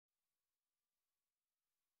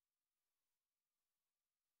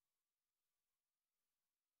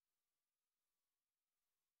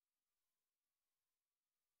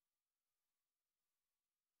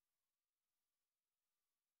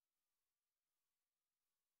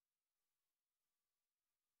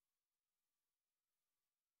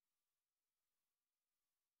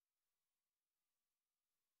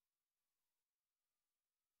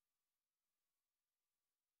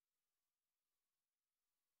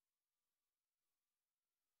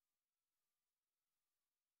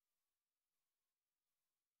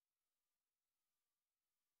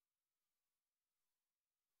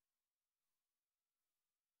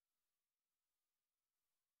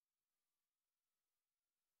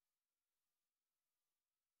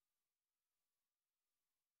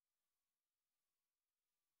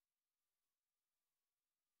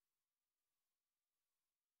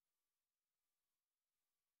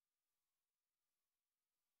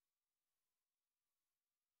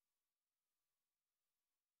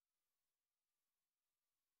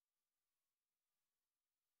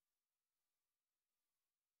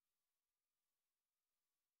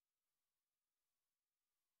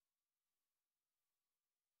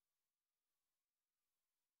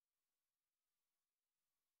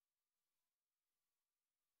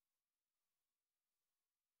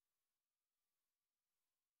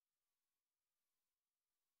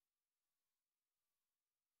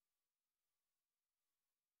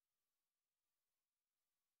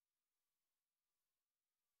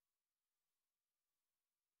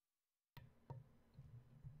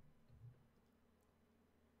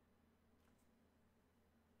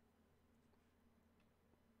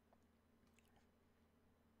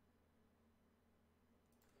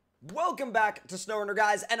Welcome back to SnowRunner,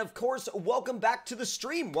 guys, and of course, welcome back to the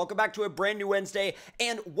stream. Welcome back to a brand new Wednesday,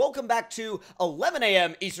 and welcome back to 11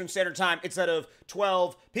 a.m. Eastern Standard Time instead of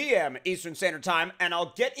 12 p.m. Eastern Standard Time, and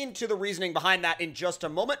I'll get into the reasoning behind that in just a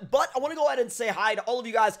moment, but I want to go ahead and say hi to all of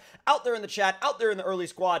you guys out there in the chat, out there in the early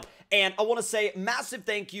squad, and I want to say massive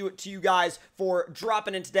thank you to you guys for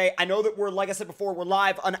dropping in today. I know that we're, like I said before, we're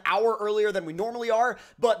live an hour earlier than we normally are,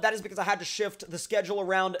 but that is because I had to shift the schedule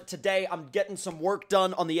around today. I'm getting some work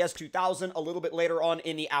done on the S2000 a little bit later on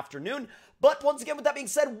in the afternoon. But once again, with that being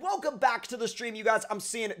said, welcome back to the stream, you guys. I'm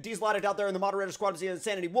seeing Diesel Addict out there in the moderator squad. I'm seeing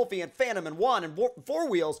Insanity, Wolfie, and Phantom, and Juan, and Four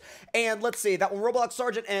Wheels. And let's see, that one, Roblox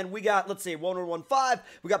Sergeant, and we got, let's see, 1115.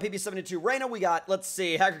 We got PP72 Reyna. We got, let's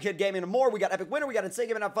see, Hacker Kid Gaming and more. We got Epic Winner. We got Insane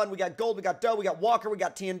Gaming Have Fun. We got Gold. We got Doe. We got Walker. We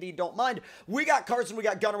got TND Don't Mind. We got Carson. We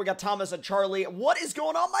got Gunner. We got Thomas and Charlie. What is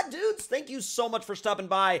going on, my dudes? Thank you so much for stopping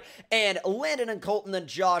by. And Landon and Colton and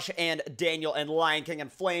Josh and Daniel and Lion King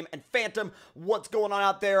and Flame and Phantom. What's going on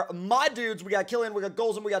out there, my dudes? We got Killian. We got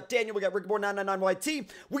Golden, we got Daniel, we got Rickborn999YT,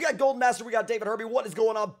 we got Golden Master, we got David Herbie. What is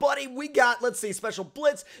going on, buddy? We got, let's see, Special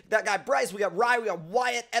Blitz, that guy Bryce, we got Rye, we got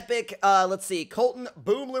Wyatt, Epic, let's see, Colton,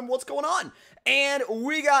 Boomlim, what's going on? And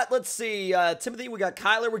we got, let's see, Timothy, we got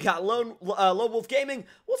Kyler, we got Lone Wolf Gaming.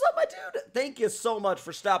 What's up, my dude? Thank you so much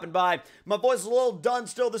for stopping by. My voice is a little done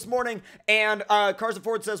still this morning, and Carson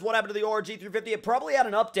Ford says, what happened to the ORG 350? It probably had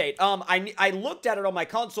an update. I looked at it on my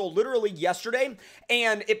console literally yesterday,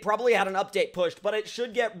 and it probably had an update pushed, but it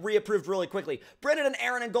should get reapproved really quickly. Brendan and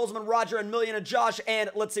Aaron and Goldsman, Roger and Million and Josh,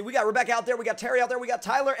 and let's see, we got Rebecca out there, we got Terry out there, we got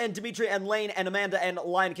Tyler and Dimitri and Lane and Amanda and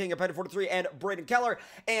Lion King and Peter43 and Braden Keller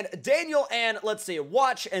and Daniel and let's see,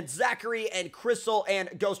 Watch and Zachary and Crystal and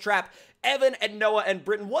Ghost Trap, Evan and Noah and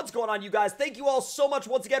Britton. What's going on, you guys? Thank you all so much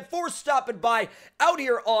once again for stopping by out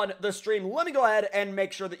here on the stream. Let me go ahead and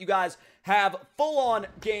make sure that you guys have full-on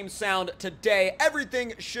game sound today.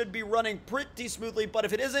 Everything should be running pretty smoothly, but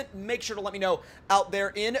if it isn't, make sure to let me know out there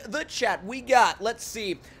in the chat. We got, let's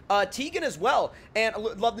see, Tegan as well, and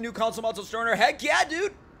love the new console mods on SnowRunner. Heck yeah,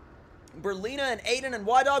 dude! Berlina and Aiden and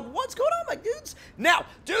Y-Dog, what's going on, my dudes? Now,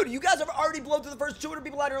 dude, you guys have already blown through the first 200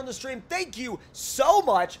 people out here on the stream. Thank you so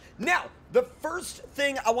much. Now, the first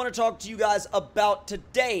thing I want to talk to you guys about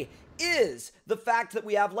today is the fact that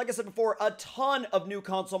we have, like I said before, a ton of new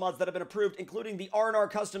console mods that have been approved, including the R&R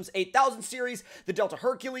Customs 8000 series, the Delta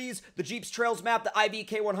Hercules, the Jeep's Trails map, the IV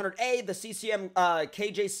K100A, the CCM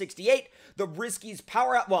KJ68, the Risky's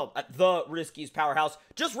Powerhouse, well, the Risky's Powerhouse,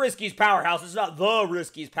 just Risky's Powerhouse, it's not the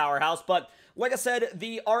Risky's Powerhouse, but like I said,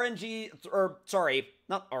 the RNG, or sorry,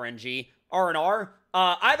 not RNG, R&R,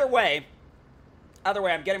 either way,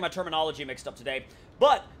 I'm getting my terminology mixed up today.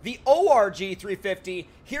 But the ORG 350,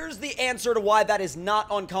 here's the answer to why that is not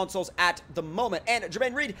on consoles at the moment. And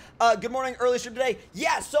Jermaine Reed, good morning, early stream today.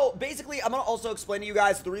 Yeah, so basically, I'm going to also explain to you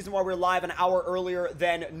guys the reason why we're live an hour earlier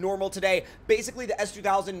than normal today. Basically, the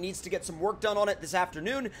S2000 needs to get some work done on it this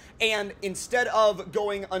afternoon. And instead of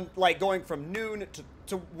going from noon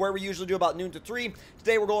to where we usually do about noon to 3.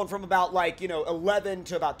 Today we're going from about 11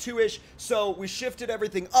 to about 2-ish. So we shifted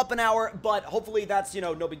everything up an hour, but hopefully that's,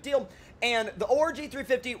 no big deal. And the ORG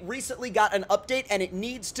 350 recently got an update and it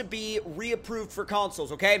needs to be reapproved for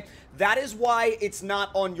consoles, okay? That is why it's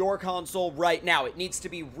not on your console right now. It needs to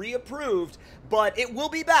be reapproved, but it will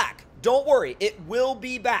be back. Don't worry, it will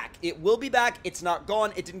be back. It will be back. It's not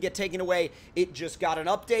gone. It didn't get taken away. It just got an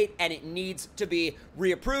update and it needs to be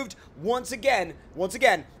reapproved. Once again,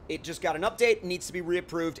 it just got an update, it needs to be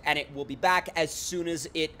reapproved, and it will be back as soon as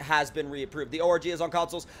it has been reapproved. The ORG is on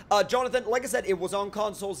consoles. Jonathan, like I said, it was on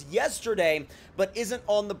consoles yesterday, but isn't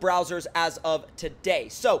on the browsers as of today.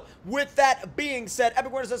 So, with that being said,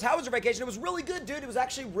 Epic Winner says, how was your vacation? It was really good, dude. It was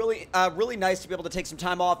actually really nice to be able to take some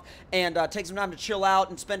time off and take some time to chill out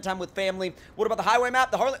and spend time with family. What about the highway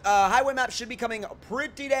map? The highway map should be coming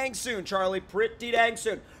pretty dang soon, Charlie. Pretty dang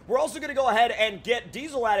soon. We're also going to go ahead and get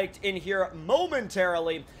Diesel Addict in here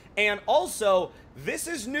momentarily. And also, this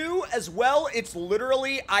is new as well. It's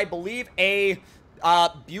literally, I believe, a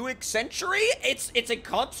Buick Century. It's a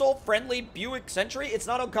console-friendly Buick Century. It's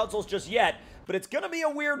not on consoles just yet, but it's going to be a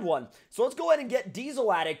weird one. So let's go ahead and get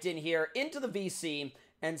Diesel Addict in here into the VC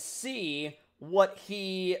and see what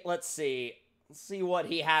he, let's see what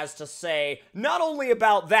he has to say. Not only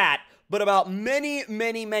about that, but about many,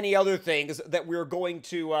 many, many other things that we're going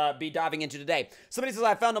to be diving into today. Somebody says,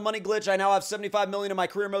 I found a money glitch. I now have 75 million in my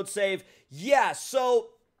career mode save. Yeah, so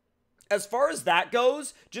as far as that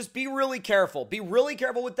goes, just be really careful. Be really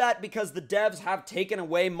careful with that because the devs have taken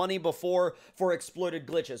away money before for exploited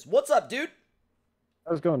glitches. What's up, dude?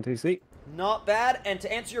 How's it going, TC? Not bad. And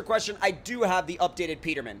to answer your question, I do have the updated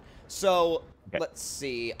Peterman. So Okay. Let's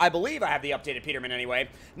see. I believe I have the updated Peterman anyway.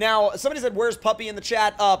 Now, somebody said, where's Puppy in the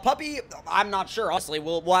chat? Puppy, I'm not sure. Honestly,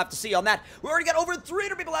 we'll have to see on that. We already got over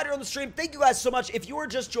 300 people out here on the stream. Thank you guys so much. If you are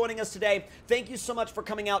just joining us today, thank you so much for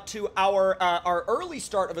coming out to our early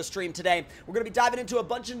start of a stream today. We're going to be diving into a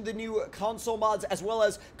bunch of the new console mods, as well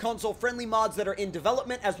as console-friendly mods that are in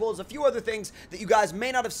development, as well as a few other things that you guys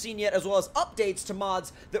may not have seen yet, as well as updates to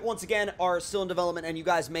mods that, once again, are still in development and you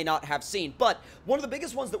guys may not have seen. But one of the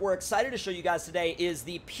biggest ones that we're excited to show you guys today is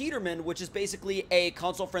the Peterman, which is basically a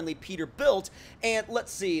console-friendly Peterbilt. And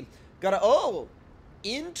let's see, oh,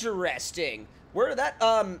 interesting. Where did that,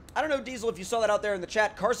 I don't know, Diesel, if you saw that out there in the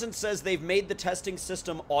chat. Carson says they've made the testing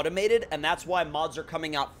system automated, and that's why mods are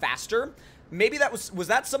coming out faster. Maybe that was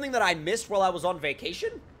that something that I missed while I was on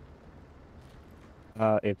vacation?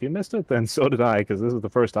 If you missed it, then so did I, because this is the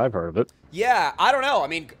first I've heard of it. Yeah, I don't know. I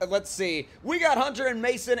mean, let's see. We got Hunter and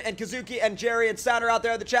Mason and Kazuki and Jerry and Sounder out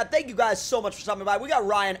there in the chat. Thank you guys so much for stopping by. We got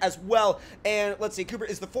Ryan as well. And let's see, Cooper,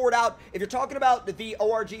 is the Ford out? If you're talking about the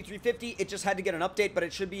ORG 350, it just had to get an update, but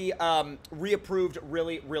it should be reapproved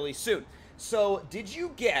really, really soon. So, did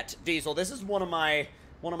you get, Diesel, this is one of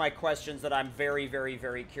my questions that I'm very, very,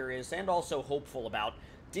 very curious and also hopeful about.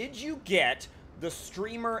 Did you get the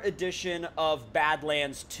streamer edition of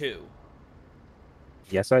Badlands 2?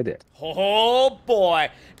 Yes, I did. Oh, boy.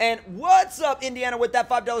 And what's up, Indiana, with that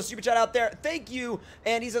 $5 super chat out there? Thank you.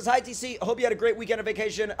 And he says, hi, TC. Hope you had a great weekend of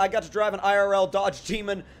vacation. I got to drive an IRL Dodge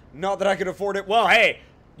Demon. Not that I could afford it. Well, hey,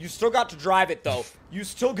 you still got to drive it, though. You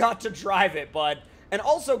still got to drive it, bud. And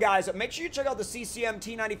also, guys, make sure you check out the CCM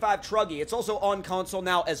T95 Truggy. It's also on console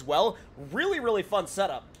now as well. Really, really fun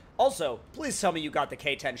setup. Also, please tell me you got the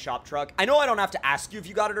K10 shop truck. I know I don't have to ask you if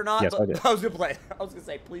you got it or not, yes, but I did. I was gonna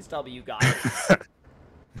say, please tell me you got it.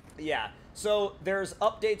 Yeah, so there's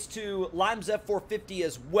updates to Lime's F450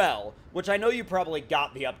 as well, which I know you probably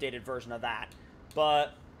got the updated version of that,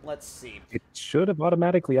 but let's see. It should have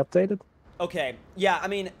automatically updated. Okay, yeah, I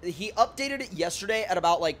mean, he updated it yesterday at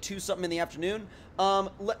about like 2-something in the afternoon.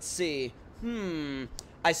 Let's see.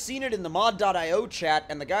 I seen it in the mod.io chat,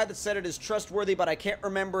 and the guy that said it is trustworthy, but I can't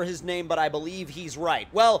remember his name, but I believe he's right.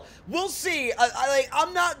 Well, we'll see.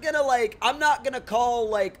 I'm not gonna call,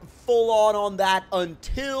 like, full on that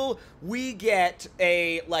until we get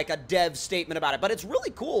a dev statement about it. But it's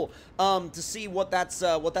really cool, to see what that's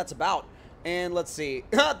about. And let's see.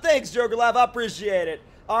 Thanks, Joker Lab. I appreciate it.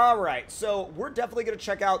 Alright, so we're definitely going to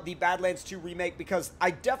check out the Badlands 2 remake because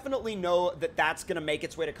I definitely know that that's going to make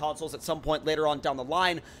its way to consoles at some point later on down the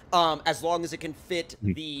line, as long as it can fit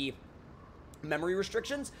the memory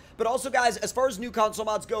restrictions. But also, guys, as far as new console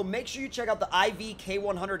mods go, make sure you check out the IV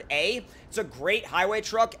K100A. It's a great highway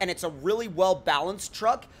truck, and it's a really well-balanced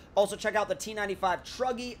truck. Also, check out the T95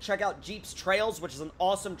 Truggy. Check out Jeep's Trails, which is an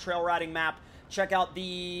awesome trail riding map. Check out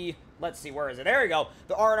the... Let's see, where is it? There we go.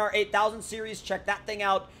 The R&R 8000 series. Check that thing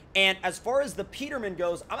out. And as far as the Peterman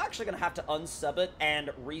goes, I'm actually going to have to unsub it and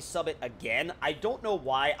resub it again. I don't know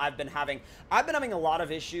why. I've been having a lot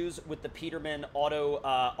of issues with the Peterman auto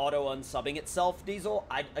unsubbing itself, Diesel.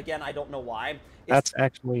 I don't know why. That's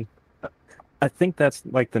actually... I think that's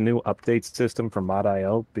like the new update system for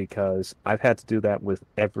Mod.io, because I've had to do that with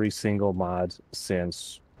every single mod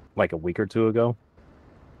since like a week or two ago.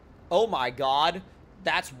 Oh my god.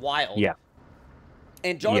 That's wild. Yeah.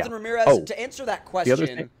 And Jonathan Ramirez, to answer that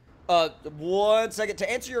question, 1 second.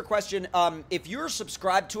 To answer your question, if you're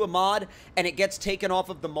subscribed to a mod and it gets taken off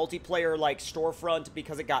of the multiplayer like storefront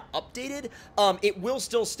because it got updated, it will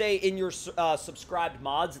still stay in your subscribed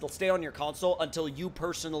mods. It'll stay on your console until you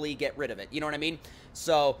personally get rid of it. You know what I mean?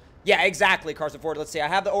 So... yeah, exactly, Carson Ford. Let's see. I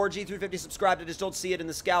have the ORG 350 subscribed. I just don't see it in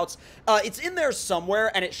the scouts. It's in there somewhere,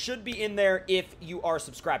 and it should be in there if you are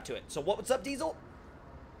subscribed to it. So what's up, Diesel?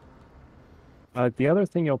 The other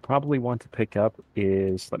thing you'll probably want to pick up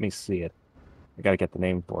is, let me see it. I gotta get the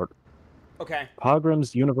name for it. Okay.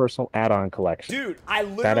 Pogram's Universal Add-on Collection. Dude, I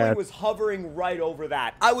literally was hovering right over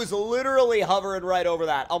that. I was literally hovering right over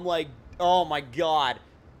that. I'm like, oh my god.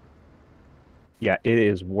 Yeah, it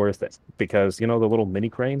is worth it, because you know the little mini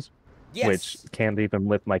cranes? Yes. Which can't even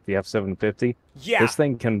lift like the F750? Yeah. This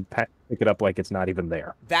thing can pick it up like it's not even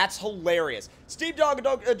there. That's hilarious. Steve Dogg,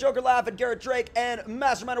 Joker Laugh, and Garrett Drake, and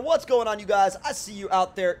Masterminder, what's going on, you guys? I see you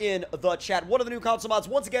out there in the chat. What are the new console mods?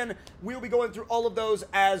 Once again, we will be going through all of those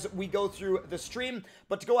as we go through the stream.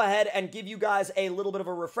 But to go ahead and give you guys a little bit of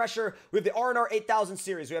a refresher, we have the R&R 8000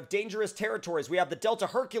 series. We have Dangerous Territories. We have the Delta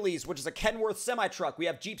Hercules, which is a Kenworth semi-truck. We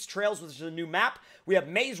have Jeep's Trails, which is a new map. We have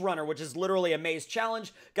Maze Runner, which is literally a maze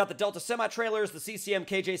challenge. Got the Delta semi-trailers, the CCM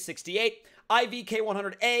KJ68. IV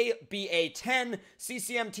K100A, BA10,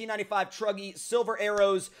 CCM T95 Truggy, Silver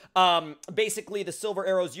Arrows, basically the Silver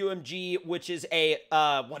Arrows UMG, which is a,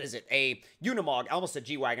 what is it? A Unimog. I almost said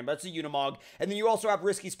G-Wagon, but it's a Unimog. And then you also have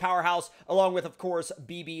Risky's Powerhouse, along with, of course,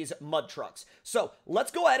 BB's Mud Trucks. So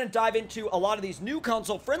let's go ahead and dive into a lot of these new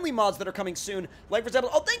console-friendly mods that are coming soon. Like, for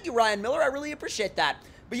example, oh, thank you, Ryan Miller. I really appreciate that.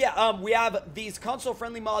 But yeah, we have these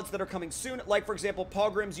console-friendly mods that are coming soon, like, for example,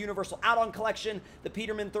 Pogrim's Universal Add-on Collection, the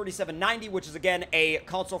Peterman 3790, which is, again, a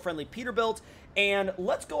console-friendly Peterbilt. And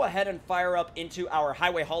let's go ahead and fire up into our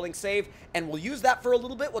highway hauling save, and we'll use that for a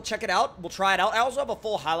little bit. We'll check it out. We'll try it out. I also have a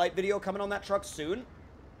full highlight video coming on that truck soon.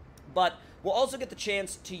 But we'll also get the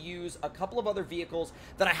chance to use a couple of other vehicles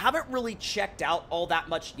that I haven't really checked out all that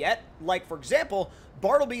much yet. Like, for example,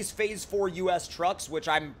 Bartleby's Phase 4 US trucks, which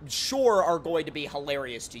I'm sure are going to be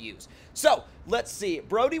hilarious to use. So, let's see.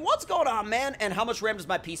 Brody, what's going on, man? And how much RAM does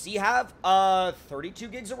my PC have? 32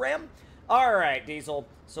 gigs of RAM? Alright, Diesel.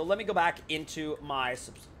 So, let me go back into my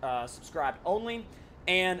subscribed only.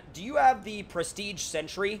 And do you have the Prestige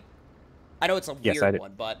Century? I know it's a weird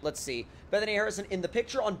one, but let's see. Bethany Harrison, in the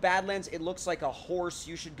picture on Badlands, it looks like a horse.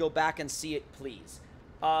 You should go back and see it, please.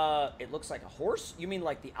 It looks like a horse? You mean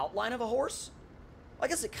like the outline of a horse? I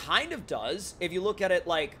guess it kind of does. If you look at it,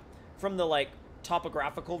 like, from the, like,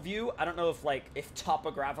 topographical view. I don't know if, like, if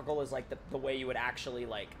topographical is, like, the way you would actually,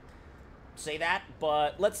 like, say that.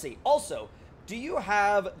 But let's see. Also, do you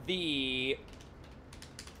have the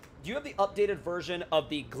updated version of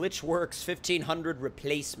the Glitchworks 1500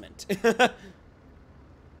 replacement?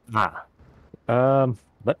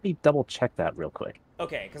 Let me double check that real quick.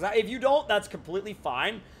 Okay, because if you don't, that's completely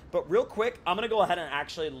fine. But real quick, I'm going to go ahead and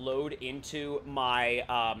actually load into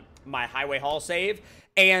my, my highway haul save.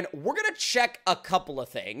 And we're going to check a couple of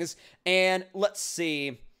things. And let's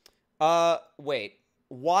see. Wait.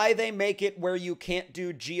 Why they make it where you can't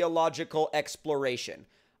do geological exploration?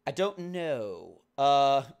 I don't know.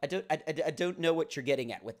 I don't know what you're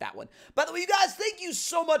getting at with that one. By the way, you guys, thank you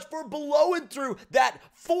so much for blowing through that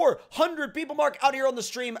 400 people mark out here on the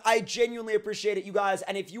stream. I genuinely appreciate it, you guys.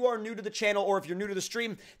 And if you are new to the channel or if you're new to the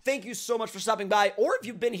stream, thank you so much for stopping by. Or if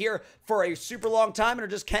you've been here for a super long time and are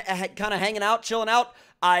just kind of hanging out, chilling out,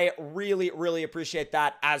 I really, really appreciate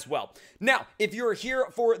that as well. Now, if you're here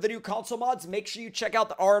for the new console mods, make sure you check out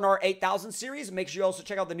the R&R 8000 series. Make sure you also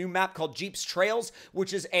check out the new map called Jeep's Trails,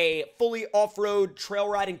 which is a fully off-road trail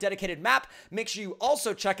riding dedicated map. Make sure you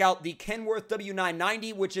also check out the Kenworth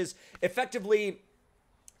W990, which is effectively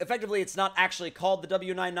it's not actually called the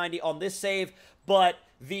W990 on this save, but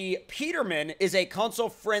the Peterman is a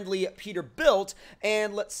console-friendly Peterbilt.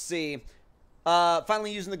 And let's see.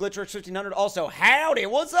 Finally using the Glitchworks 1500. Also, howdy,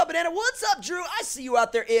 what's up, Banana? What's up, Drew? I see you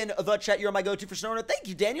out there in the chat. You're my go-to for SnowRunner. Thank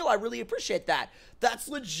you, Daniel. I really appreciate that. That's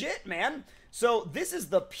legit, man. So this is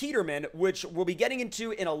the Peterman, which we'll be getting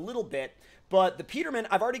into in a little bit. But the Peterman,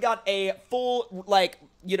 I've already got a full, like,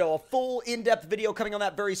 you know, a full in-depth video coming on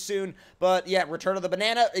that very soon. But yeah, Return of the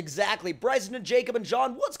Banana, exactly. Bryson and Jacob and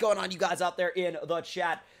John, what's going on, you guys out there in the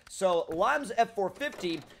chat? So Lime's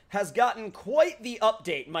F450 has gotten quite the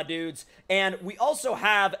update, my dudes. And we also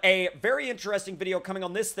have a very interesting video coming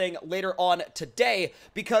on this thing later on today,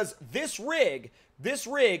 because this rig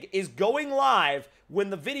is going live when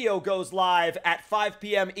the video goes live at 5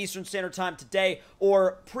 p.m. Eastern Standard Time today,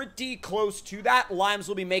 or pretty close to that. Limes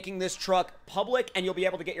will be making this truck public, and you'll be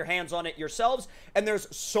able to get your hands on it yourselves. And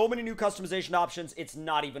there's so many new customization options, it's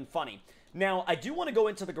not even funny. Now, I do want to go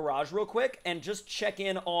into the garage real quick and just check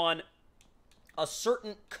in on a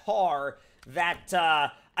certain car that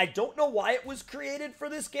I don't know why it was created for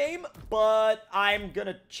this game, but I'm going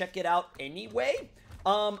to check it out anyway.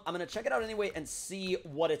 I'm going to check it out anyway and see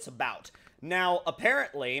what it's about. Now,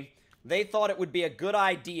 apparently, they thought it would be a good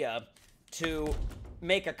idea to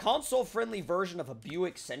make a console-friendly version of a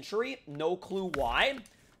Buick Century. No clue why.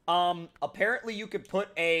 Apparently, you could put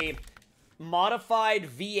a modified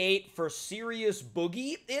V8 for Serious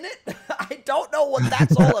Boogie in it. I don't know what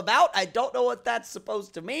that's all about. I don't know what that's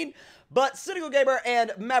supposed to mean. But Cynical Gamer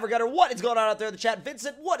and Maverick Gunner, what is going on out there in the chat?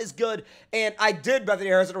 Vincent, what is good? And I did Bethany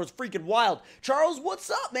Harrison. It was freaking wild. Charles, what's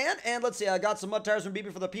up, man? And let's see, I got some mud tires from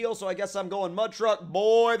BB for the peel, so I guess I'm going mud truck.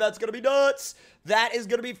 Boy, that's going to be nuts. That is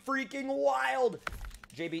going to be freaking wild.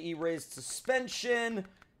 JBE raised suspension.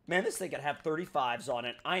 Man, this thing could have 35s on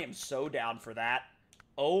it. I am so down for that.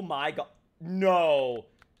 Oh my god. No.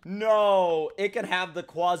 No. It can have the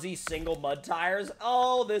quasi-single mud tires.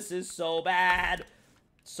 Oh, this is so bad.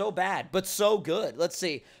 So bad, but so good. Let's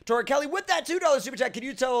see. Tora Kelly, with that $2 super chat, can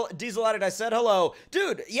you tell Diesel Addict I said hello?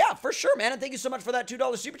 Dude, yeah, for sure, man. And thank you so much for that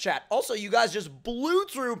 $2 super chat. Also, you guys just blew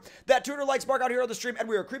through that 200 likes mark out here on the stream, and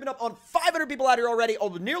we are creeping up on 500 people out here already. Oh,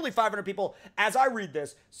 nearly 500 people as I read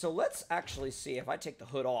this. So let's actually see if I take the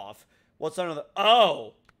hood off. What's under the...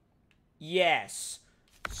 Oh, yes.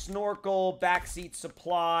 Snorkel, backseat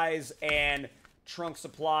supplies, and trunk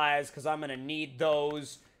supplies, because I'm going to need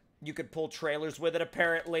those. You could pull trailers with it,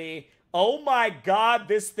 apparently. Oh my god,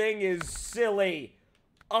 this thing is silly.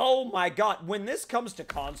 Oh my god. When this comes to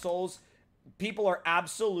consoles, people are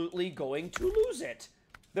absolutely going to lose it.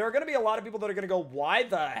 There are going to be a lot of people that are going to go, why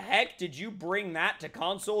the heck did you bring that to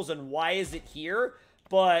consoles and why is it here?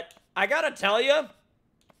 But I gotta tell you,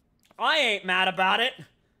 I ain't mad about it.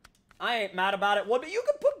 I ain't mad about it. What? But you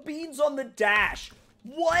can put beans on the dash.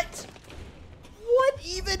 What? What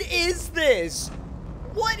even is this?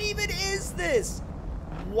 What even is this?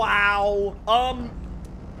 Wow.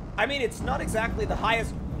 I mean, it's not exactly the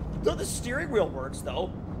highest... Though the steering wheel works,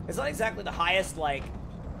 though. It's not exactly the highest, like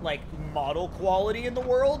model quality in the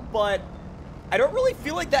world, but I don't really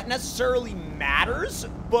feel like that necessarily matters,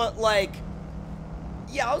 but, like...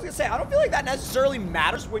 Yeah, I was gonna say, I don't feel like that necessarily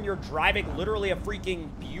matters when you're driving literally a freaking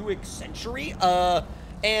Buick Century.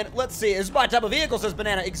 And let's see, this is my type of vehicle, says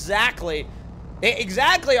Banana. Exactly.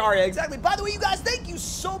 Exactly, Arya, exactly. By the way, you guys, thank you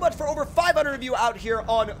so much for over 500 of you out here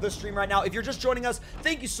on the stream right now. If you're just joining us,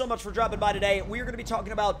 thank you so much for dropping by today. We are going to be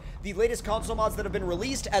talking about the latest console mods that have been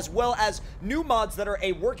released, as well as new mods that are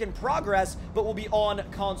a work in progress, but will be on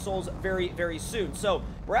consoles very, very soon. So,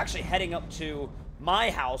 we're actually heading up to my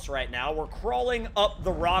house right now. We're crawling up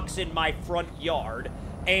the rocks in my front yard.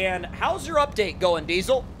 And how's your update going,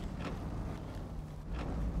 Diesel?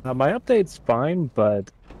 My update's fine, but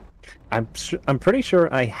I'm pretty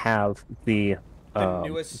sure I have the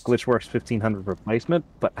newest Glitchworks 1500 replacement,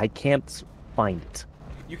 but I can't find it.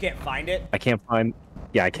 You can't find it? I can't find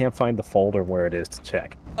the folder where it is to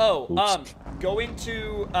check. Oh, Oops. go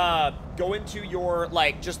into your,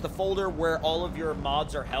 like, just the folder where all of your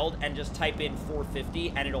mods are held and just type in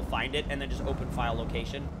 450 and it'll find it, and then just open file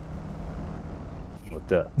location. What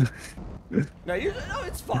the? No,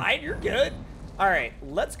 it's fine. You're good. All right,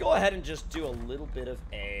 let's go ahead and just do a little bit of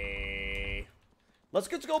a... Let's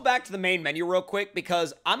just go back to the main menu real quick,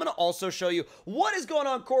 because I'm going to also show you what is going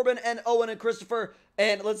on, Corbin and Owen and Christopher.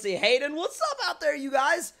 And let's see, Hayden, what's up out there, you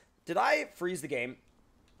guys? Did I freeze the game?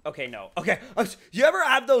 Okay, no. Okay, you ever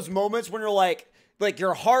have those moments when you're like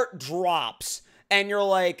your heart drops, and you're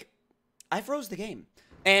like, I froze the game.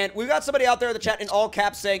 And we've got somebody out there in the chat in all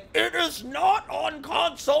caps saying, it is not on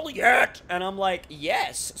console yet. And I'm like,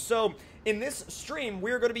 yes. So in this stream,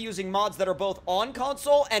 we're going to be using mods that are both on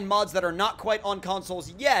console and mods that are not quite on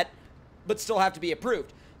consoles yet, but still have to be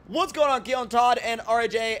approved. What's going on, Keon, Todd, and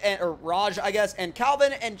RJ, or Raj, I guess, and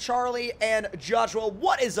Calvin, and Charlie, and Joshua?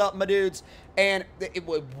 What is up, my dudes? And,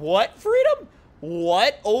 what, Freedom?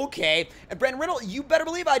 What? Okay. And Brandon Riddle, you better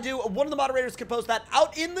believe I do. One of the moderators can post that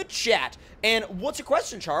out in the chat. And what's your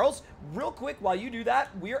question, Charles? Real quick, while you do that,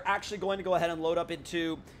 we're actually going to go ahead and load up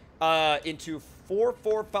into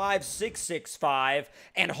 445665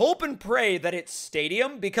 and hope and pray that it's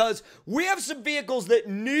Stadium, because we have some vehicles that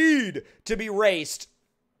need to be raced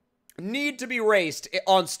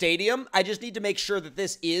on Stadium. I just need to make sure that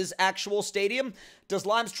this is actual Stadium. Does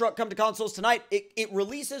Lime's truck come to consoles tonight? It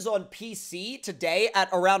releases on PC today at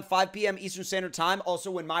around 5 p.m. Eastern Standard Time, also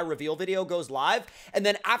when my reveal video goes live. And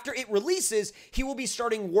then after it releases, he will be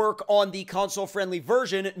starting work on the console-friendly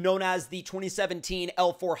version known as the 2017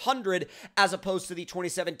 L400 as opposed to the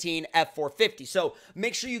 2017 F450. So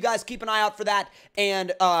make sure you guys keep an eye out for that.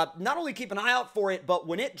 And not only keep an eye out for it, but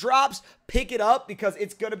when it drops, pick it up, because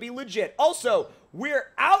it's going to be legit. Also,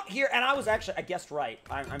 we're out here, and I guessed right.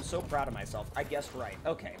 I'm so proud of myself. I guessed right.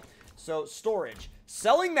 Okay, so storage.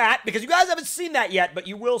 Selling that, because you guys haven't seen that yet, but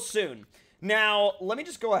you will soon. Now, let me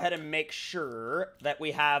just go ahead and make sure that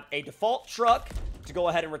we have a default truck to go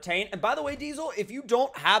ahead and retain. And by the way, Diesel, if you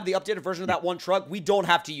don't have the updated version of that one truck, we don't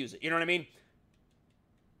have to use it. You know what I mean?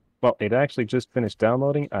 Well, it actually just finished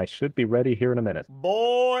downloading. I should be ready here in a minute.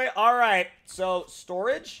 Boy, all right. So,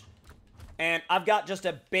 storage. And I've got just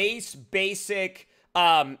a basic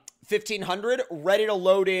 1500 ready to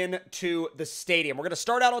load in to the Stadium. We're going to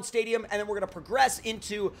start out on Stadium, and then we're going to progress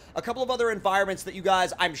into a couple of other environments that you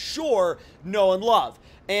guys, I'm sure, know and love.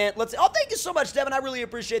 And let's... Oh, thank you so much, Devin. I really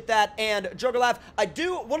appreciate that. And Joker Laugh,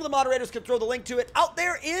 one of the moderators can throw the link to it out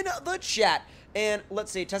there in the chat. And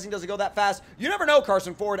let's see, testing doesn't go that fast. You never know,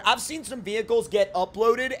 Carson Ford. I've seen some vehicles get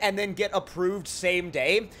uploaded and then get approved same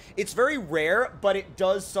day. It's very rare, but it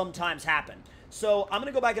does sometimes happen. So I'm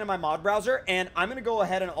going to go back into my mod browser, and I'm going to go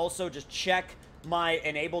ahead and also just check my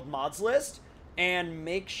enabled mods list and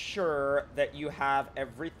make sure that you have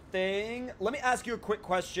everything. Let me ask you a quick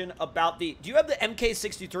question about do you have the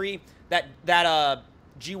MK63, that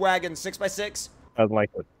G-Wagon 6x6? I'd like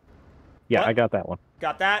it. Yeah, What? I got that one.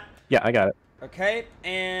 Got that? Yeah, I got it. Okay,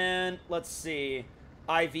 and let's see.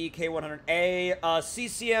 IV K100A,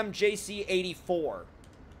 CCM JC84.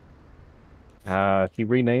 He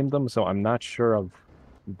renamed them, so I'm not sure of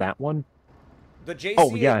that one. The JC.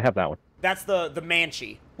 Oh, yeah, I have that one. That's the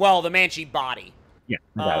Manchi. Well, the Manchi body. Yeah,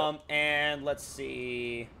 I got it. And let's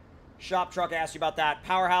see. Shop truck, I asked you about that.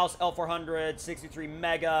 Powerhouse L400, 63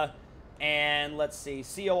 mega. And let's see.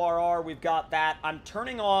 CORR, we've got that. I'm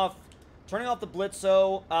turning off the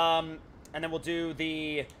Blitzo. And then we'll do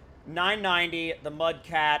the 990, the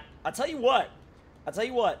Mudcat. I'll tell you what.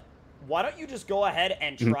 Why don't you just go ahead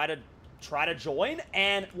and try to join,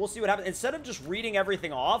 and we'll see what happens. Instead of just reading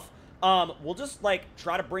everything off, we'll just, like,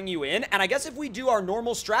 try to bring you in. And I guess if we do our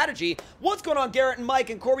normal strategy, what's going on, Garrett and Mike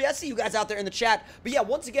and Corby? I see you guys out there in the chat. But yeah,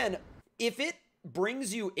 once again, if it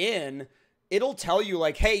brings you in, it'll tell you,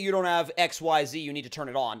 like, hey, you don't have XYZ, you need to turn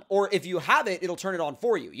it on. Or if you have it, it'll turn it on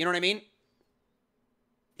for you. You know what I mean?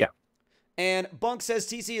 And Bunk says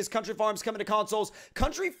TC is Country Farm's coming to consoles.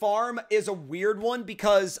 Country Farm is a weird one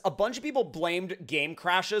because a bunch of people blamed game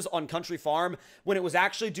crashes on Country Farm when it was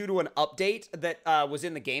actually due to an update that was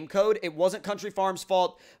in the game code. It wasn't Country Farm's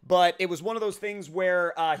fault, but it was one of those things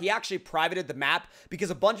where he actually privated the map because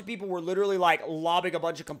a bunch of people were literally like lobbing a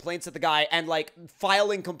bunch of complaints at the guy and like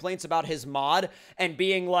filing complaints about his mod and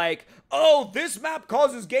being like, oh, this map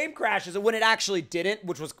causes game crashes, and when it actually didn't,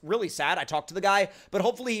 which was really sad. I talked to the guy, but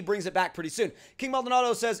hopefully he brings it back pretty soon. King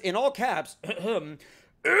Maldonado says, in all caps, any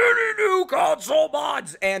new console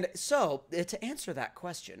mods? And so, to answer that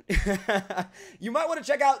question, you might want to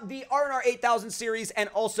check out the R&R 8000 series and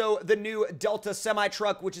also the new Delta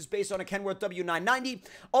semi-truck, which is based on a Kenworth W990.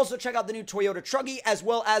 Also, check out the new Toyota Truggy, as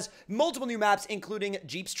well as multiple new maps, including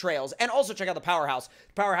Jeep's Trails. And also check out the Powerhouse.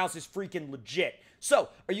 The Powerhouse is freaking legit. So,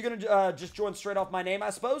 are you going to just join straight off my name,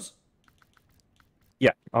 I suppose?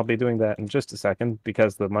 Yeah, I'll be doing that in just a second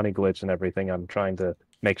because the money glitch and everything, I'm trying to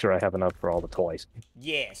make sure I have enough for all the toys.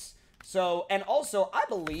 Yes. So, and also, I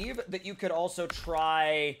believe that you could also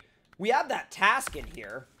try... We have that task in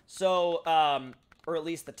here. So, or at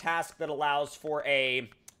least the task that allows for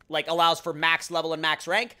allows for max level and max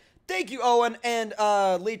rank. Thank you, Owen and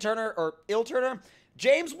Lee Turner, or Il Turner.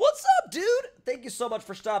 James, what's up, dude? Thank you so much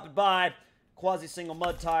for stopping by. Quasi-single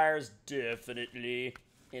mud tires, definitely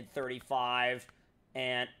in 35.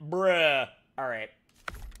 And, bruh. Alright.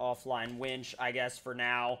 Offline winch, I guess, for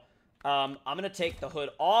now. I'm going to take the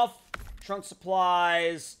hood off. Trunk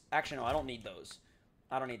supplies. Actually, no, I don't need those.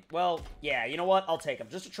 I don't need... Well, yeah, you know what? I'll take them.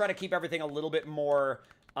 Just to try to keep everything a little bit more...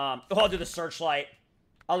 I'll do the searchlight.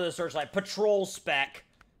 Patrol spec.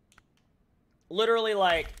 Literally,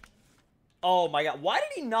 like... Oh, my God. Why did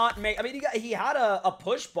he not make... I mean, he had a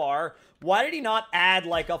push bar. Why did he not add,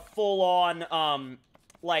 like, a full-on...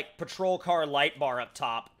 like, patrol car light bar up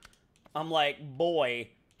top? I'm like, boy,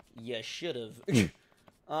 you should have.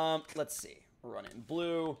 Let's see. Running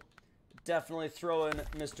blue. Definitely throwing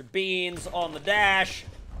Mr. Beans on the dash.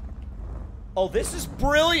 Oh, this is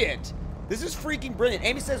brilliant. This is freaking brilliant.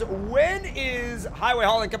 Amy says, when is Highway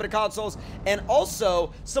Hauling coming to consoles? And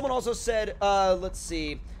also, someone also said, let's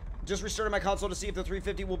see. Just restarted my console to see if the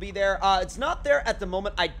 350 will be there. It's not there at the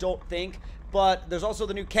moment, I don't think. But there's also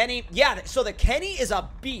the new Kenny. Yeah, so the Kenny is a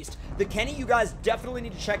beast. The Kenny you guys definitely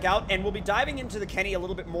need to check out, and we'll be diving into the Kenny a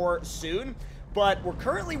little bit more soon. But we're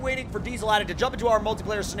currently waiting for Diesel Addict to jump into our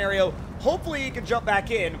multiplayer scenario. Hopefully he can jump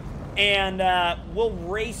back in, and we'll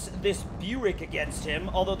race this Buick against him.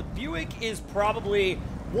 Although the Buick is probably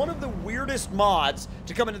one of the weirdest mods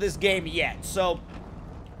to come into this game yet. So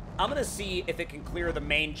I'm going to see if it can clear the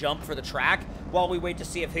main jump for the track while we wait to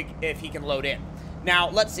see if he can load in.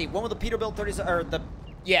 Now, let's see. When will the Peterbilt 37, or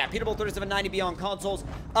Peterbilt 3790 be on consoles?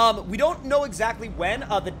 We don't know exactly when.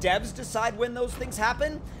 The devs decide when those things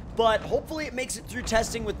happen, but hopefully it makes it through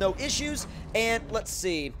testing with no issues. And let's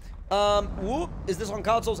see. Is this on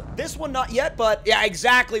consoles? This one not yet, but yeah,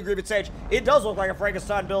 exactly, Grievous Sage. It does look like a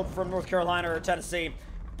Frankenstein build from North Carolina or Tennessee.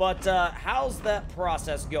 But how's that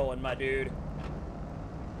process going, my dude?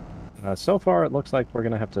 So far, it looks like we're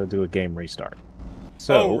going to have to do a game restart.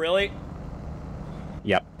 So, oh, really?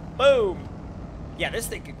 Yep. Boom! Yeah, this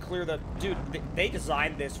thing could clear the... Dude, they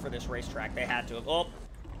designed this for this racetrack. They had to have... Oh,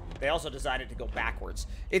 they also designed it to go backwards.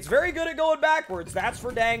 It's very good at going backwards. That's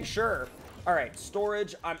for dang sure. All right,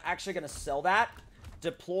 storage. I'm actually going to sell that.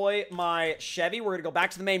 Deploy my Chevy. We're going to go back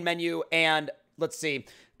to the main menu, and let's see.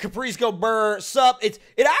 Caprice go burr, sup. It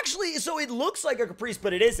actually, so it looks like a Caprice,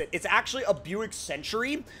 but it isn't. It's actually a Buick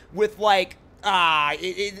Century with like,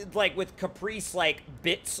 like with Caprice like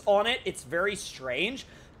bits on it. It's very strange,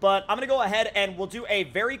 but I'm gonna go ahead and we'll do a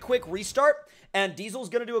very quick restart, and Diesel's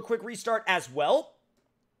gonna do a quick restart as well.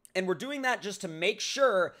 And we're doing that just to make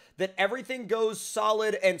sure that everything goes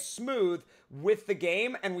solid and smooth with the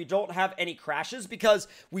game and we don't have any crashes, because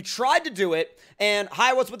we tried to do it. And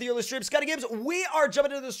hi, what's with the early stream? Scotty Gibbs, we are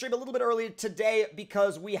jumping into the stream a little bit early today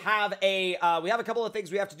because we have a couple of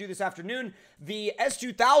things we have to do this afternoon. The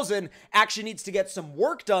S2000 actually needs to get some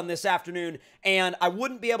work done this afternoon, and I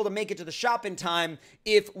wouldn't be able to make it to the shop in time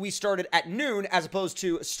if we started at noon as opposed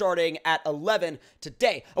to starting at 11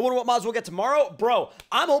 today. I wonder what mods we'll get tomorrow. Bro,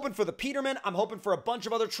 I'm hoping for the Peterman. I'm hoping for a bunch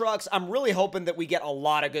of other trucks. I'm really hoping that we get a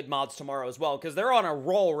lot of good mods tomorrow as well, because they're on a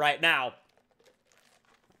roll right now.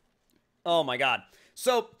 Oh my god.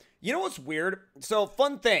 So, you know what's weird? So,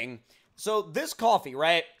 fun thing. So, this coffee,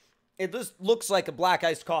 right? It just looks like a black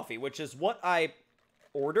iced coffee, which is what I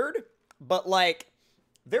ordered. But, like,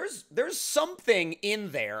 there's something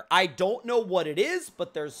in there. I don't know what it is,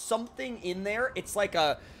 but there's something in there. It's like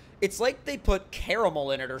they put caramel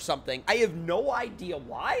in it or something. I have no idea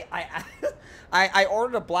why. I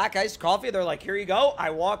ordered a black iced coffee. They're like, here you go. I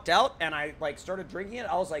walked out and I like started drinking it.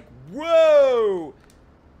 I was like, whoa,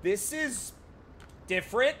 this is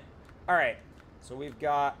different. All right, so we've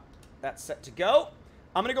got that set to go.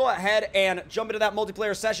 I'm going to go ahead and jump into that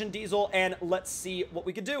multiplayer session, Diesel, and let's see what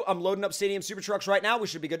we can do. I'm loading up Stadium Super Trucks right now. We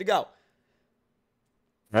should be good to go. All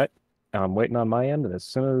right. I'm waiting on my end, and as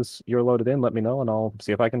soon as you're loaded in, let me know, and I'll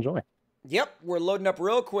see if I can join. Yep, we're loading up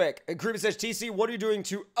real quick. Creepy says, TC, what are you doing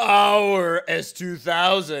to our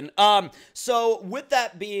S2000? So with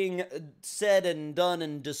that being said and done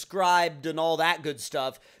and described and all that good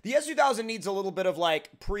stuff, the S2000 needs a little bit of like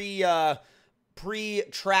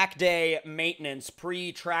pre-track day maintenance,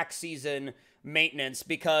 pre-track season maintenance,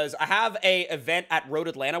 because I have a event at Road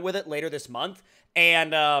Atlanta with it later this month.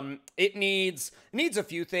 And it needs a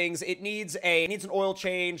few things. It needs an oil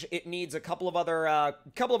change. It needs a couple of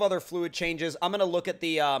other fluid changes. I'm gonna look at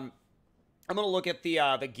the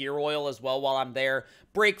gear oil as well while I'm there.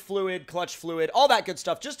 Brake fluid, clutch fluid, all that good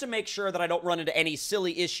stuff, just to make sure that I don't run into any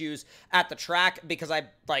silly issues at the track because I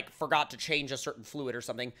like forgot to change a certain fluid or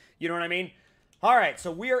something. You know what I mean? All right,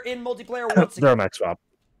 so we are in multiplayer once again. Max swap.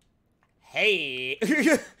 Hey.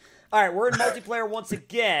 All right, we're in multiplayer once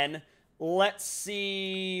again. Let's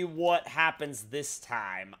see what happens this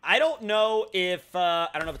time. I don't know if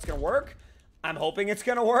it's gonna work. I'm hoping it's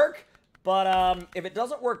gonna work. But if it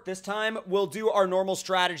doesn't work this time, we'll do our normal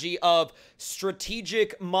strategy of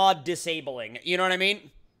strategic mod disabling. You know what I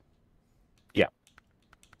mean? Yeah.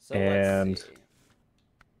 So and let's see.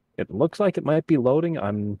 It looks like it might be loading.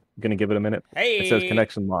 I'm gonna give it a minute. Hey. It says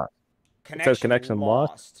connection lost. It says connection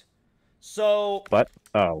lost. So. But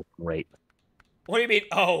oh, great. What do you mean?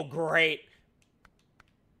 Oh, great.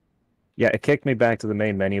 Yeah, it kicked me back to the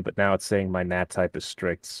main menu, but now it's saying my NAT type is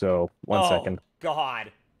strict. So one second. Oh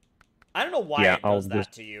God. I don't know why it does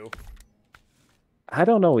that to you. I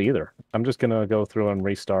don't know either. I'm just gonna go through and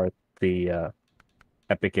restart the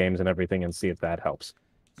Epic Games and everything and see if that helps.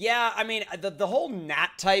 Yeah, I mean, the whole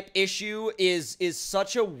NAT type issue is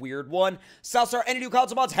such a weird one. Southstar, any new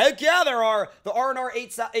console mods? Heck yeah, there are. The R&R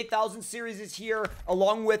 8000 series is here,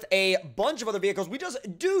 along with a bunch of other vehicles.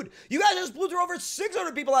 Dude, you guys just blew through over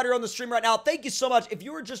 600 people out here on the stream right now. Thank you so much. If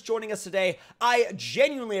you were just joining us today, I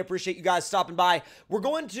genuinely appreciate you guys stopping by. We're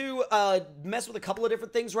going to mess with a couple of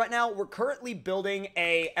different things right now. We're currently building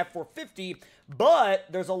a F450, but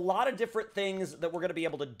there's a lot of different things that we're going to be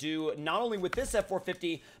able to do, not only with this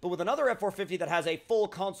F450, but with another F450 that has a full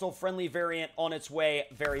console-friendly variant on its way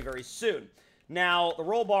very, very soon. Now, the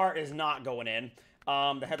roll bar is not going in.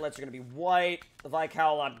 The headlights are going to be white. The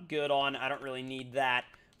Vical I'm good on. I don't really need that.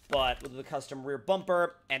 But with the custom rear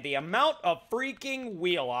bumper and the amount of freaking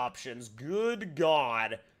wheel options, good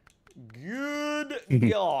God. Good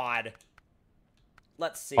God.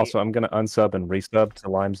 Let's see. Also, I'm going to unsub and resub to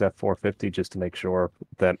Lime's F450 just to make sure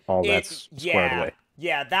that all that's squared away.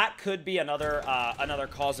 Yeah, that could be another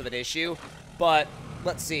cause of an issue. But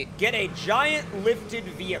let's see. Get a giant lifted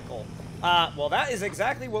vehicle. Well, that is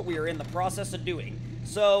exactly what we are in the process of doing.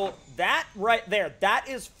 So that right there, that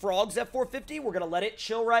is Frog's F450. We're going to let it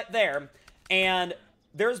chill right there. And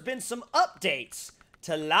there's been some updates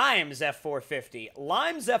to Lime's F450.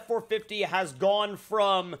 Lime's F450 has gone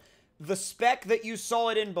from the spec that you saw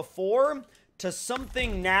it in before to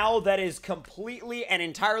something now that is completely and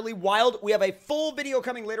entirely wild. We have a full video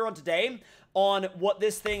coming later on today on what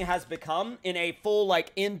this thing has become in a full,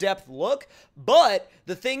 like, in-depth look. But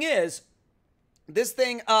the thing is, This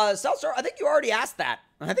thing, Southstar, I think you already asked that.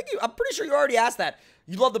 I'm pretty sure you already asked that.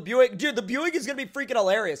 You love the Buick. Dude, the Buick is going to be freaking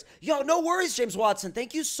hilarious. Yo, no worries, James Watson.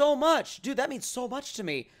 Thank you so much. Dude, that means so much to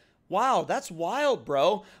me. Wow, that's wild,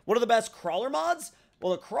 bro. What are the best crawler mods?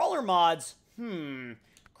 Well, the crawler mods,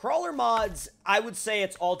 Crawler mods, I would say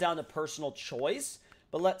it's all down to personal choice.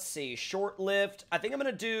 But let's see. Short lift. I think I'm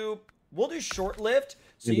going to do, we'll do short lift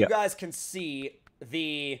so you guys can see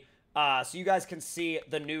the...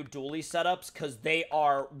 the new dually setups, because they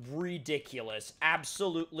are ridiculous.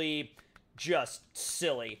 Absolutely just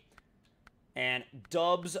silly. And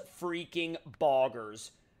Dubs freaking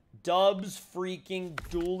boggers. Dubs freaking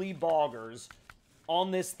dually boggers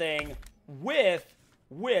on this thing with,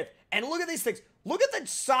 and look at these things. Look at the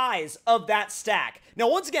size of that stack. Now,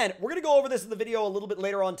 once again, we're going to go over this in the video a little bit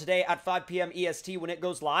later on today at 5 p.m. EST when it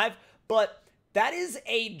goes live, but... that is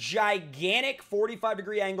a gigantic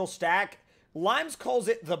 45-degree angle stack. Limes calls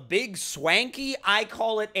it the big swanky. I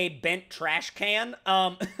call it a bent trash can.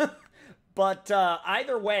 But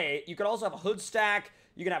either way, you could also have a hood stack.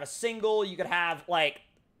 You can have a single. You could have, like,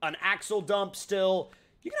 an axle dump still.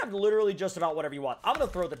 You can have literally just about whatever you want. I'm going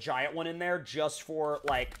to throw the giant one in there just for,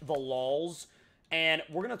 like, the lulz. And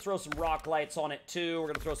we're going to throw some rock lights on it, too. We're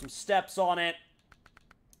going to throw some steps on it.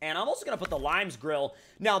 And I'm also going to put the Limes grill.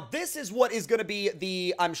 Now, this is what is going to be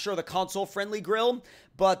the, I'm sure, the console-friendly grill.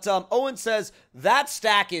 But Owen says, that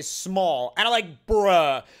stack is small. And I'm like,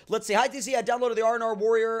 bruh. Let's see. Hi, DC. I downloaded the R&R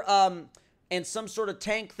Warrior and some sort of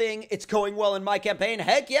tank thing. It's going well in my campaign.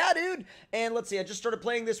 Heck yeah, dude. And let's see. I just started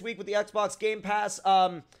playing this week with the Xbox Game Pass.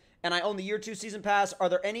 And I own the Year 2 Season Pass. Are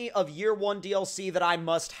there any of Year 1 DLC that I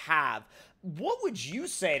must have? What would you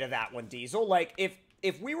say to that one, Diesel? Like,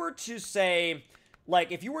 if we were to say...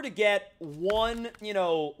 like, if you were to get one, you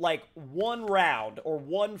know, like, one round or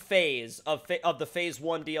one phase of the Phase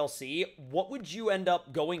 1 DLC, what would you end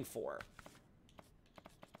up going for?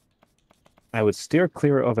 I would steer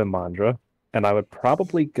clear of Imandra, and I would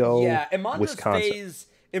probably go Wisconsin.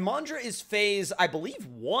 Imandra is phase, I believe,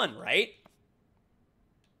 1, right?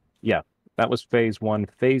 Yeah, that was Phase 1.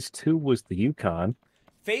 Phase 2 was the Yukon.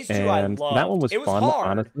 Phase 2 I loved. That one was fun, hard.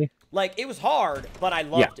 Honestly. Like, it was hard, but I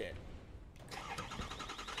loved it.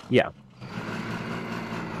 Yeah.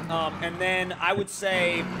 And then I would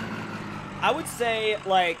say,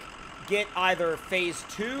 like, get either Phase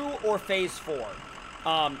 2 or Phase 4.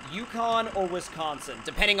 Yukon or Wisconsin,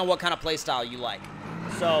 depending on what kind of playstyle you like.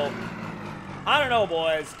 So, I don't know,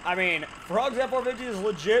 boys. I mean, Frog's F450 is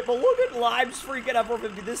legit, but look at Lime's freaking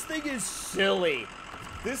F450. This thing is silly.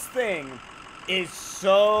 This thing is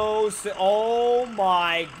so oh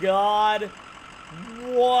my god.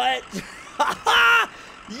 What?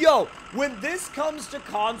 Yo, when this comes to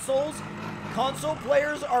consoles, console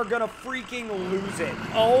players are gonna freaking lose it.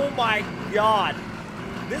 Oh my god.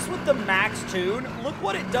 This with the max tune, look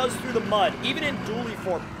what it does through the mud, even in dually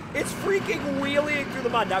form. It's freaking wheeling through the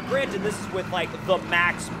mud. Now, granted, this is with, like, the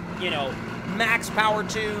max, you know, max power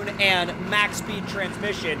tune and max speed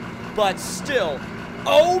transmission, but still,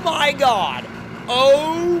 oh my god.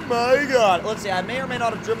 Oh my god. Let's see, I may or may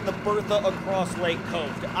not have driven the Bertha across Lake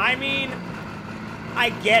Cove. I mean...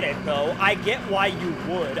 I get it, though. I get why you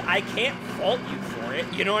would. I can't fault you for it.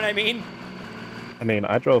 You know what I mean? I mean,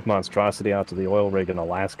 I drove Monstrosity out to the oil rig in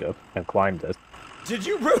Alaska and climbed it. Did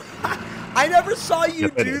you? I never saw you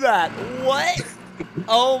do that. What?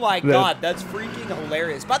 Oh my god, that's freaking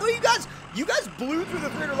hilarious. By the way, you guys blew through the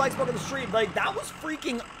 300 likes mark on the stream. Like, that was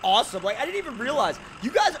freaking awesome. Like, I didn't even realize.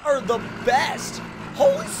 You guys are the best.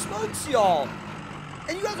 Holy smokes, y'all.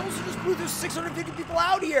 And you guys also just blew through 650 people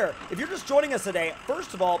out here. If you're just joining us today,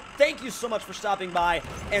 first of all, thank you so much for stopping by.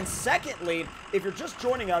 And secondly, if you're just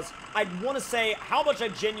joining us, I'd want to say how much I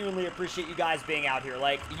genuinely appreciate you guys being out here.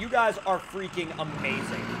 Like, you guys are freaking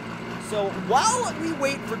amazing. So while we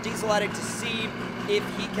wait for Diesel Addict to see if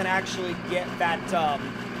he can actually get that,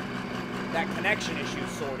 that connection issue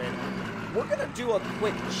sorted, we're going to do a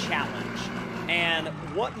quick challenge. And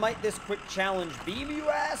what might this quick challenge be, you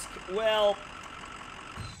ask? Well...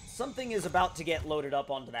 something is about to get loaded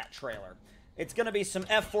up onto that trailer. It's going to be some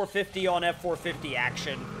F450 on F450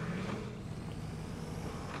 action.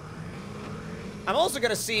 I'm also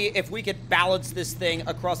going to see if we could balance this thing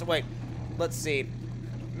across the... wait, let's see.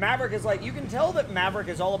 Maverick is like, you can tell that Maverick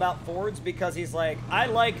is all about Fords because he's like, I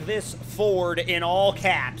like this Ford in all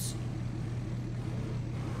caps.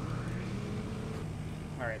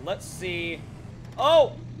 All right, let's see.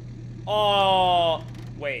 Oh! Oh,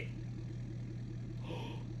 wait.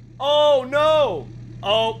 Oh, no!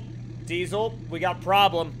 Oh, Diesel, we got a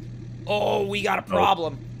problem. Oh, we got a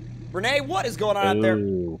problem. Renee, what is going on out there?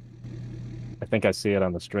 I think I see it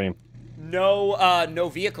on the stream. No, no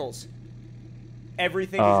vehicles.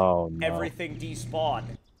 Everything Oh, no. everything despawned.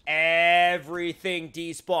 Everything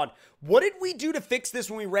despawned. What did we do to fix this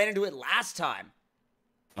when we ran into it last time?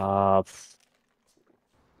 I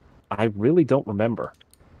really don't remember.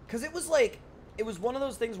 Because it was like, it was one of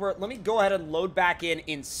those things where, let me go ahead and load back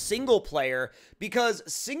in single player, because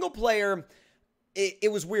single player,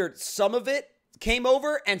 it was weird. Some of it came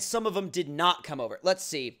over, and some of them did not come over. Let's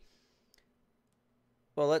see.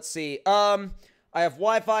 Well, let's see. I have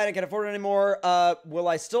Wi-Fi and I can't afford it anymore. Will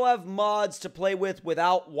I still have mods to play with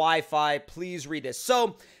without Wi-Fi? Please read this.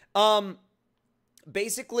 So,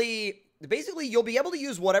 basically, you'll be able to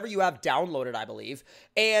use whatever you have downloaded, I believe.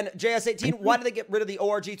 And JS18, why did they get rid of the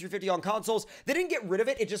ORG 350 on consoles? They didn't get rid of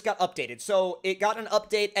it. It just got updated. So it got an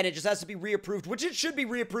update, and it just has to be reapproved, which it should be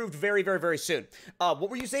reapproved very, very, very soon. What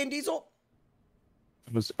were you saying, Diesel?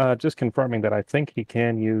 I was just confirming that I think he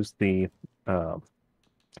can use the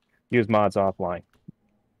use mods offline.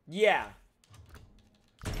 Yeah.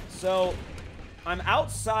 So I'm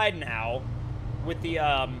outside now with the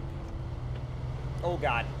oh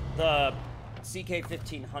god, the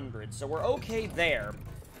CK1500. So we're okay there.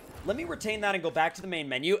 Let me retain that and go back to the main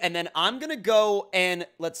menu, and then I'm gonna go and,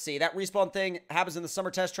 let's see, that respawn thing happens in the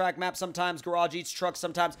summer test track map sometimes, garage eats trucks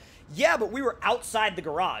sometimes. Yeah, but we were outside the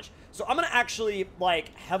garage. So I'm gonna actually,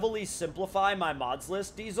 like, heavily simplify my mods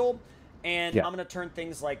list, Diesel, and I'm gonna turn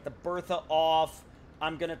things like the Bertha off.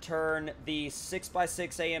 I'm gonna turn the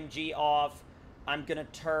 6x6 AMG off. I'm gonna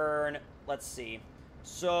turn, let's see.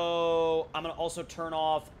 So I'm gonna also turn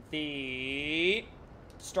off the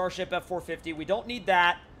Starship F450. We don't need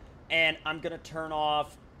that. And I'm going to turn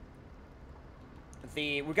off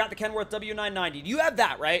the... We've got the Kenworth W990. Do you have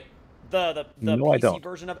that, right? The no, PC I don't.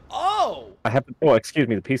 version of... Oh! I have... Oh, excuse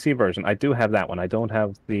me, the PC version. I do have that one. I don't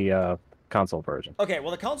have the console version. Okay,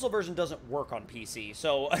 well, the console version doesn't work on PC.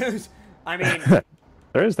 So, I mean...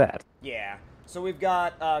 There is that. Yeah. So we've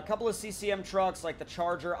got a couple of CCM trucks, like the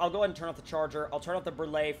Charger. I'll go ahead and turn off the Charger. I'll turn off the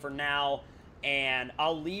Burley for now. And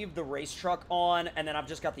I'll leave the race truck on, and then I've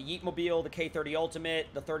just got the Yeetmobile, the K30 Ultimate,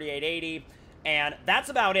 the 3880, and that's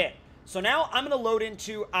about it. So now I'm going to load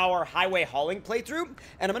into our highway hauling playthrough,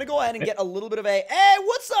 and I'm going to go ahead and get a little bit of a, hey,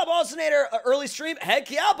 what's up, Austinator? Early stream?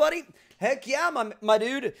 Heck yeah, buddy. Heck yeah, my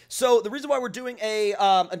dude. So the reason why we're doing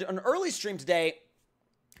an early stream today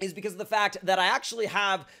is because of the fact that I actually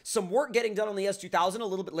have some work getting done on the S2000 a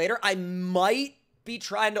little bit later. I might be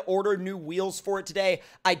trying to order new wheels for it today.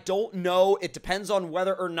 I don't know. It depends on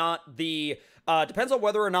whether or not the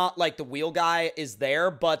like the wheel guy is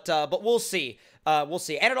there, but we'll see. We'll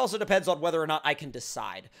see. And it also depends on whether or not I can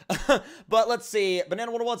decide. But let's see.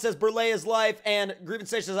 Banana101 says Burley is life, and Grievance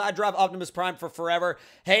Station says I drive Optimus Prime for forever.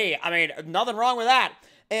 Hey, I mean, nothing wrong with that.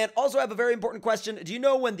 And also I have a very important question. Do you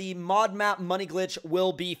know when the mod map money glitch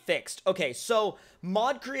will be fixed? Okay, so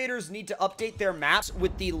mod creators need to update their maps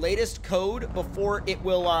with the latest code before it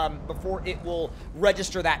will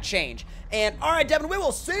register that change. And all right, Devin, we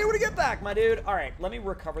will see you when we get back, my dude. All right, let me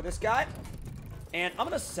recover this guy. And I'm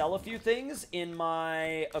going to sell a few things in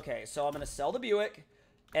my... Okay, so I'm going to sell the Buick.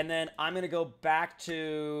 And then I'm going to go back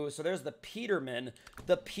to... So there's the Peterman.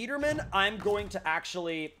 The Peterman, I'm going to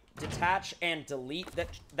actually detach and delete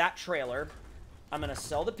that trailer. I'm going to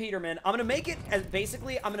sell the Peterman. I'm going to make it as...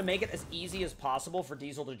 Basically, I'm going to make it as easy as possible for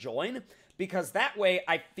Diesel to join. Because that way,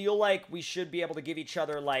 I feel like we should be able to give each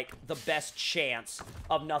other, like, the best chance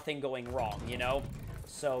of nothing going wrong, you know?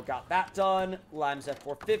 So, got that done. Limes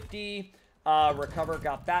F450. Recover,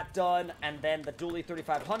 got that done. And then the Dually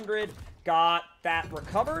 3500, got that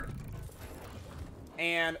recovered.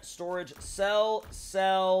 And storage, sell,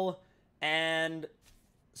 and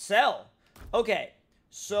sell. Okay,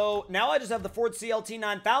 so now I just have the Ford CLT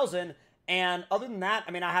 9000, and other than that,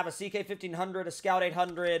 I mean, I have a CK1500, a Scout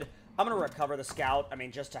 800. I'm going to recover the Scout, I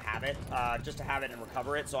mean, just to have it and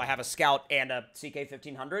recover it. So I have a Scout and a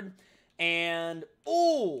CK1500. And,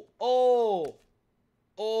 oh,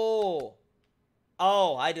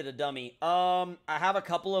 I did a dummy. I have a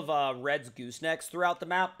couple of Red's goosenecks throughout the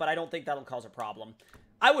map, but I don't think that'll cause a problem.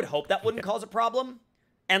 I would hope that wouldn't cause a problem.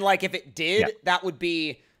 And, like, if it did, that would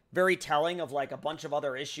be very telling of, like, a bunch of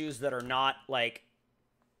other issues that are not, like,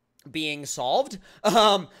 being solved.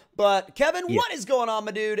 But Kevin, what is going on,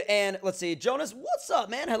 my dude? And let's see, Jonas, what's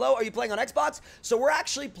up, man? Hello, are you playing on Xbox? So we're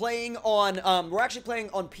actually playing on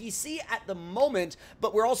PC at the moment,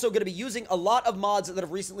 but we're also going to be using a lot of mods that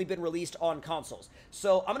have recently been released on consoles.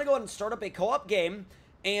 So I'm going to go ahead and start up a co-op game.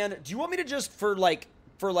 And do you want me to just for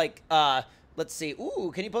Let's see.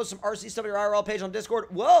 Ooh, can you post some RC stuff on your IRL page on Discord?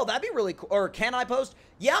 Whoa, that'd be really cool. Or can I post?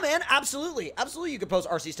 Yeah, man, absolutely. Absolutely, you can post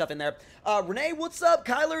RC stuff in there. Renee, what's up?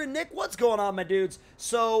 Kyler and Nick, what's going on, my dudes?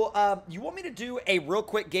 So, you want me to do a real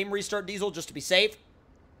quick game restart, Diesel, just to be safe?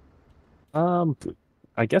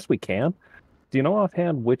 I guess we can. Do you know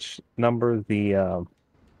offhand which number the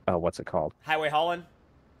what's it called? Highway hauling?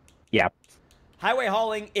 Yeah. Highway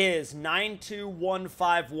hauling is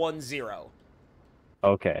 921510.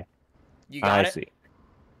 Okay. You got it? I see.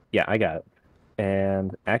 Yeah, I got it.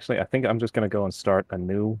 And actually, I think I'm just gonna go and start a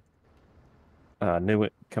new,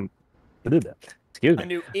 excuse me, A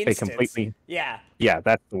new a instance. completely, Yeah. yeah,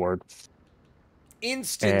 that's the word.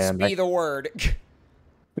 Instance And be the word.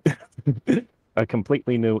 a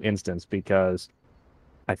completely new instance because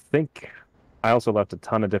I think I also left a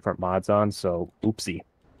ton of different mods on, so oopsie.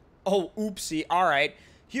 Oh, oopsie. All right.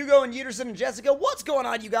 Hugo and Yeterson and Jessica, what's going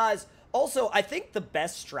on, you guys? Also, I think the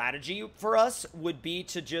best strategy for us would be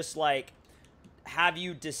to just, like, have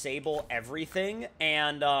you disable everything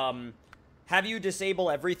and, and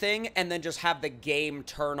then just have the game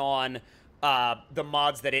turn on the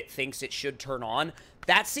mods that it thinks it should turn on.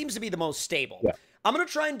 That seems to be the most stable. Yeah. I'm going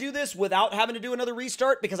to try and do this without having to do another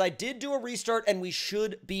restart because I did do a restart and we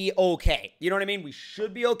should be okay. You know what I mean? We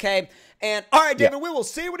should be okay. And, all right, David, we will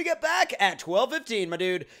see you when we get back at 12:15, my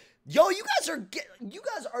dude. Yo, you guys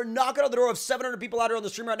are knocking on the door of 700 people out here on the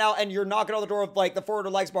stream right now, and you're knocking on the door of, like, the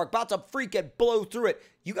 400 likes mark, about to freaking blow through it.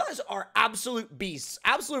 You guys are absolute beasts,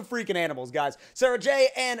 absolute freaking animals, guys. Sarah J,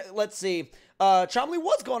 and let's see, Chomley,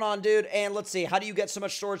 what's going on, dude? And let's see, how do you get so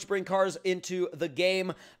much storage to bring cars into the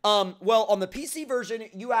game? Well, on the PC version,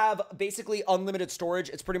 you have basically unlimited storage.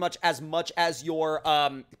 It's pretty much as your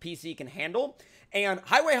PC can handle. And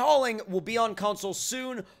highway hauling will be on console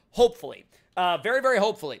soon, hopefully. Very, very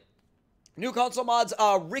hopefully. New console mods,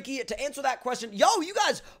 Ricky, to answer that question, yo, you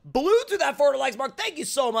guys blew through that 400 likes mark, thank you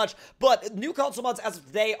so much, but new console mods as of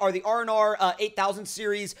today are the R&R 8000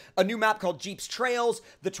 series, a new map called Jeep's Trails,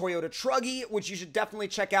 the Toyota Truggy, which you should definitely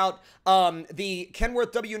check out, the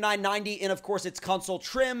Kenworth W990, and of course its console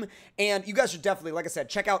trim, and you guys should definitely, like I said,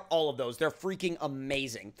 check out all of those, they're freaking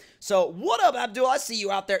amazing. So, what up, Abdul? I see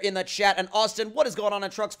you out there in the chat, and Austin, what is going on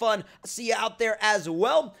at Trucks Fun? I see you out there as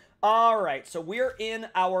well. All right, so we're in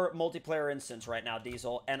our multiplayer instance right now,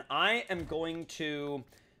 Diesel, and I am going to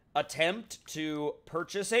attempt to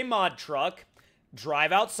purchase a mod truck,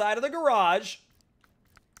 drive outside of the garage,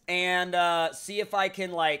 and see if I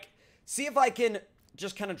can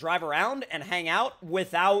just kind of drive around and hang out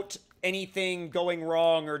without anything going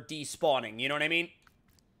wrong or desspawning. You know what I mean?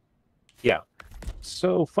 Yeah.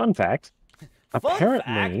 So, fun fact.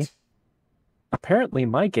 Apparently,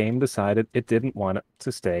 my game decided it didn't want it to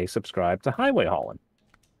stay subscribed to highway hauling.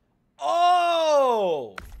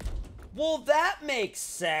 Oh! Well, that makes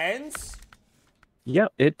sense. Yeah,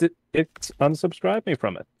 it unsubscribed me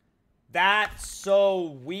from it. That's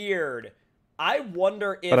so weird. I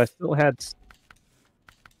wonder if... But I still had...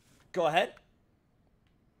 Go ahead.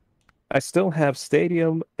 I still have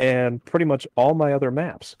Stadium and pretty much all my other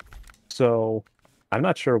maps. So... I'm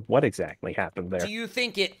not sure what exactly happened there. Do you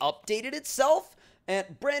think it updated itself? And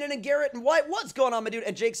Brandon and Garrett and White, what's going on, my dude?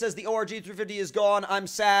 And Jake says the ORG 350 is gone. I'm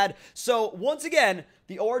sad. So, once again,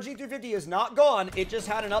 the ORG 350 is not gone. It just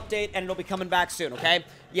had an update, and it'll be coming back soon, okay?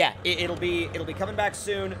 Yeah, it'll be coming back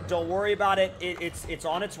soon. Don't worry about it. It's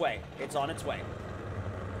on its way. It's on its way.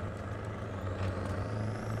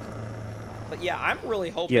 But yeah, I'm really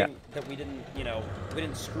hoping that we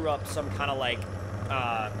didn't screw up some kind of like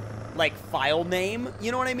file name,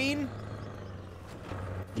 you know what I mean?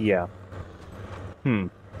 Yeah. Did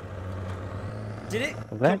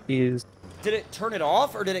it turn it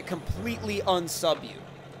off, or did it completely unsub you?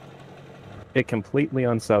 It completely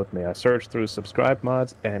unsubbed me. I searched through subscribe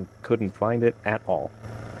mods and couldn't find it at all.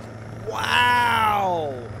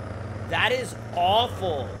 Wow! That is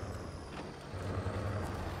awful.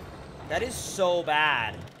 That is so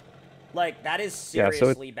bad. Like, that is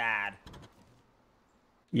seriously bad.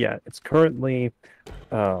 Yeah, it's currently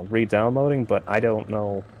re-downloading, but I don't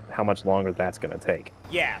know how much longer that's going to take.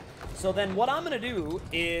 Yeah. So then what I'm going to do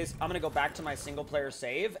is I'm going to go back to my single-player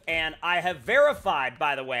save, and I have verified,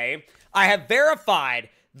 by the way,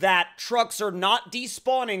 that trucks are not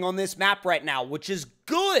despawning on this map right now, which is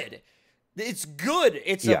good. It's good.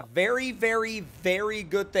 It's a very, very, very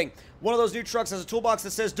good thing. One of those new trucks has a toolbox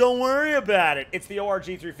that says, "Don't worry about it." It's the ORG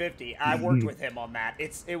 350. I worked with him on that.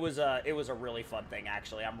 It was a really fun thing,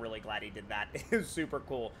 actually. I'm really glad he did that. It was super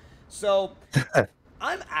cool. So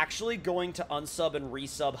I'm actually going to unsub and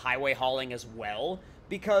resub highway hauling as well,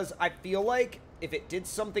 because I feel like if it did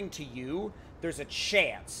something to you, there's a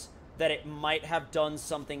chance that it might have done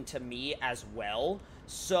something to me as well.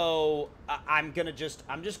 So I'm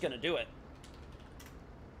just gonna do it.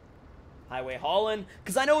 Highway hauling,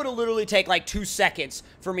 because I know it'll literally take like 2 seconds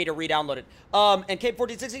for me to re-download it. And Cape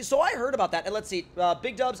 1460, so I heard about that, and let's see,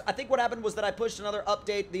 Big Dubs, I think what happened was that I pushed another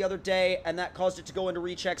update the other day, and that caused it to go into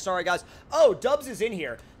recheck. Sorry, guys. Oh, Dubs is in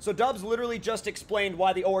here. So Dubs literally just explained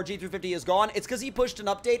why the ORG 350 is gone. It's because he pushed an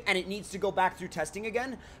update, and it needs to go back through testing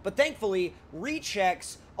again. But thankfully,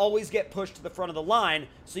 rechecks always get pushed to the front of the line,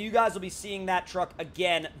 so you guys will be seeing that truck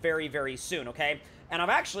again very, very soon, okay? And I've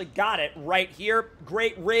actually got it right here.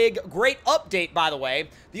 Great rig, great update, by the way.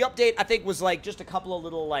 The update, I think, was like just a couple of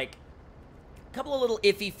little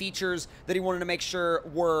iffy features that he wanted to make sure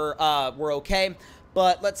were okay.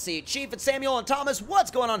 But let's see. Chief and Samuel and Thomas,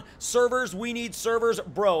 what's going on? Servers, we need servers.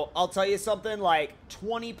 Bro, I'll tell you something, like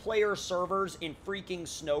 20-player servers in freaking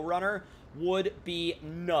SnowRunner would be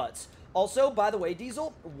nuts. Also, by the way,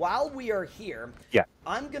 Diesel, while we are here, yeah,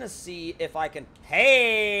 I'm going to see if I can...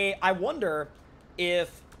 Hey, I wonder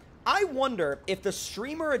if the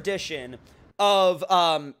streamer edition of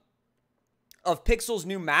Pixel's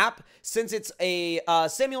new map, since it's a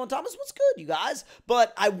Samuel and Thomas, what's good, you guys?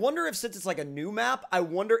 But I wonder if, since it's like a new map, I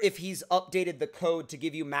wonder if he's updated the code to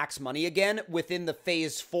give you max money again within the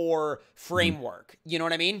Phase 4 framework. You know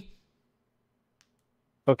what I mean?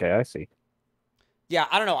 Okay, I see. Yeah,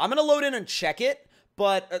 I don't know. I'm gonna load in and check it,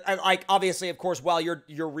 but like obviously, of course, while you're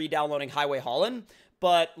re-downloading Highway Hauling.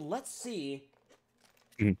 But let's see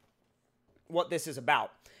what this is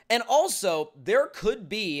about. And also, there could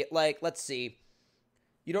be, like, let's see.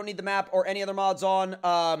 You don't need the map or any other mods on.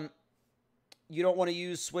 You don't want to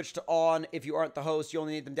use switch to on if you aren't the host. You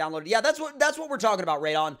only need them downloaded. Yeah, that's what we're talking about,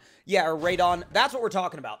 Radon. Yeah, or Radon. That's what we're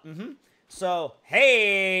talking about. So,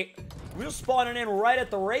 hey, we're spawning in right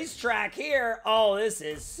at the racetrack here. Oh, this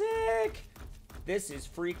is sick. This is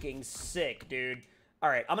freaking sick, dude. All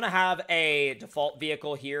right, I'm going to have a default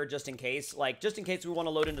vehicle here just in case. Like, just in case we want to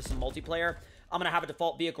load into some multiplayer. I'm going to have a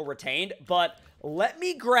default vehicle retained. But let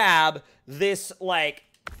me grab this, like,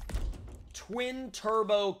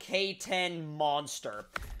 twin-turbo K10 monster.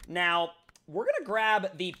 Now, we're going to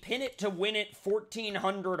grab the Pin It to Win It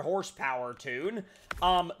 1400 horsepower tune.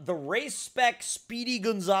 The race spec Speedy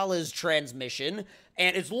Gonzalez transmission.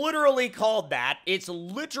 And it's literally called that. It's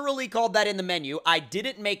literally called that in the menu. I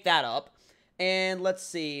didn't make that up. And let's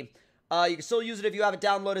see. You can still use it if you have it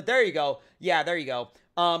downloaded. There you go. Yeah, there you go.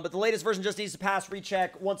 But the latest version just needs to pass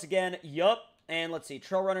recheck once again. Yup. And let's see.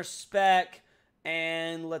 Trail Runner spec.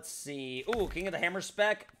 And let's see. Ooh, King of the Hammer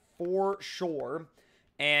spec for sure.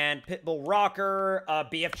 And Pitbull Rocker.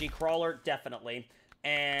 BFG Crawler, definitely.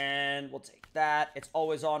 And we'll take that. It's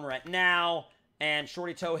always on right now. And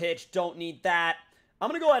Shorty Tow Hitch, don't need that. I'm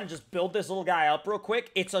going to go ahead and just build this little guy up real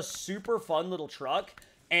quick. It's a super fun little truck.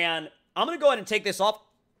 And I'm going to go ahead and take this off.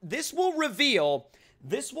 This will reveal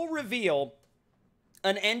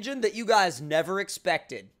an engine that you guys never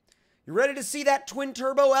expected. You ready to see that twin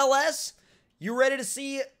turbo LS? You ready to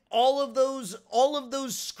see all of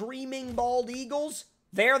those screaming bald eagles?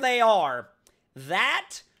 There they are.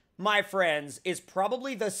 That, my friends, is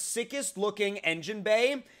probably the sickest looking engine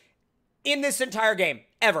bay in this entire game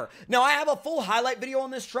ever. Now, I have a full highlight video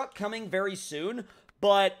on this truck coming very soon,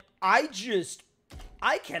 but I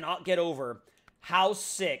cannot get over how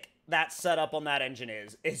sick that setup on that engine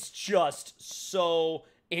is. It's just so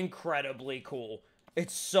incredibly cool.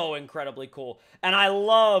 It's so incredibly cool. And I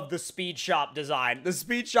love the Speed Shop design. The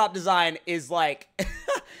Speed Shop design is like,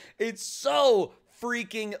 it's so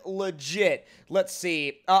freaking legit. Let's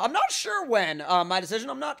see. I'm not sure when my decision.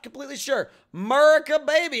 I'm not completely sure. America,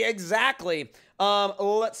 baby. Exactly.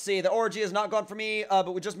 Let's see. The ORG has not gone for me,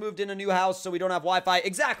 but we just moved in a new house, so we don't have Wi-Fi.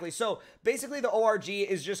 Exactly. So basically, the ORG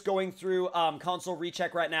is just going through console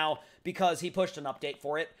recheck right now because he pushed an update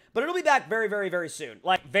for it. But it'll be back very, very, very soon.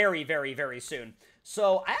 Like, very, very, very soon.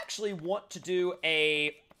 So I actually want to do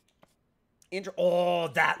a intro. Oh,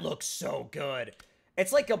 that looks so good.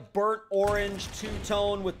 It's like a burnt orange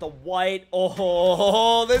two-tone with the white.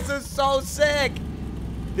 Oh, this is so sick.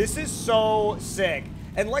 This is so sick.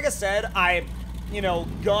 And like I said, I,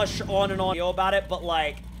 gush on and on about it, but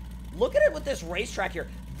like, look at it with this racetrack here.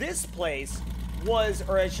 This place was,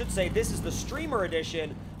 or I should say, this is the streamer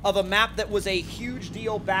edition of a map that was a huge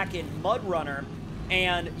deal back in MudRunner.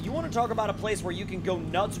 And you want to talk about a place where you can go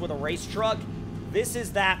nuts with a race truck? This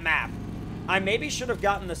is that map. I maybe should have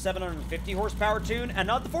gotten the 750 horsepower tune and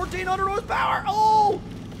not the 1400 horsepower. Oh!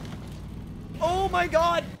 Oh my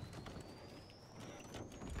god!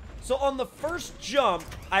 So on the first jump,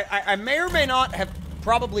 I may or may not have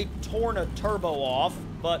probably torn a turbo off,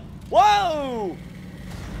 but whoa!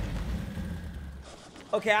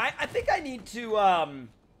 Okay, I think I need to,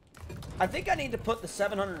 I think I need to put the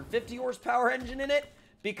 750 horsepower engine in it,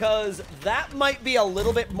 because that might be a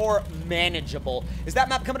little bit more manageable. Is that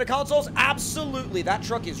map coming to consoles? Absolutely. That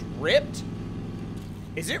truck is ripped.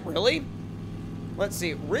 Is it really? Let's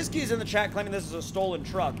see. Risky's in the chat claiming this is a stolen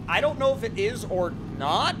truck. I don't know if it is or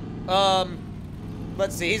not.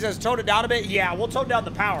 Let's see. He says tone it down a bit. Yeah, we'll tone down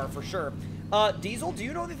the power for sure. Diesel, do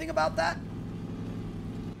you know anything about that?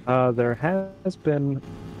 There has been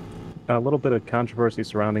a little bit of controversy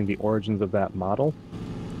surrounding the origins of that model.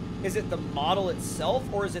 Is it the model itself,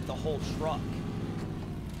 or is it the whole truck?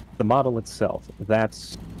 The model itself.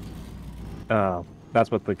 That's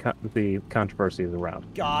what the controversy is around.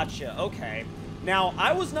 Gotcha. Okay. Now,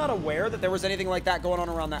 I was not aware that there was anything like that going on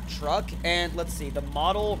around that truck. And let's see. The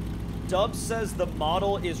model... Dub says the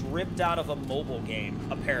model is ripped out of a mobile game,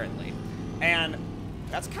 apparently. And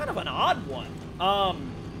that's kind of an odd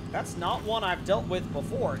one. That's not one I've dealt with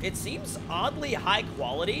before. It seems oddly high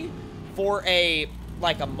quality for a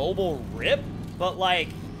mobile rip, but like,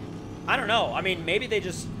 I don't know. I mean, maybe they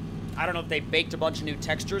just, I don't know if they baked a bunch of new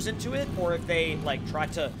textures into it, or if they like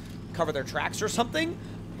tried to cover their tracks or something.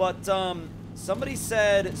 But somebody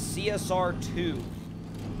said CSR2,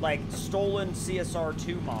 like stolen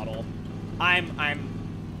CSR2 model. I'm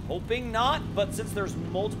hoping not, but since there's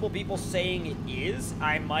multiple people saying it is,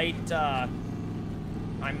 I might have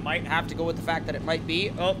to go with the fact that it might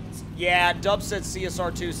be. Oh, yeah, Dub said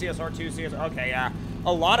CSR2, CSR2, CSR... Okay, yeah.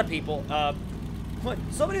 A lot of people,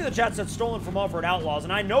 somebody in the chat said stolen from Off-Road Outlaws,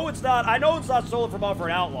 and I know it's not stolen from Off-Road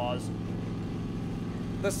Outlaws.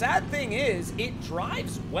 The sad thing is, it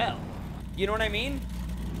drives well. You know what I mean?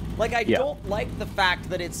 Like, I don't like the fact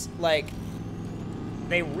that it's, like,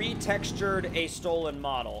 they retextured a stolen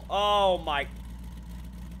model. Oh, my...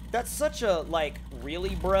 That's such a, like,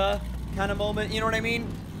 really, bruh kind of moment. You know what I mean?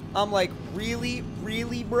 I'm like, really?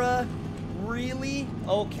 Really, bruh? Really?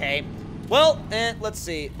 Okay. Well, let's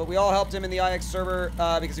see. But we all helped him in the IX server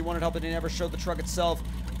because he wanted help and he never showed the truck itself.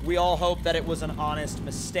 We all hope that it was an honest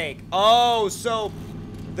mistake. Oh, so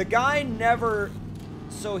the guy never...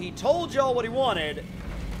 So he told y'all what he wanted,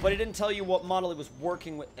 but he didn't tell you what model he was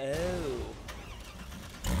working with. Oh.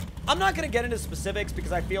 I'm not going to get into specifics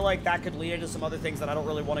because I feel like that could lead into some other things that I don't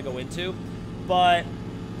really want to go into. But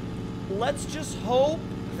let's just hope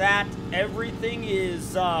that everything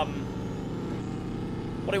is, what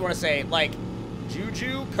do you want to say? Like,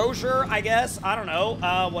 juju, kosher, I guess? I don't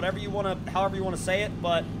know. Whatever you want to, however you want to say it,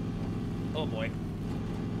 but, oh boy.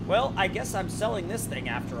 Well, I guess I'm selling this thing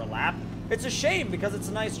after a lap. It's a shame because it's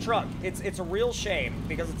a nice truck. It's a real shame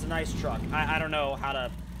because it's a nice truck. I don't know how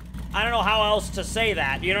to... I don't know how else to say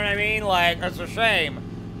that. You know what I mean? Like, it's a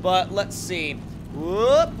shame. But let's see.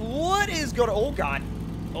 Whoop, what is going to... Oh, God.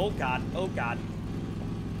 Oh, God. Oh, God.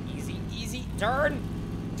 Easy, easy. Turn.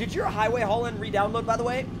 Did your Highway Haul-In re-download, by the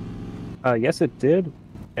way? Yes, it did.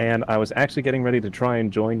 And I was actually getting ready to try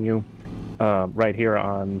and join you right here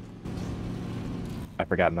on... I've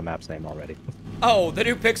forgotten the map's name already. Oh, the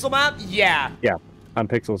new Pixel map? Yeah. Yeah, on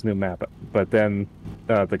Pixel's new map. But then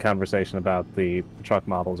the conversation about the truck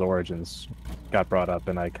model's origins got brought up,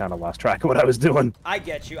 and I kind of lost track of what I was doing. I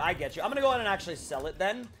get you. I get you. I'm going to go ahead and actually sell it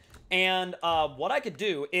then. And what I could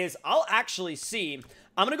do is I'll actually see.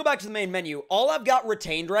 I'm going to go back to the main menu. All I've got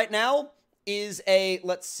retained right now is a,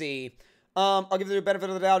 let's see. I'll give you the benefit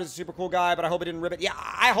of the doubt. He's a super cool guy, but I hope he didn't rip it. Yeah,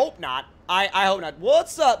 I hope not. I hope not.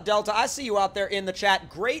 What's up, Delta? I see you out there in the chat.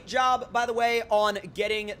 Great job, by the way, on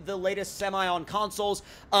getting the latest semi on consoles.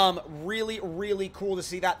 Really, really cool to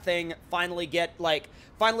see that thing finally get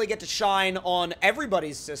to shine on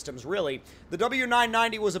everybody's systems, really. The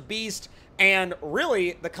W990 was a beast, and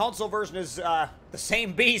really, the console version is the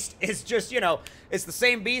same beast. It's just, you know, it's the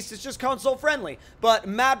same beast. It's just console friendly. But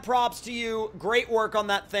mad props to you. Great work on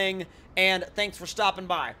that thing. And thanks for stopping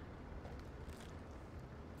by.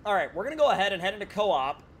 Alright, we're going to go ahead and head into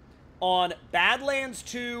co-op on Badlands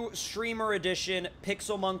 2 Streamer Edition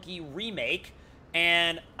Pixel Monkey Remake.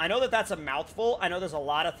 And I know that that's a mouthful. I know there's a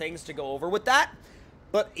lot of things to go over with that.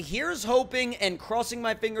 But here's hoping and crossing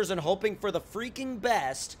my fingers and hoping for the freaking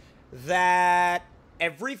best that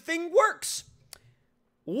everything works.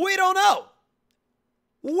 We don't know.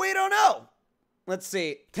 We don't know. Let's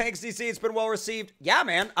see. Thanks, DC. It's been well received. Yeah,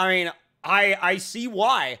 man. I mean, I see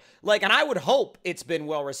why. Like, and I would hope it's been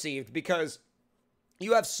well received because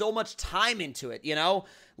you have so much time into it, you know?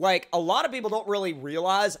 Like, a lot of people don't really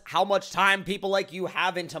realize how much time people like you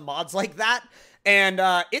have into mods like that. And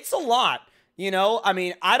it's a lot, you know? I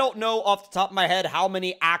mean, I don't know off the top of my head how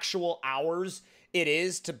many actual hours it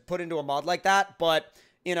is to put into a mod like that, but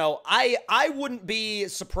you know, I wouldn't be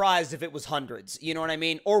surprised if it was hundreds, you know what I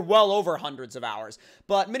mean? Or well over hundreds of hours.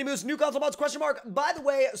 But Mini Moose, new console mods, question mark. By the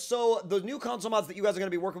way, so the new console mods that you guys are going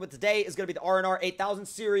to be working with today is going to be the R&R 8000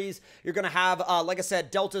 series. You're going to have, like I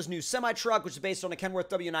said, Delta's new semi-truck, which is based on a Kenworth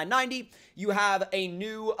W990. You have a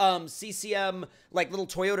new CCM, like little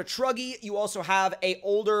Toyota Truggy. You also have a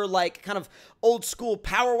older, like kind of old school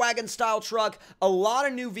Power Wagon style truck. A lot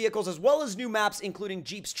of new vehicles, as well as new maps, including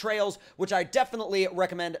Jeep's Trails, which I definitely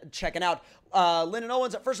recommend checking out. Lyndon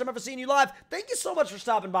Owens, first time ever seeing you live. Thank you so much for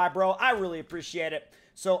stopping by, bro. I really appreciate it.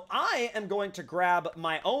 So I am going to grab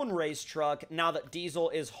my own race truck now that Diesel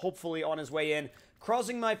is hopefully on his way in,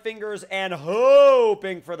 crossing my fingers and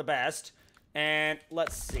hoping for the best. And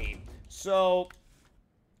let's see. So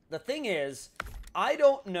the thing is, I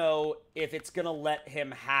don't know if it's going to let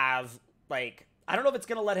him have, like, I don't know if it's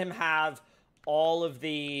going to let him have all of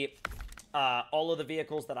the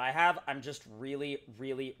vehicles that I have. I'm just really,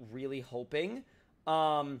 really, really hoping.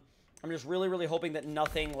 I'm just really, really hoping that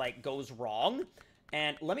nothing, like, goes wrong.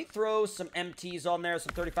 And let me throw some MTs on there,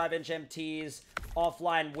 some 35-inch MTs,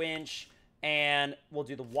 offline winch, and we'll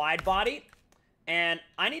do the wide body. And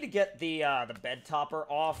I need to get the bed topper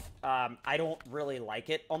off. I don't really like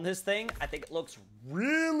it on this thing. I think it looks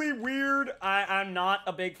really weird. I'm not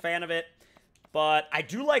a big fan of it. But I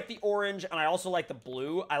do like the orange, and I also like the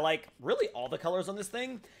blue. I like really all the colors on this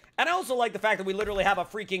thing. And I also like the fact that we literally have a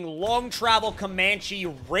freaking long-travel Comanche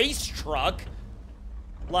race truck.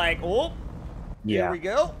 Like, oh, Yeah. here we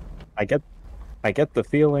go. I get the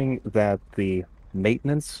feeling that the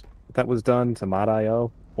maintenance that was done to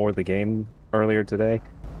Mod.io or the game earlier today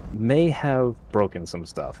may have broken some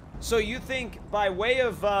stuff. So you think by way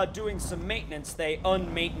of doing some maintenance, they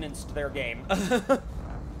unmaintenanced their game?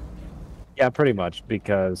 Yeah, pretty much,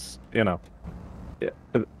 because, you know,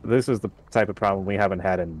 this is the type of problem we haven't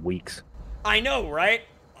had in weeks. I know, right?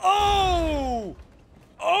 Oh!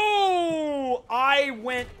 Oh! I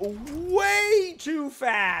went way too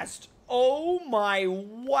fast. Oh my,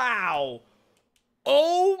 wow.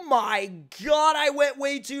 Oh my God, I went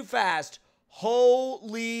way too fast.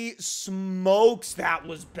 Holy smokes, that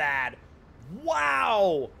was bad.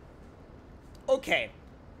 Wow. Okay,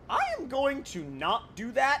 I am going to not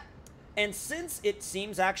do that. And since it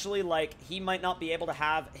seems actually like he might not be able to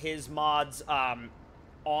have his mods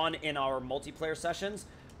on in our multiplayer sessions,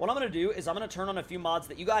 what I'm going to do is I'm going to turn on a few mods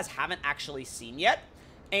that you guys haven't actually seen yet,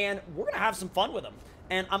 and we're going to have some fun with them.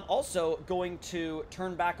 And I'm also going to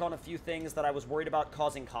turn back on a few things that I was worried about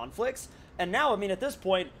causing conflicts. And now, I mean, at this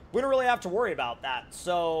point, we don't really have to worry about that.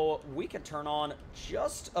 So we can turn on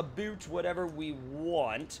just about whatever we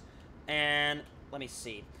want. And let me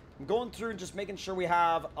see. I'm going through and just making sure we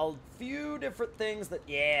have a few different things that...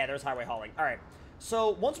 Yeah, there's highway hauling. All right. So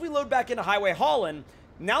once we load back into highway hauling,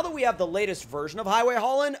 now that we have the latest version of highway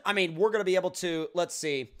hauling, I mean, we're going to be able to... Let's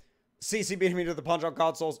see. CC beating me to the punch-out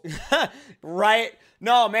consoles. Right?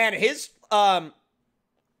 No, man, his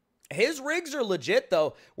rigs are legit,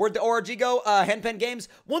 though. Where'd the ORG go? Henpen Games.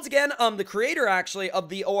 Once again, the creator, actually, of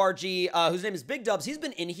the ORG, whose name is Big Dubs, he's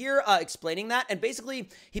been in here explaining that, and basically,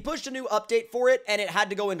 he pushed a new update for it, and it had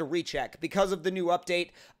to go into recheck. Because of the new update,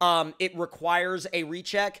 it requires a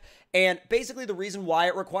recheck, and basically, the reason why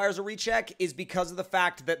it requires a recheck is because of the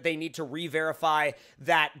fact that they need to re-verify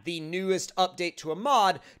that the newest update to a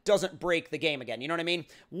mod doesn't break the game again. You know what I mean?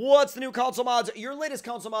 What's the new console mods? Your latest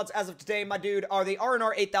console mods as of today, my dude, are the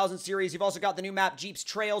R&R 8000 series. You've also got the new map, Jeep's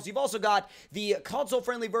Trails. You've also got the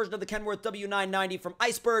console-friendly version of the Kenworth W990 from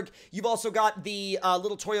Iceberg. You've also got the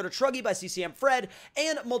little Toyota Truggy by CCM Fred,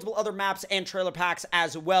 and multiple other maps and trailer packs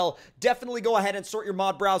as well. Definitely go ahead and sort your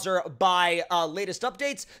mod browser by latest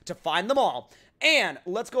updates to find them all. And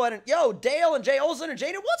let's go ahead and, yo, Dale and Jay Olsen and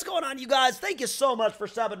Jaden, what's going on, you guys? Thank you so much for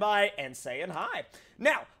stopping by and saying hi.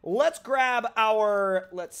 Now, let's grab our,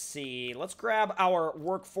 let's grab our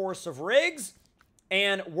workforce of rigs,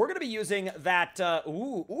 and we're going to be using that, Now,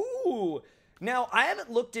 I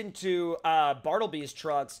haven't looked into Bartleby's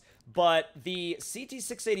trucks, but the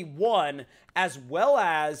CT681, as well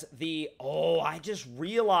as the, I just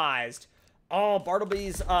realized,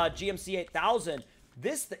 Bartleby's GMC 8000,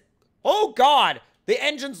 this thing, oh God, the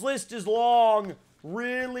engines list is long,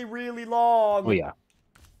 really, really long. Oh, yeah.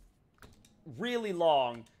 Really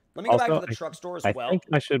long. Let me go back to the truck store as well. I think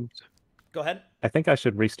I should... Go ahead. I think I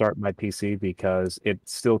should restart my PC because it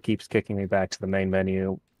still keeps kicking me back to the main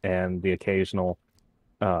menu and the occasional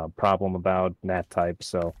problem about NAT type,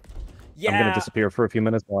 so yeah. I'm going to disappear for a few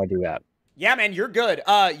minutes while I do that. Yeah, man, you're good.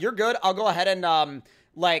 You're good. I'll go ahead and,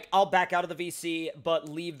 I'll back out of the VC, but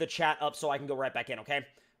leave the chat up so I can go right back in, okay?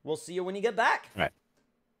 We'll see you when you get back. All right.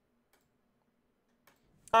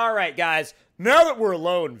 All right, guys. Now that we're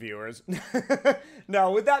alone, viewers.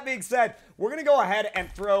 No, with that being said, we're going to go ahead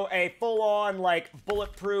and throw a full-on, like,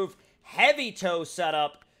 bulletproof, heavy tow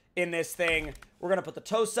setup in this thing. We're going to put the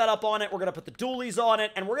tow setup on it. We're going to put the dualies on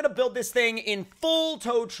it. And we're going to build this thing in full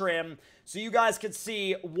tow trim so you guys can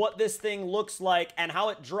see what this thing looks like and how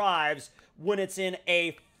it drives when it's in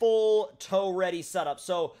a full tow-ready setup.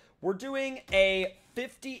 So we're doing a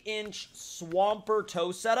 50-inch Swamper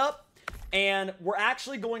tow setup. And we're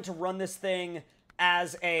actually going to run this thing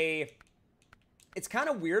as a... It's kind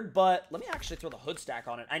of weird, but let me actually throw the hood stack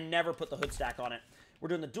on it. I never put the hood stack on it. We're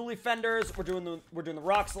doing the dually fenders. We're doing the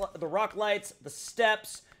rock lights, the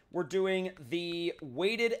steps. We're doing the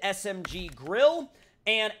weighted SMG grill.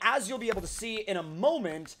 And as you'll be able to see in a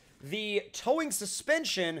moment, the towing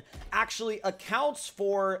suspension actually accounts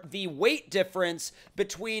for the weight difference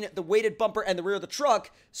between the weighted bumper and the rear of the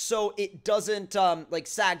truck, so it doesn't, like,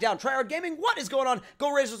 sag down. Tryhard Gaming, what is going on?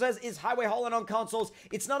 Go Razor says, is highway hauling on consoles?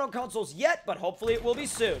 It's not on consoles yet, but hopefully it will be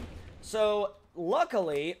soon. So,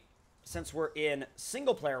 luckily, since we're in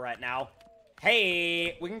single player right now,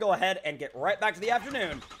 hey, we can go ahead and get right back to the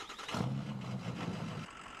afternoon.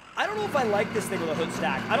 I don't know if I like this thing with a hood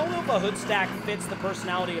stack. I don't know if a hood stack fits the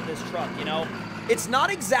personality of this truck, you know? It's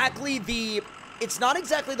not exactly the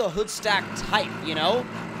hood stack type, you know?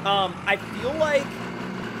 I feel like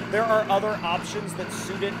there are other options that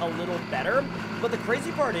suit it a little better, but the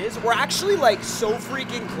crazy part is we're actually, like, so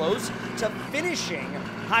freaking close to finishing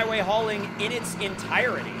highway hauling in its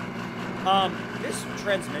entirety. This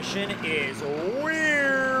transmission is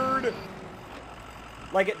weird.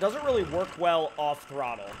 Like, it doesn't really work well off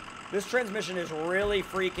throttle. This transmission is really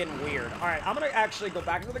freaking weird. All right, I'm going to actually go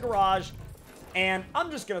back into the garage, and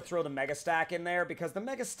I'm just going to throw the Mega Stack in there because the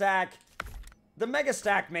Mega Stack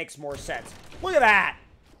makes more sense. Look at that.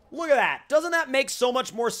 Look at that. Doesn't that make so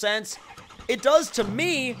much more sense? It does to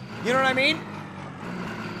me. You know what I mean?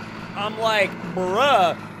 I'm like,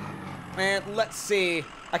 bruh. Man, let's see.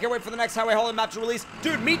 I can't wait for the next highway hauling map to release.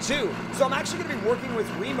 Dude, me too. So I'm actually going to be working with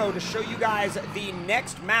Remo to show you guys the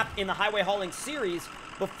next map in the highway hauling series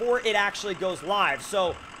before it actually goes live.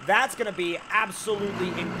 So that's going to be absolutely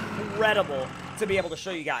incredible to be able to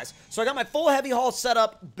show you guys. So I got my full heavy haul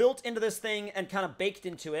setup built into this thing and kind of baked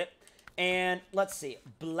into it. And let's see.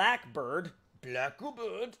 Blackbird.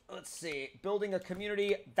 Let's see. Building a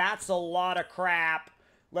community. That's a lot of crap.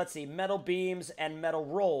 Let's see. Metal beams and metal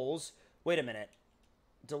rolls. Wait a minute.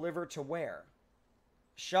 Deliver to where?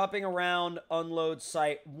 Shopping around, unload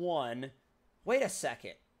site 1. Wait a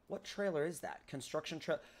second. What trailer is that? Construction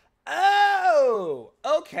trailer. Oh!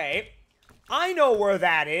 Okay. I know where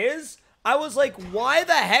that is. I was like, why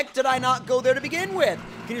the heck did I not go there to begin with?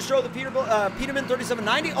 Can you show the Peterbilt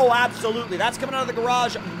 3790? Oh, absolutely. That's coming out of the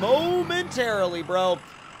garage momentarily, bro.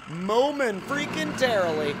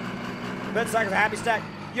 Freaking-tarily. Bed stack is a happy stack.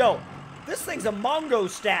 Yo, this thing's a Mongo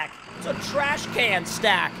stack. It's a trash can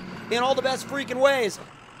stack in all the best freaking ways.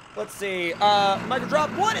 Let's see. Micro Drop,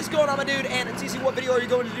 what is going on, my dude? And TC, what video are you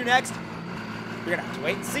going to do next? You're going to have to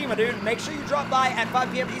wait and see, my dude. Make sure you drop by at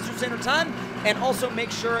 5 p.m. Eastern Standard Time. And also make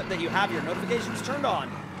sure that you have your notifications turned on.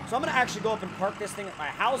 So I'm going to actually go up and park this thing at my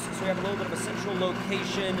house so we have a little bit of a central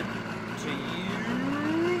location to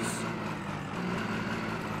use.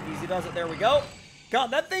 Easy does it. There we go. God,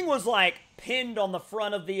 that thing was, like, pinned on the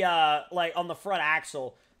front of the, on the front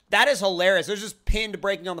axle. That is hilarious. There's just pinned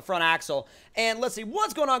braking on the front axle. And let's see,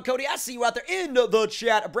 what's going on, Cody? I see you out there in the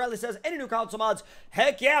chat. Bradley says, any new console mods?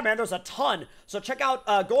 Heck yeah, man, there's a ton. So check out,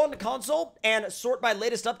 go on the console and sort by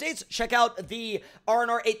latest updates. Check out the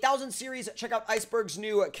R&R 8000 series. Check out Iceberg's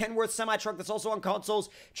new Kenworth semi-truck that's also on consoles.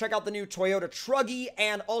 Check out the new Toyota Truggy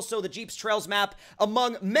and also the Jeep's Trails map,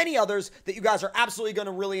 among many others that you guys are absolutely going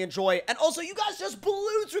to really enjoy. And also, you guys just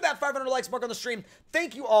blew through that 500 likes mark on the stream.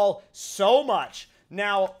 Thank you all so much.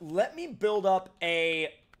 Now, let me build up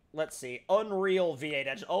a, let's see, Unreal V8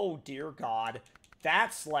 engine. Oh, dear God.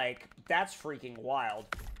 That's freaking wild.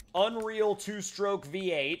 Unreal 2-stroke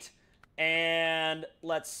V8. And,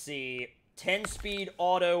 let's see, 10-speed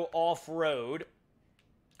auto off-road.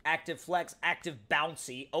 Active flex, active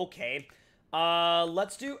bouncy. Okay.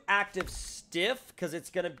 Let's do active stiff, because it's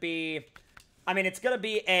going to be, I mean, it's going to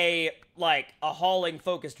be a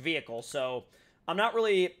hauling-focused vehicle, so I'm not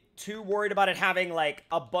really too worried about it having, like,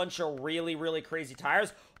 a bunch of really, really crazy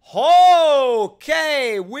tires.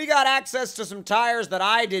 Okay, we got access to some tires that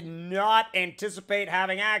I did not anticipate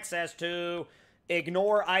having access to.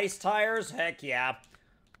 Ignore ice tires. Heck yeah.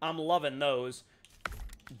 I'm loving those.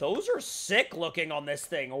 Those are sick looking on this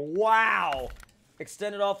thing. Wow.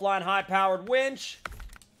 Extended offline high-powered winch.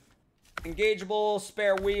 Engageable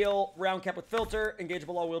spare wheel. Round cap with filter.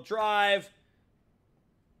 Engageable all-wheel drive.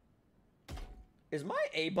 Is my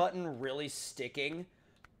A button really sticking?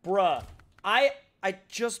 Bruh, I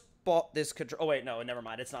just bought this control. Oh, wait, no, never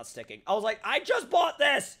mind. It's not sticking. I was like, I just bought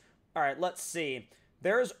this. All right, let's see.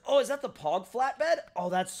 There's, oh, is that the Pog flatbed? Oh,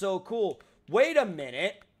 that's so cool. Wait a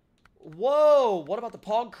minute. Whoa, what about the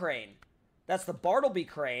Pog crane? That's the Bartleby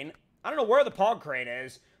crane. I don't know where the Pog crane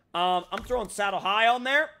is. I'm throwing saddle high on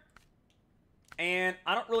there. And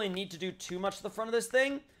I don't really need to do too much to the front of this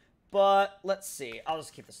thing. But let's see. I'll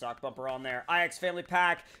just keep the stock bumper on there. IX family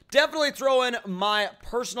pack. Definitely throw in my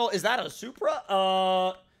personal. Is that a Supra?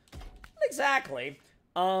 Not exactly.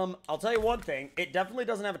 I'll tell you one thing. It definitely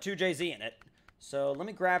doesn't have a 2JZ in it. So let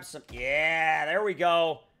me grab some. Yeah, there we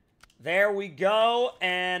go. There we go.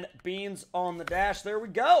 And beans on the dash. There we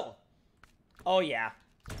go. Oh, yeah.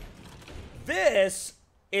 This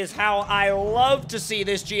is how I love to see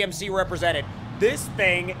this GMC represented. This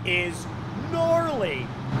thing is gnarly.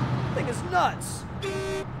 Thing is nuts.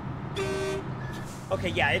 Okay,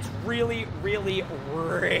 yeah, it's really, really,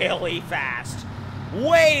 really fast.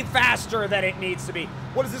 Way faster than it needs to be.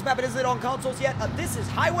 What is this map? Is it on consoles yet? This is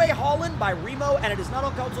Highway Holland by Remo, and it is not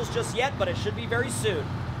on consoles just yet, but it should be very soon.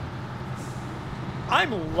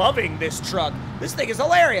 I'm loving this truck. This thing is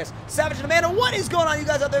hilarious. Savage and Amanda, what is going on, you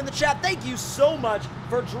guys out there in the chat? Thank you so much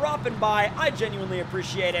for dropping by. I genuinely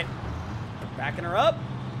appreciate it. Backing her up.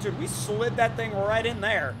 Dude, we slid that thing right in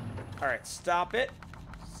there. All right, stop it.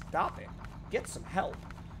 Stop it. Get some help.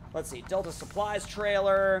 Let's see. Delta Supplies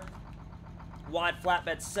trailer. Wide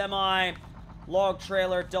flatbed semi. Log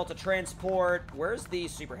trailer. Delta Transport. Where's the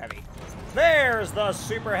Super Heavy? There's the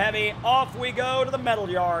Super Heavy. Off we go to the metal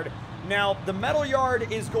yard. Now, the metal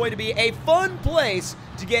yard is going to be a fun place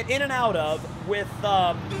to get in and out of with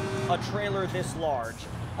a trailer this large.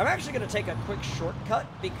 I'm actually going to take a quick shortcut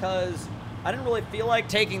because I didn't really feel like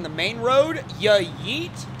taking the main road. Ya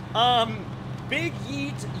yeet. Big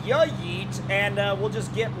yeet, ya yeet, and we'll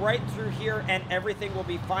just get right through here and everything will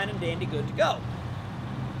be fine and dandy, good to go.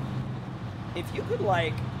 If you could,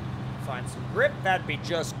 like, find some grip, that'd be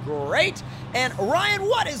just great. And Ryan,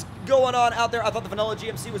 what is going on out there? I thought the vanilla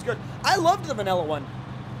GMC was good. I loved the vanilla one.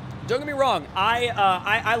 Don't get me wrong.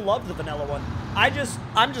 I loved the vanilla one.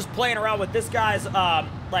 I'm just playing around with this guy's,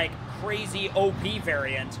 like, crazy OP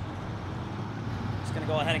variant. Just gonna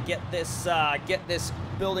go ahead and get this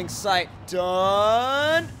building site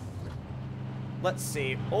done. Let's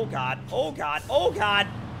see. Oh god, oh god, oh god.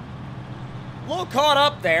 A little caught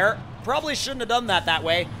up there. Probably shouldn't have done that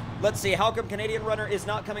way. Let's see. How come Canadian Runner is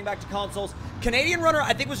not coming back to consoles? Canadian Runner,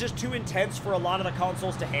 I think, was just too intense for a lot of the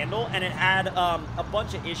consoles to handle, and it had a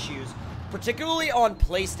bunch of issues, particularly on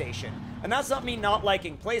PlayStation. And that's not me not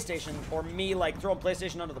liking PlayStation or me, like, throwing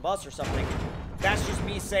PlayStation under the bus or something. That's just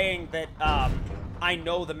me saying that I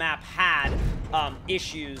know the map had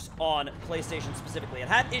issues on PlayStation specifically. It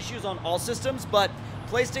had issues on all systems, but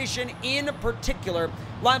PlayStation in particular.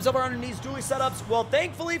 Lime's over underneath dually setups. Well,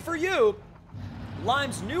 thankfully for you,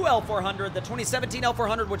 Lime's new L400, the 2017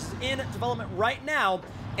 L400, which is in development right now,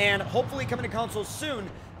 and hopefully coming to consoles soon,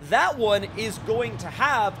 that one is going to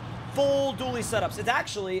have full dually setups. It's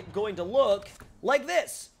actually going to look like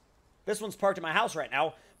this. This one's parked at my house right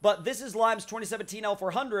now. But this is Lime's 2017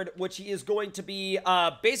 L400, which he is going to be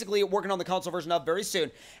basically working on the console version of very soon.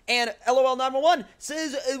 And LOL911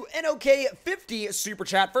 says, NOK50 Super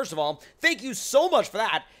Chat. First of all, thank you so much for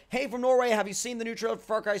that. Hey, from Norway, have you seen the new trailer for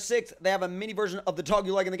Far Cry 6? They have a mini version of the dog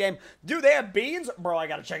you like in the game. Do they have beans? Bro, I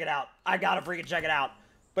gotta check it out. I gotta freaking check it out.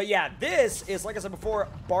 But yeah, this is, like I said before,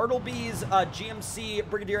 Bartleby's GMC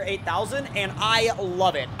Brigadier 8000, and I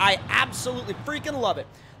love it. I absolutely freaking love it.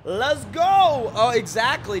 Let's go! Oh,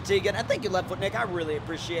 exactly, Tegan. And thank you, Leftfoot Nick. I really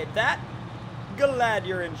appreciate that. Glad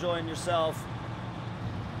you're enjoying yourself.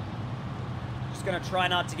 Just gonna try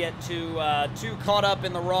not to get too caught up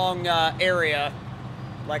in the wrong area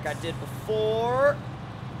like I did before.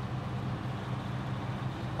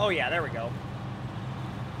 Oh, yeah, there we go.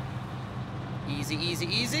 Easy, easy,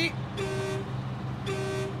 easy.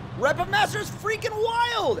 Rep Master is freaking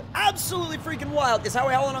wild! Absolutely freaking wild. Is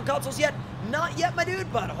Highway Holland on consoles yet? Not yet, my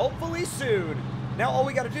dude, but hopefully soon. Now all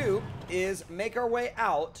we gotta do is make our way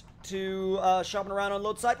out to shopping around on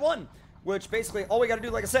Load Site 1, which basically all we gotta do,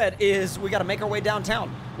 like I said, is we gotta make our way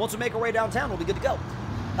downtown. Once we make our way downtown, we'll be good to go.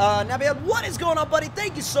 Nabiad, what is going on, buddy?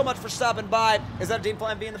 Thank you so much for stopping by. Is that a Dean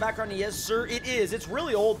Flam V in the background? Yes, sir, it is. It's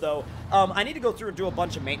really old, though. I need to go through and do a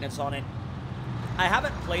bunch of maintenance on it. I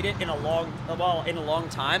haven't played it in a long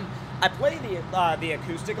time. I play the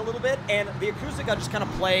acoustic a little bit, and the acoustic I just kind of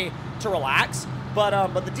play to relax.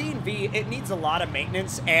 But the D&V, it needs a lot of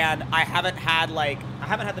maintenance, and I haven't had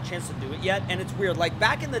the chance to do it yet. And it's weird. Like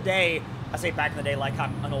back in the day, I say back in the day like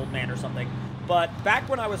I'm an old man or something. But back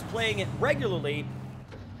when I was playing it regularly,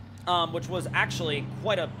 which was actually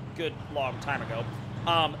quite a good long time ago,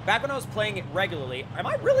 back when I was playing it regularly, am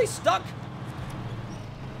I really stuck?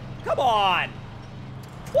 Come on.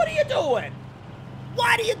 What are you doing?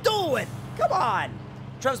 What are you doing? Come on.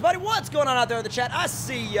 Travis, buddy, what's going on out there in the chat? I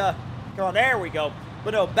see ya. Come on, there we go.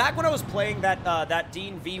 But no, back when I was playing that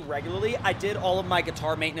Dean V regularly, I did all of my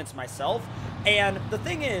guitar maintenance myself. And the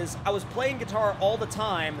thing is, I was playing guitar all the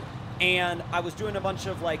time, and I was doing a bunch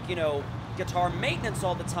of, like, you know, guitar maintenance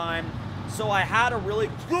all the time. So I had a really...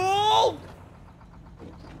 I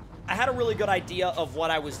had a really good idea of what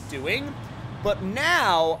I was doing. But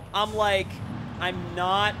now, I'm like, I'm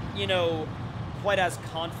not, you know, quite as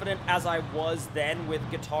confident as I was then with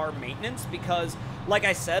guitar maintenance, because, like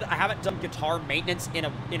I said, I haven't done guitar maintenance in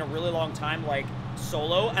a really long time, like,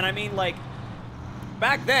 solo. And I mean, like,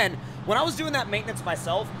 back then, when I was doing that maintenance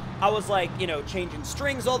myself, I was, like, you know, changing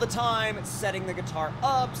strings all the time, setting the guitar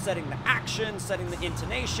up, setting the action, setting the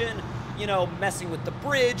intonation, you know, messing with the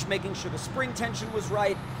bridge, making sure the spring tension was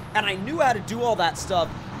right. And I knew how to do all that stuff,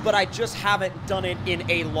 but I just haven't done it in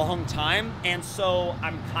a long time. And so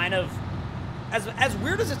I'm kind of, as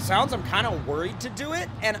weird as it sounds, I'm kind of worried to do it.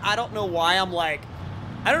 And I don't know why I'm like,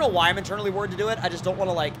 I don't know why I'm internally worried to do it. I just don't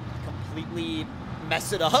want to, like, completely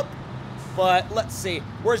mess it up. But let's see.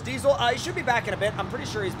 Where's Diesel? He should be back in a bit. I'm pretty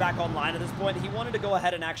sure he's back online at this point. He wanted to go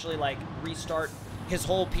ahead and actually, like, restart his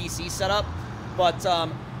whole PC setup. But,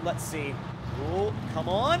 let's see. Ooh, come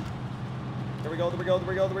on. There we go, there we go, there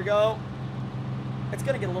we go, there we go. It's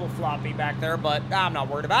gonna get a little floppy back there, but I'm not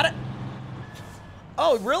worried about it.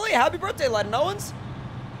 Oh, really? Happy birthday, Len Owens.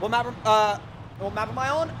 What map am I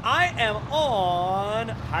on? I am on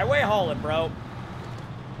Highway Holland, bro.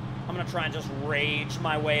 I'm gonna try and just rage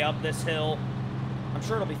my way up this hill. I'm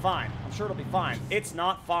sure it'll be fine. I'm sure it'll be fine. It's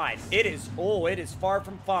not fine. It is, oh, it is far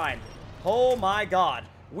from fine. Oh my God.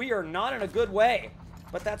 We are not in a good way,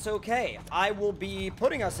 but that's okay. I will be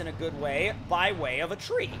putting us in a good way by way of a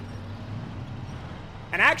tree.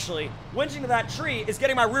 And actually, winching to that tree is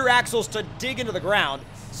getting my rear axles to dig into the ground.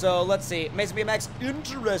 So let's see. Mason BMX,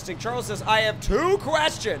 interesting. Charles says, I have 2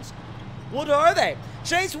 questions. What are they?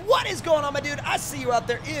 Chase, what is going on, my dude? I see you out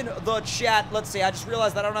there in the chat. Let's see. I just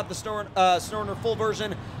realized that I don't have the SnowRunner full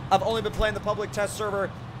version. I've only been playing the public test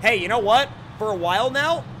server. Hey, you know what? For a while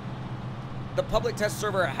now, the public test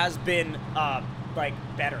server has been, like,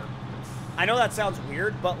 better. I know that sounds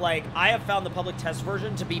weird, but, like, I have found the public test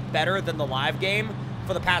version to be better than the live game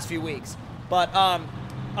for the past few weeks. But,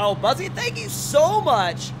 oh, Buzzy, thank you so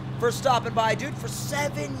much for stopping by, dude, for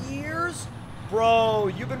 7 years. Bro,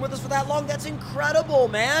 you've been with us for that long? That's incredible,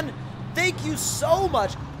 man. Thank you so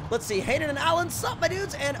much. Let's see, Hayden and Alan, sup, my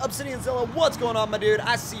dudes? And Obsidian Zilla, what's going on, my dude?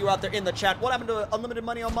 I see you out there in the chat. What happened to unlimited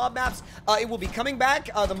money on mod maps? It will be coming back.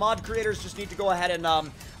 The mod creators just need to go ahead and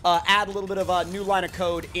add a little bit of a new line of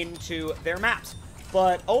code into their maps.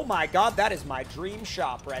 But, oh my God, that is my dream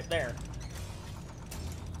shop right there.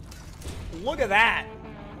 Look at that.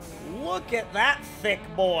 Look at that thick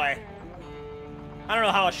boy. I don't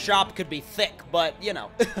know how a shop could be thick, but, you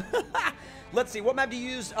know. Let's see, what map do you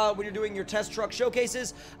use when you're doing your test truck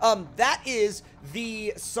showcases? That is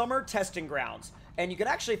the summer testing grounds. And you can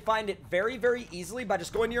actually find it very, very easily by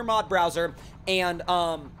just going to your mod browser and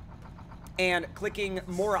clicking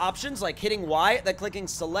more options, like hitting Y, then clicking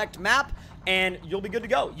select map, and you'll be good to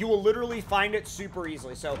go. You will literally find it super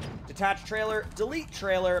easily. So, detach trailer, delete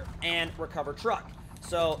trailer, and recover truck.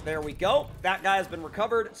 So, there we go. That guy has been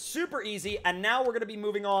recovered. Super easy. And now we're going to be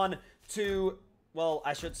moving on to, well,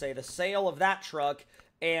 I should say the sale of that truck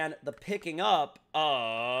and the picking up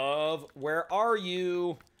of, where are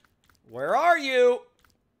you? Where are you?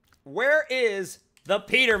 Where is the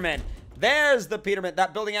Peterman? There's the Peterman.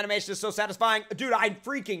 That building animation is so satisfying. Dude, I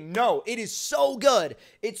freaking know. It is so good.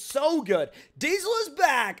 It's so good. Diesel is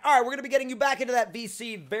back. All right, we're going to be getting you back into that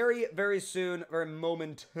VC very, very soon, very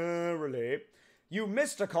momentarily. You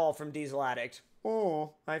missed a call from Diesel Addict.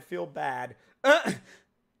 Oh, I feel bad.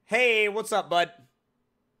 Hey, what's up, bud?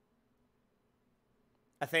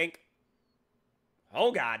 I think.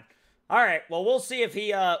 Oh, God. All right, well, we'll see if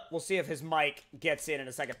his mic gets in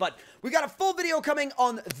a second. But we got a full video coming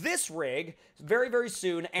on this rig very, very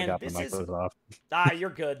soon. And this is... off. Ah, you're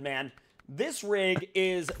good, man. This rig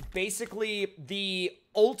is basically the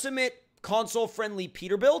ultimate console-friendly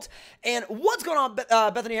Peterbilt. And what's going on,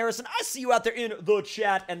 Bethany Harrison? I see you out there in the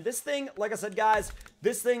chat. And this thing, like I said, guys,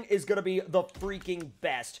 this thing is going to be the freaking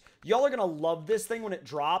best. Y'all are going to love this thing when it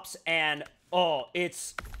drops. And, oh,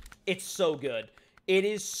 it's so good. It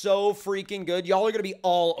is so freaking good. Y'all are going to be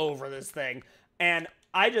all over this thing. And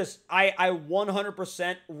I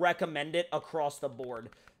 100% recommend it across the board.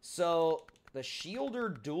 So, The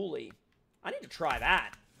Shielder Dually. I need to try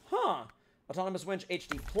that. Huh. Autonomous winch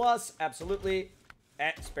HD Plus. Absolutely.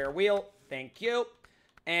 Spare wheel. Thank you.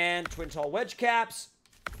 And twin tall wedge caps.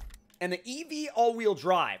 And the EV all-wheel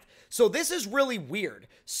drive. So this is really weird.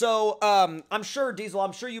 So, I'm sure, Diesel,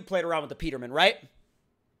 I'm sure you played around with the Peterman, right?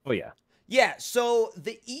 Oh, yeah. Yeah, so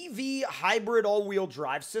the EV hybrid all-wheel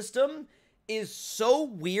drive system is so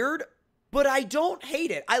weird, but I don't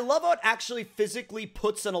hate it. I love how it actually physically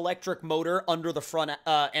puts an electric motor under the front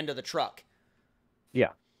end of the truck. Yeah.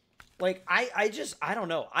 Like, I don't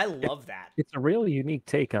know. I love that. It's a really unique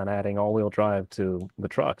take on adding all-wheel drive to the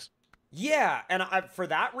trucks. Yeah, and for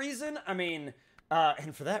that reason, I mean,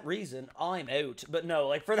 and for that reason, I'm out. But no,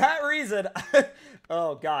 like, for that reason,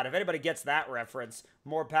 oh, God, if anybody gets that reference,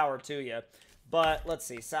 more power to you. But let's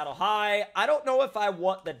see, saddle high. I don't know if I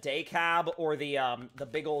want the day cab or the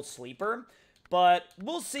big old sleeper, but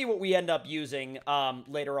we'll see what we end up using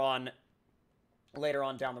later on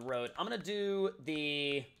down the road. I'm gonna do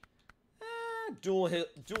the dual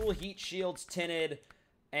heat shields tinted,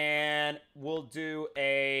 and we'll do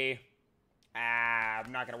a.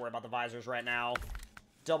 I'm not gonna worry about the visors right now.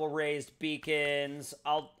 Double raised beacons.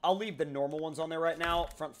 I'll leave the normal ones on there right now.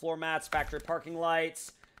 Front floor mats, factory parking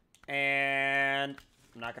lights. And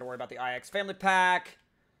I'm not going to worry about the IX family pack.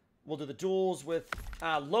 We'll do the duals with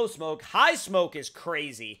low smoke. High smoke is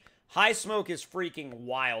crazy. High smoke is freaking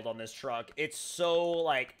wild on this truck. It's so,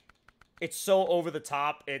 like, it's so over the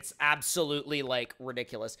top. It's absolutely, like,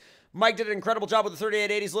 ridiculous. Mike did an incredible job with the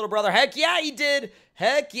 3880's little brother. Heck yeah, he did.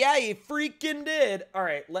 Heck yeah, he freaking did. All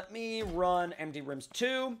right, let me run MD Rims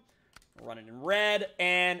 2. Run it in red.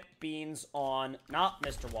 And Beans on, not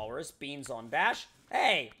Mr. Walrus, Beans on dash.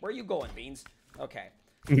 Hey, where are you going, Beans? Okay.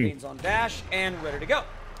 Beans on dash and ready to go.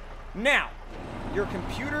 Now, your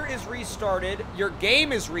computer is restarted. Your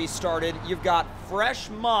game is restarted. You've got fresh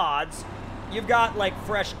mods. You've got, like,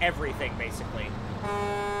 fresh everything, basically.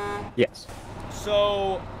 Yes.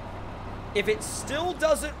 So, if it still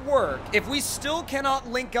doesn't work, if we still cannot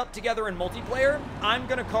link up together in multiplayer, I'm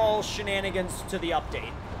going to call shenanigans to the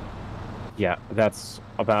update. Yeah, that's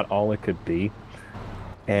about all it could be.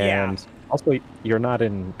 And... yeah. Also, you're not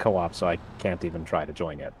in co-op, so I can't even try to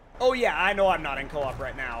join yet. Oh yeah, I know I'm not in co-op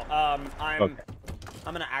right now. I'm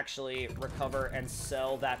gonna actually recover and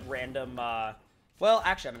sell that random. Well,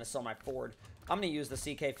 actually, I'm gonna sell my Ford. I'm gonna use the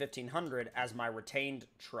CK-1500 as my retained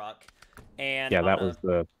truck. And yeah, that was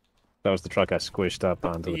the truck I squished up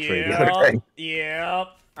onto the tree the other day. Yep.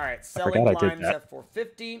 All right, selling Lime's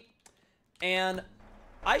F450, and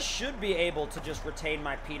I should be able to just retain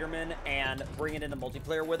my Peterman and bring it into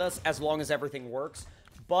multiplayer with us as long as everything works.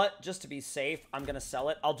 But just to be safe, I'm going to sell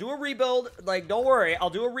it. I'll do a rebuild. Like, don't worry.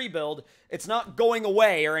 I'll do a rebuild. It's not going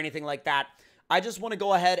away or anything like that. I just want to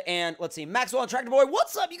go ahead and, let's see, Maxwell and Tractor Boy,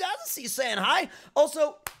 what's up, you guys? I see you saying hi.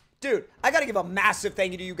 Also, dude, I got to give a massive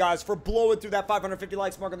thank you to you guys for blowing through that 550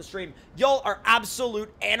 likes mark on the stream. Y'all are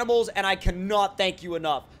absolute animals, and I cannot thank you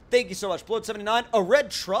enough. Thank you so much. Blood79, a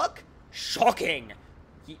red truck? Shocking.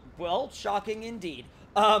 Well, shocking indeed.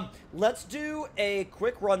 Let's do a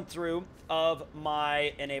quick run through of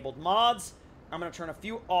my enabled mods. I'm going to turn a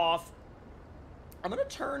few off. I'm going to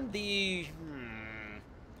turn the...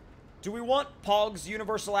 Do we want Pog's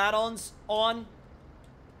universal add-ons on?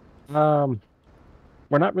 We're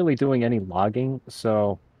not really doing any logging,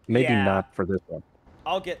 so maybe not for this one.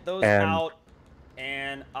 I'll get those out,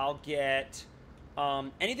 and I'll get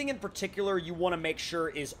anything in particular you want to make sure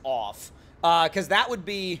is off. Because that would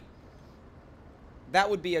be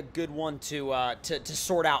a good one to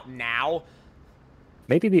sort out now.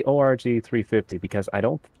 Maybe the ORG 350, because I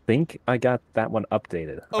don't think I got that one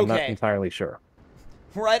updated. Okay. I'm not entirely sure.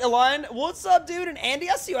 Right, Align. What's up, dude? And Andy,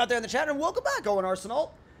 I see you out there in the chat, and welcome back, Owen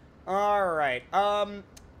Arsenal. All right.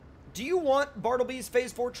 Do you want Bartleby's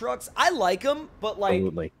Phase 4 trucks? I like them, but, like...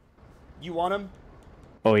 Absolutely. You want them?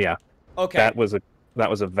 Oh, yeah. Okay. That was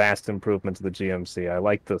a vast improvement to the GMC. I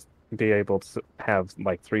like to be able to have,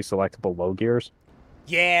 like, 3 selectable low gears.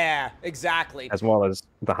 Yeah, exactly. As well as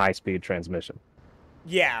the high-speed transmission.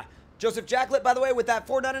 Yeah. Joseph Jacklet, by the way, with that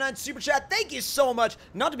 $4.99 super chat, thank you so much.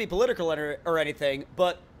 Not to be political or anything,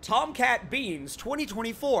 but Tomcat Beans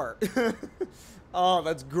 2024. Oh,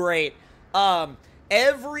 that's great.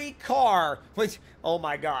 Every car, oh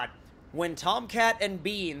my God, when Tomcat and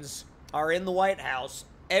Beans are in the White House,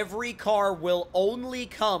 every car will only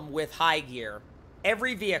come with high gear.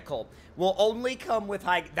 Every vehicle will only come with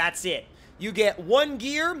high, that's it. You get 1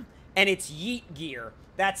 gear, and it's yeet gear.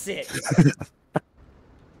 That's it.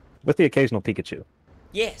 With the occasional Pikachu.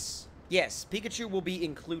 Yes. Yes, Pikachu will be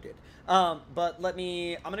included. But I'm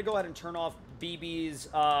going to go ahead and turn off BB's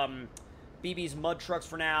mud trucks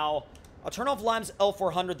for now. I'll turn off Lime's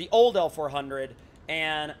L400, the old L400,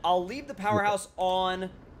 and I'll leave the powerhouse on. I'm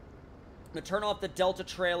going to turn off the Delta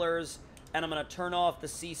trailers, and I'm going to turn off the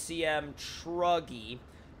CCM Truggy.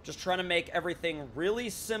 Just trying to make everything really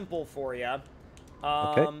simple for you.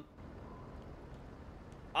 Okay.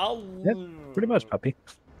 Yeah, pretty much, puppy.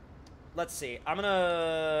 Let's see.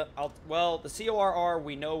 Well, the CORR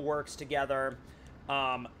we know works together.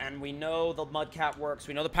 And we know the Mudcat works.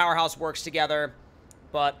 We know the powerhouse works together.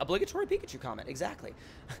 But obligatory Pikachu comment. Exactly.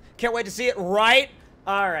 Can't wait to see it, right?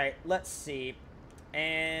 All right, let's see.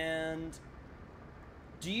 And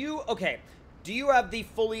do you have the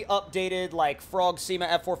fully updated, like, Frog SEMA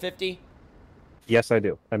F450? Yes, I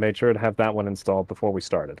do. I made sure to have that one installed before we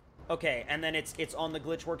started. Okay, and then it's on the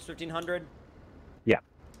Glitchworks 1500? Yeah.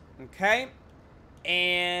 Okay.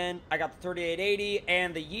 And I got the 3880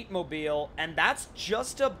 and the Yeetmobile, and that's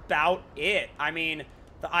just about it. I mean,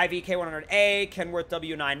 the IV K100A, Kenworth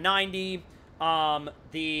W990,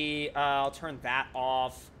 I'll turn that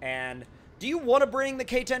off. And do you want to bring the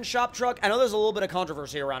K10 shop truck? I know there's a little bit of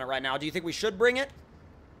controversy around it right now. Do you think we should bring it?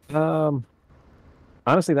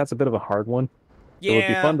 Honestly, that's a bit of a hard one. Yeah. It would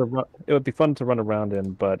be fun to run. It would be fun to run around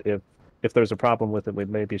in, but if there's a problem with it, we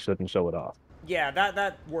maybe shouldn't show it off. Yeah,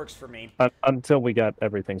 that works for me. Until we got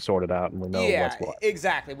everything sorted out and we know what's what.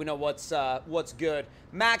 Exactly. We know what's good.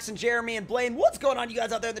 Max and Jeremy and Blaine, what's going on, you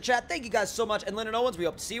guys out there in the chat? Thank you guys so much. And Lyndon Owens, we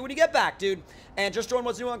hope to see you when you get back, dude. And just join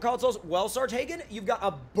what's new on consoles. Well, Sarge Hagen, you've got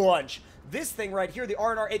a bunch. This thing right here, the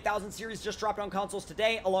R&R 8000 series, just dropped on consoles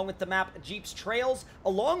today, along with the map Jeep's Trails,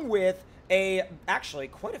 along with actually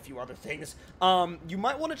quite a few other things. You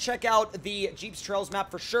might want to check out the Jeep's Trails map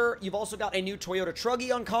for sure. You've also got a new Toyota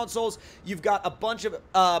Truggy on consoles. You've got a bunch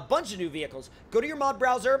of new vehicles. Go to your mod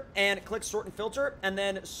browser and click sort and filter, and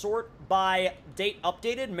then sort by date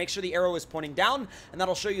updated. Make sure the arrow is pointing down, and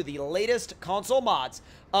that'll show you the latest console mods.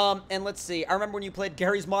 And let's see. I remember when you played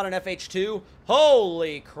Gary's mod on FH2.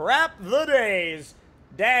 Holy crap, the days.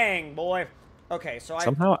 Dang, boy. Okay, so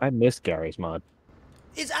somehow I missed Gary's mod.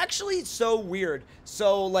 It's actually so weird.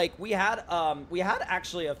 So, like, we had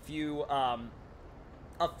actually a few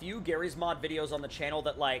Gary's Mod videos on the channel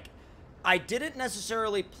that, like, I didn't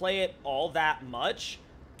necessarily play it all that much,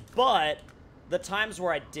 but the times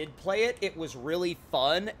where I did play it, it was really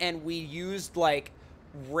fun, and we used, like,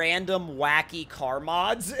 random wacky car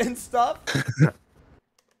mods and stuff.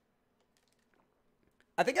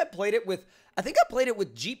 I think I played it with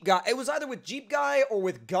Jeep Guy. It was either with Jeep Guy or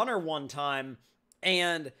with Gunner one time.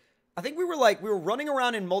 And I think we were running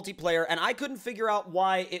around in multiplayer, and I couldn't figure out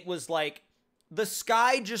why it was like the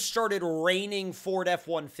sky just started raining Ford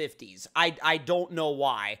F-150s. I don't know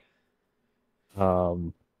why.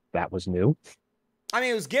 That was new. I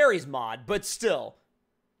mean, it was Gary's mod, but still.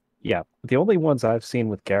 Yeah, the only ones I've seen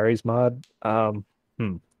with Gary's mod, how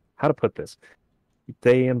to put this?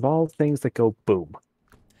 They involve things that go boom.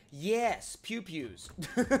 Yes, pew-pews.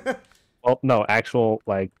 Well, no, actual,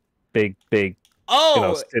 like, big city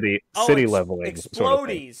leveling explodies, sort of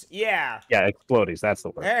thing. Yeah, explodies, that's the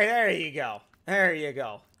word. There you go.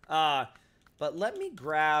 But let me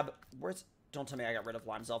grab, don't tell me I got rid of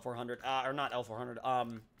Lime's L400, or not L400,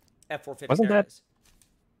 F450. Wasn't that?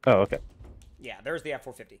 Oh, okay. Yeah, there's the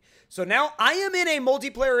F450. So now I am in a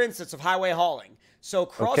multiplayer instance of highway hauling. So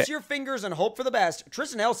cross your fingers and hope for the best.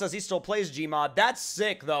 Tristan Hale says he still plays Gmod. That's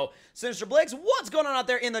sick, though. Sinister Blakes, what's going on out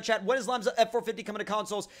there in the chat? When is Lime's F450 coming to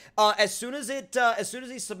consoles? As soon as he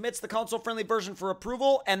submits the console-friendly version for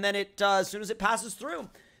approval, and then as soon as it passes through.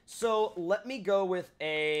 So let me go with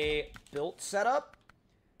a built setup,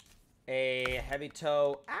 a heavy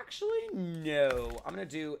tow. Actually, no. I'm gonna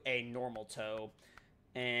do a normal tow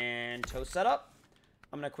and tow setup.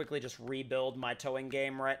 I'm gonna quickly just rebuild my towing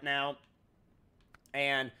game right now.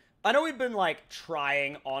 And I know we've been, like,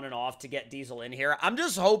 trying on and off to get Diesel in here. I'm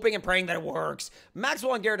just hoping and praying that it works.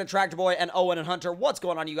 Maxwell and Garrett and Tractor Boy and Owen and Hunter, what's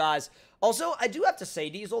going on, you guys? Also, I do have to say,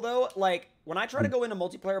 Diesel, though, like, when I try to go into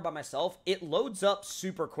multiplayer by myself, it loads up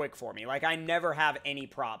super quick for me. Like, I never have any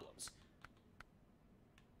problems.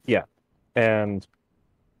 Yeah. And,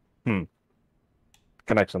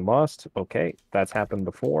 connection lost. Okay, that's happened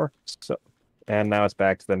before. So, and now it's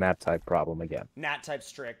back to the NAT type problem again. NAT type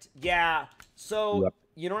strict. Yeah. So,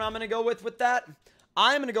 You know what I'm going to go with that?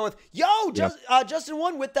 I'm going to go with, Justin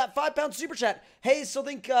One with that £5 super chat. Hey, still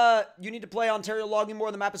think you need to play Ontario logging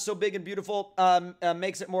more. The map is so big and beautiful.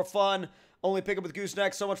 Makes it more fun. Only pick up with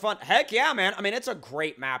goosenecks. So much fun. Heck yeah, man. I mean, it's a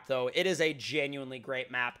great map, though. It is a genuinely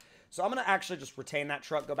great map. So I'm going to actually just retain that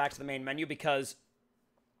truck, go back to the main menu, because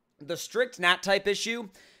the strict NAT type issue,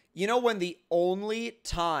 you know, when the only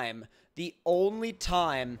time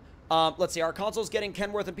Let's see, our console's getting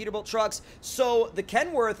Kenworth and Peterbilt trucks. So the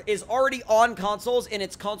Kenworth is already on consoles in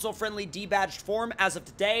its console-friendly debadged form as of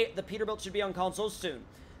today. The Peterbilt should be on consoles soon.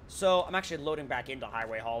 So I'm actually loading back into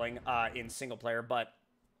highway hauling in single player, but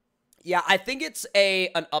yeah, I think it's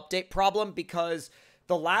an update problem because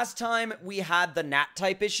the last time we had the NAT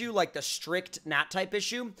type issue, like the strict NAT type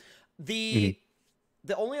issue, the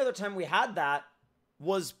only other time we had that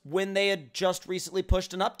was when they had just recently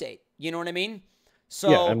pushed an update. You know what I mean? So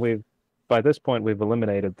yeah, and by this point we've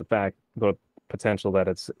eliminated the potential that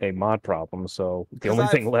it's a mod problem. So the only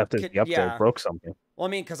thing left is the update broke something. Well, I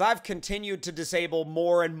mean, because I've continued to disable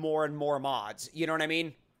more and more and more mods. You know what I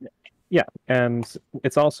mean? Yeah, and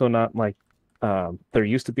it's also not like there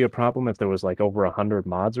used to be a problem if there was like over 100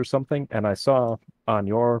 mods or something. And I saw on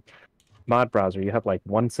your mod browser you have like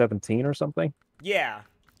 117 or something. Yeah.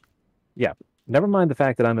 Yeah. Never mind the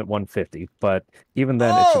fact that I'm at 150, but even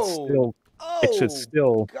then it should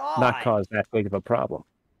still not cause that big of a problem.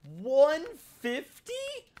 150?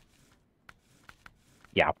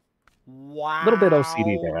 Yeah. Wow. A little bit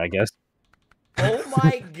OCD there, I guess. Oh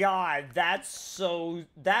my god, that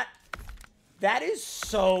is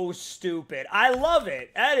so stupid. I love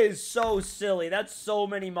it. That is so silly. That's so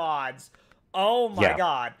many mods. Oh my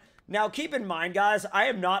god. Now, keep in mind, guys, I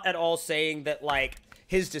am not at all saying that, like,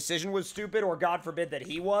 his decision was stupid, or God forbid that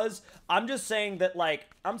he was. I'm just saying that, like,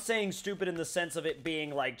 I'm saying stupid in the sense of it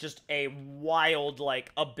being, like, just a wild,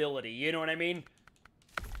 like, ability. You know what I mean?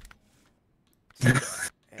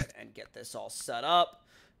 and get this all set up.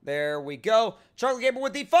 There we go. Chocolate Gamer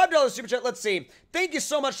with the $5 Super Chat. Let's see. Thank you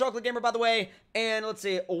so much, Chocolate Gamer, by the way. And let's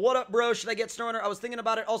see. What up, bro? Should I get SnowRunner? I was thinking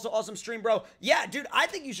about it. Also, awesome stream, bro. Yeah, dude, I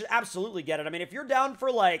think you should absolutely get it. I mean, if you're down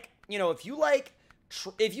for, like, you know, if you like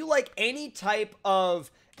any type of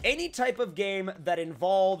game that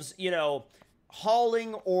involves, you know,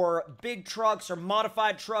 hauling or big trucks or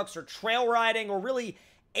modified trucks or trail riding or really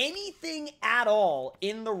anything at all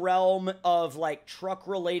in the realm of, like,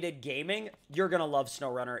 truck-related gaming, you're gonna love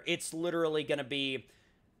SnowRunner. It's literally gonna be,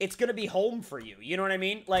 it's gonna be home for you. You know what I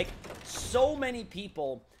mean? Like, so many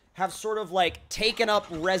people have sort of, like, taken up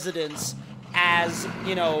residence as,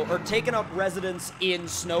 you know, or taken up residence in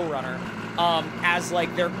SnowRunner as,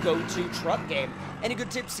 like, their go-to truck game. Any good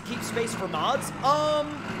tips to keep space for mods?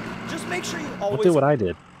 Just make sure you always... Don't do what I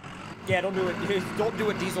did. Yeah, don't do it. Don't do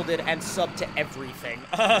what Diesel did and sub to everything.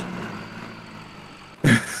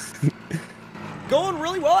 Going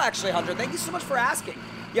really well, actually, Hunter. Thank you so much for asking.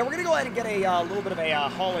 Yeah, we're gonna go ahead and get a little bit of a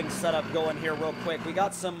hauling setup going here real quick. We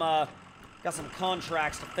got some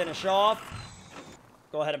contracts to finish off.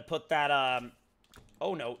 Go ahead and put that.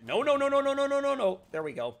 Oh no! No! There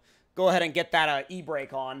we go. Go ahead and get that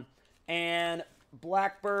e-brake on. And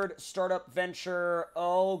Blackbird startup venture.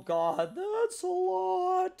 Oh god, that's a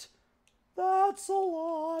lot. That's a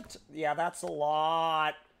lot. Yeah, that's a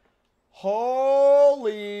lot.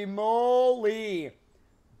 Holy moly.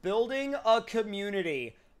 Building a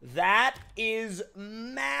community. That is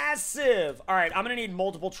massive. All right, I'm going to need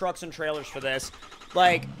multiple trucks and trailers for this.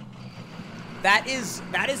 Like, that is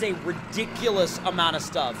a ridiculous amount of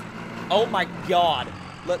stuff. Oh my god.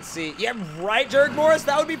 Let's see. Yeah, right, Derek Morris?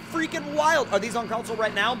 That would be freaking wild. Are these on console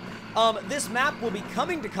right now? This map will be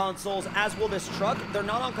coming to consoles, as will this truck. They're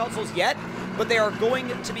not on consoles yet, but they are going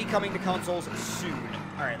to be coming to consoles soon.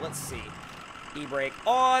 All right, let's see. E-brake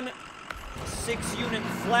on. 6-unit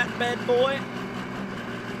flatbed boy.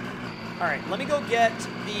 All right, let me go get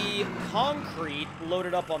the concrete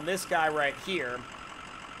loaded up on this guy right here.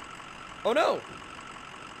 Oh, no.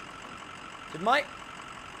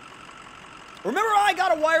 Remember I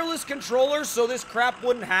got a wireless controller so this crap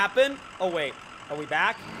wouldn't happen? Oh, wait. Are we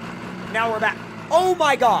back? Now we're back. Oh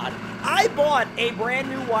my god. I bought a brand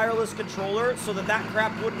new wireless controller so that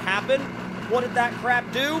crap wouldn't happen. What did that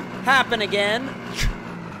crap do? Happen again.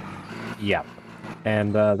 Yep.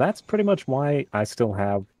 And that's pretty much why I still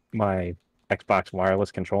have my Xbox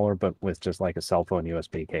wireless controller, but with just like a cell phone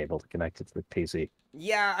USB cable to connect it to the PC.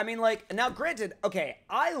 Yeah, I mean, like, now granted, okay,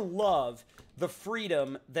 I love the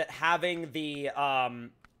freedom that having the,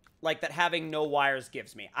 that having no wires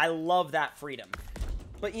gives me. I love that freedom.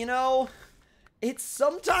 But, you know, it's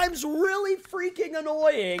sometimes really freaking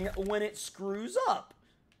annoying when it screws up.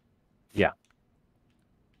 Yeah.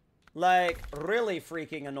 Like, really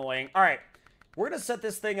freaking annoying. All right, we're going to set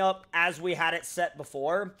this thing up as we had it set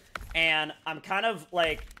before. And I'm kind of,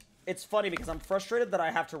 like, it's funny because I'm frustrated that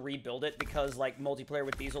I have to rebuild it because, like, multiplayer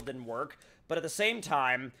with Diesel didn't work. But at the same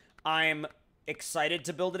time, I'm excited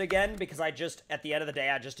to build it again because at the end of the day,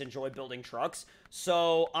 I just enjoy building trucks.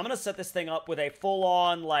 So I'm going to set this thing up with a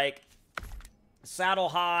full-on, like, saddle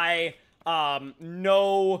high,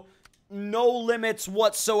 no no limits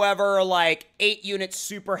whatsoever, like 8 units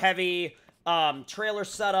super heavy, trailer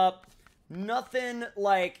setup, nothing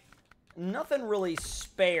really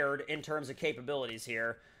spared in terms of capabilities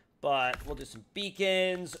here. But we'll do some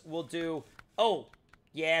beacons, we'll do, oh,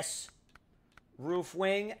 yes, roof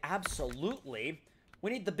wing, absolutely.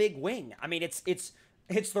 We need the big wing. I mean, it's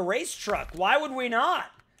the race truck. Why would we not?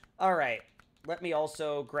 All right. Let me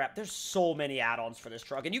also grab... There's so many add-ons for this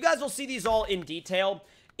truck. And you guys will see these all in detail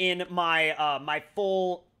in my, my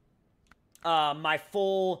full,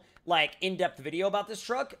 like, in-depth video about this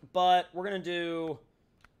truck. But we're going to do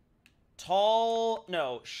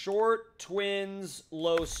short, twins,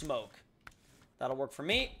 low smoke. That'll work for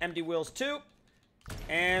me. MD wheels too.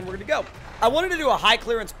 And we're good to go. I wanted to do a high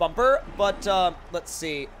clearance bumper, but let's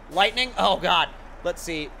see. Lightning? Oh, God. Let's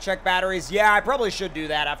see. Check batteries. Yeah, I probably should do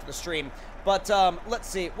that after the stream. But let's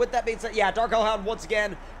see. With that being said, yeah, Dark Hellhound once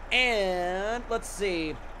again. And let's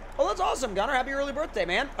see. Oh, that's awesome, Gunnar. Happy early birthday,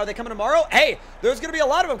 man. Are they coming tomorrow? Hey, there's going to be a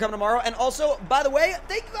lot of them coming tomorrow. And also, by the way,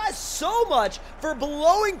 thank you guys so much for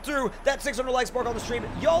blowing through that 600 likes mark on the stream.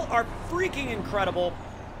 Y'all are freaking incredible.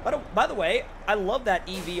 By the way, I love that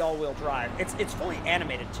EV all-wheel drive. It's fully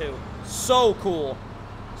animated, too. So cool.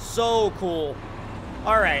 So cool.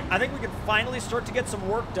 All right, I think we can finally start to get some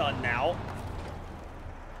work done now.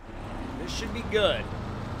 This should be good.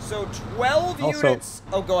 So 12 units.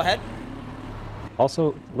 Oh, go ahead.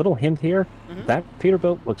 Also, little hint here. That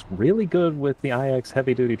Peterbilt looks really good with the IX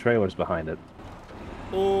heavy-duty trailers behind it.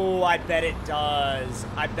 Oh, I bet it does.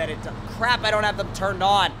 I bet it does. Crap, I don't have them turned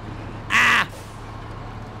on. Ah!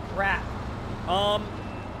 Crap. I'll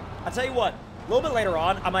tell you what. A little bit later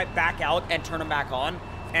on, I might back out and turn them back on.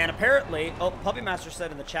 And apparently, oh, Puppy Master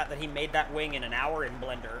said in the chat that he made that wing in an hour in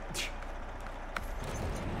Blender.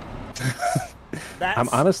 I'm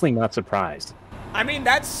honestly not surprised. I mean,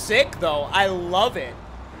 that's sick, though. I love it.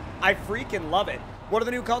 I freaking love it. What are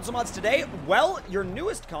the new console mods today? Well, your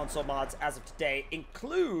newest console mods as of today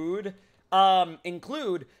include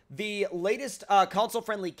the latest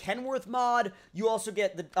console-friendly Kenworth mod. You also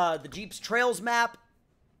get the Jeep's Trails map.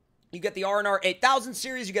 You get the R&R 8000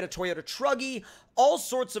 series, you get a Toyota Truggy, all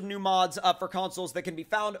sorts of new mods for consoles that can be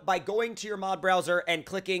found by going to your mod browser and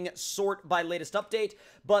clicking sort by latest update.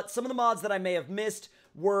 But some of the mods that I may have missed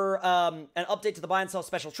were an update to the buy and sell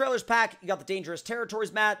special trailers pack. You got the Dangerous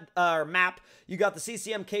Territories map. You got the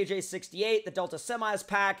CCM KJ68, the Delta Semis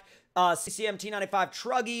pack, CCM T95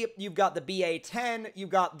 Truggy. You've got the BA10. You've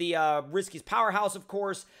got the Risky's Powerhouse, of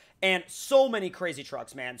course. And so many crazy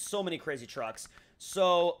trucks, man. So many crazy trucks.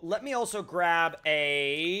 So let me also grab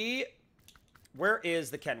a... Where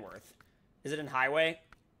is the Kenworth? Is it in highway?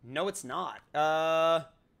 No, it's not.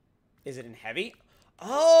 Is it in heavy?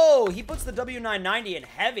 Oh, he puts the W990 in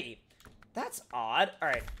heavy. That's odd. All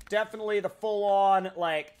right, definitely the full-on,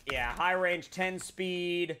 like, yeah, high range, 10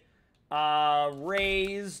 speed,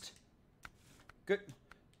 raised.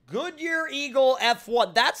 Goodyear Eagle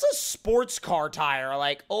F1. That's a sports car tire.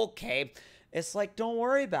 Like, okay. It's like, don't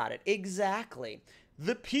worry about it. Exactly.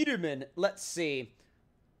 The Peterman, let's see.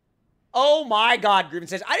 Oh my God, Grievance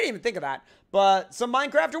says, I didn't even think of that. But some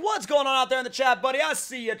Minecrafter, what's going on out there in the chat, buddy? I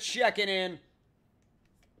see you checking in.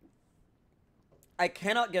 I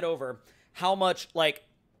cannot get over how much, like,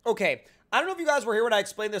 okay. I don't know if you guys were here when I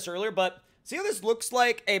explained this earlier, but see how this looks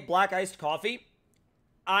like a black iced coffee?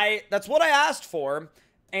 That's what I asked for.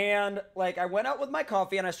 And, like, I went out with my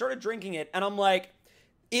coffee and I started drinking it, and I'm like,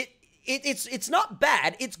 it's not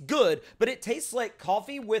bad, it's good, but it tastes like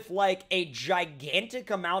coffee with, like, a gigantic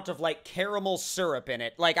amount of, like, caramel syrup in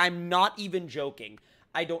it. Like, I'm not even joking.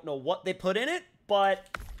 I don't know what they put in it,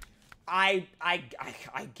 but I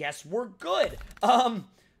guess we're good. I'm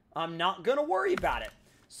not gonna worry about it.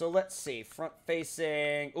 So let's see, front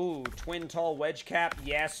facing, ooh, twin tall wedge cap,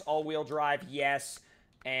 yes, all-wheel drive, yes,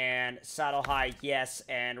 and saddle high, yes,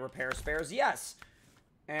 and repair spares, yes.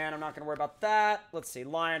 And I'm not going to worry about that. Let's see.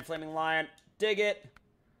 Lion, Flaming Lion. Dig it.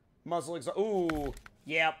 Muzzle exhaust. Ooh.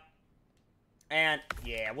 Yep. And,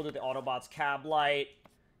 yeah, we'll do the Autobots cab light.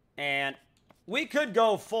 And we could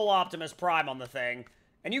go full Optimus Prime on the thing.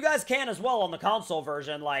 And you guys can as well on the console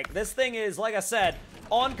version. Like, this thing is, like I said,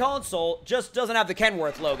 on console, just doesn't have the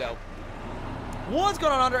Kenworth logo. What's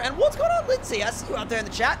going on, Under? And what's going on, Lindsay? I see you out there in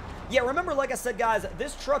the chat. Yeah, remember, like I said, guys,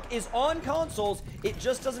 this truck is on consoles. It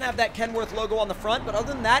just doesn't have that Kenworth logo on the front, but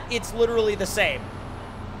other than that, it's literally the same.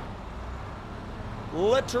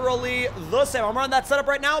 Literally the same. I'm running that setup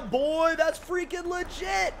right now. Boy, that's freaking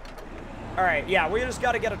legit. All right, yeah, we just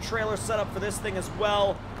got to get a trailer set up for this thing as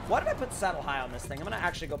well. Why did I put saddle high on this thing? I'm going to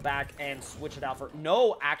actually go back and switch it out for...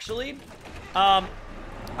 No, actually, I'm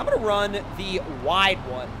going to run the wide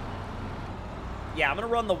one. Yeah, I'm going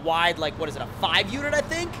to run the wide, like, what is it, a 5-unit, I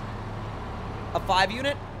think? A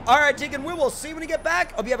 5-unit? All right, Deacon, we will see you when you get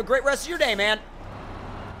back. Hope you have a great rest of your day, man.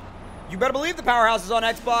 You better believe the Powerhouse is on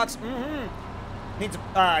Xbox. Needs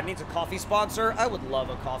a coffee sponsor. I would love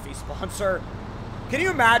a coffee sponsor. Can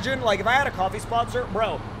you imagine, like, if I had a coffee sponsor?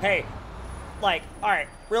 Bro, hey, like, all right,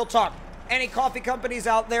 real talk. Any coffee companies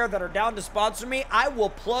out there that are down to sponsor me, I will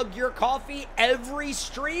plug your coffee every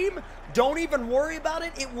stream. Don't even worry about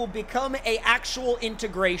it. It will become a actual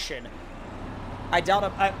integration. I doubt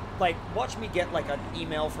it. Like, watch me get, like, an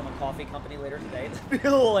email from a coffee company later today. That'd be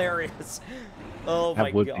hilarious. Oh, my God.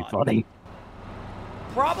 That would be funny.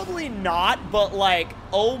 Probably not, but, like,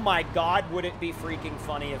 oh, my God, would it be freaking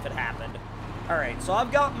funny if it happened. All right, so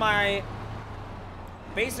I've got my,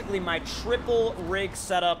 basically, my triple rig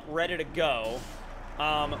setup ready to go,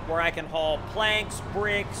 where I can haul planks,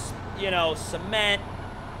 bricks, you know, cement,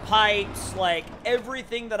 pipes, like,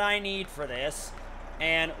 everything that I need for this.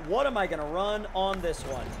 And what am I going to run on this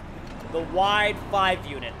one? The wide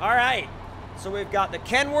 5-unit. All right. So we've got the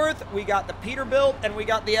Kenworth, we got the Peterbilt, and we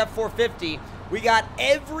got the F450. We got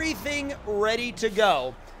everything ready to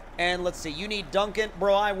go. And let's see, you need Duncan.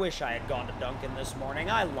 Bro, I wish I had gone to Duncan this morning.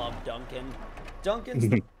 I love Duncan. Duncan's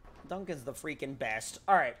the freaking best.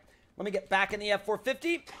 All right. Let me get back in the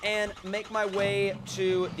F450 and make my way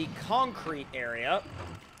to the concrete area.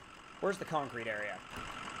 Where's the concrete area?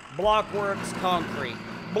 Blockworks, concrete.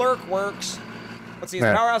 Blurkworks. Let's see, is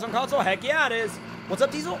the Powerhouse on console? Heck yeah, it is. What's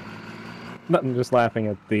up, Diesel? Nothing, just laughing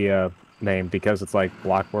at the name because it's like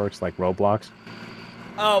Blockworks, like Roblox.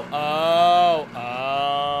 Oh.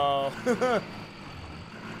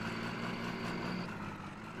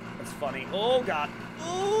 That's funny. Oh, God.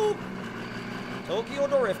 Ooh. Tokyo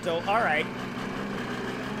Dorifto. All right.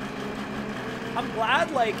 I'm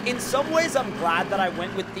glad, like, in some ways, I'm glad that I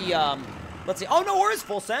went with the, let's see. Oh, no worries,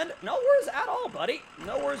 full send. No worries at all, buddy.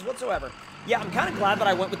 No worries whatsoever. Yeah, I'm kind of glad that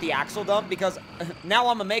I went with the axle dump because now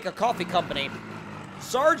I'm going to make a coffee company.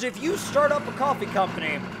 Sarge, if you start up a coffee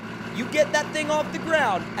company, you get that thing off the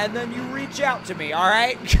ground, and then you reach out to me, all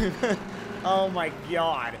right? Oh, my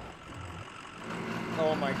God.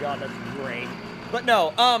 Oh, my God, that's great. But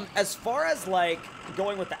no, as far as, like,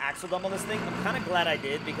 going with the axle dump on this thing, I'm kind of glad I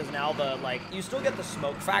did because now the, like, you still get the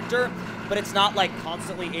smoke factor, but it's not, like,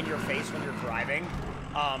 constantly in your face when you're driving.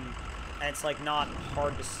 And it's, like, not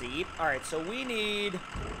hard to see. All right, so we need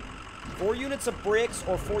 4 units of bricks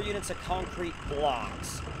or 4 units of concrete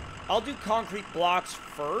blocks. I'll do concrete blocks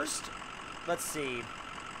first. Let's see.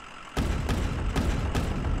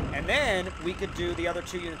 And then we could do the other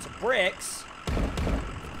 2 units of bricks.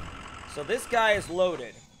 So this guy is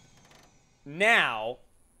loaded. Now,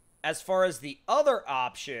 as far as the other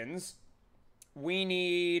options, we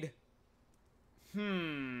need...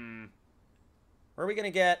 Where are we going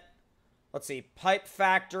to get... Let's see, pipe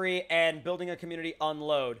factory and building a community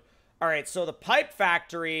unload. All right, so the pipe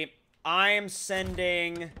factory, I'm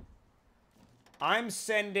sending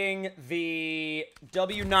the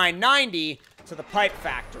W990 to the pipe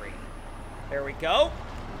factory. There we go.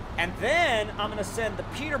 And then I'm going to send the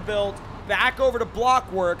Peterbilt back over to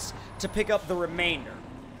Blockworks to pick up the remainder.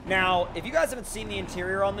 Now, if you guys haven't seen the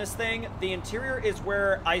interior on this thing, the interior is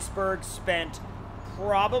where Iceberg spent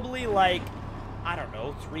probably like, I don't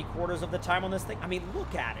know, 3/4 of the time on this thing. I mean,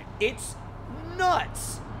 look at it. It's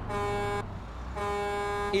nuts.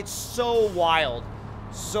 It's so wild.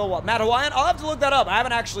 So wild. Matt Hawaiian, I'll have to look that up. I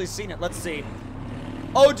haven't actually seen it. Let's see.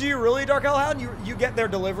 Oh, do you really, Dark Hellhound? You get their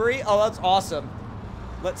delivery? Oh, that's awesome.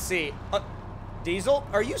 Let's see. Diesel,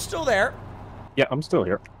 are you still there? Yeah, I'm still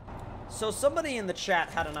here. So somebody in the chat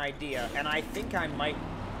had an idea, and I think I might...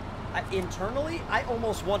 internally, I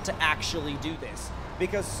almost want to actually do this.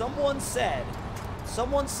 Because someone said,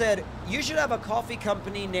 you should have a coffee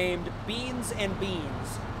company named Beans and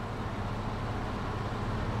Beans.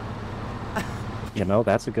 You know,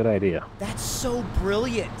 that's a good idea. That's so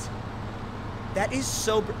brilliant. That is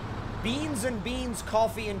so... Beans and Beans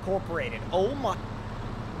Coffee Incorporated. Oh my...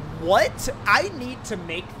 What? I need to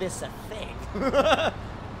make this a thing.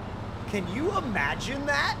 Can you imagine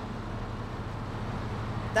that?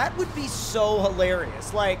 That would be so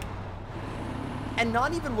hilarious. Like... And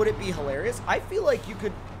not even would it be hilarious, I feel like you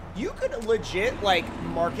could legit, like,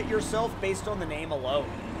 market yourself based on the name alone.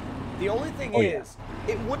 The only thing is,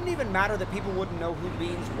 it wouldn't even matter that people wouldn't know who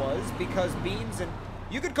Beans was, because Beans and...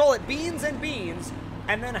 You could call it Beans and Beans,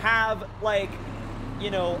 and then have, like,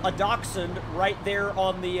 you know, a dachshund right there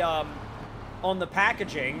on the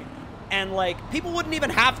packaging, and, like, people wouldn't even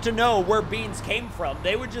have to know where Beans came from.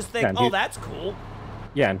 They would just think, oh, that's cool.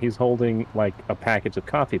 Yeah, and he's holding, like, a package of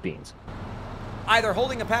coffee beans. Either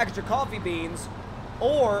holding a package of coffee beans,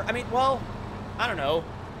 or, I mean, well, I don't know,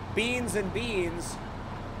 Beans and Beans,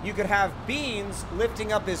 you could have Beans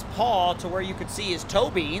lifting up his paw to where you could see his toe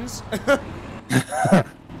beans.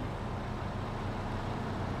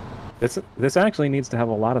 This actually needs to have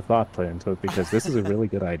a lot of thought put into it because this is a really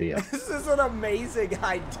good idea. This is an amazing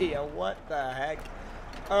idea. What the heck?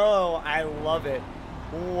 Oh, I love it.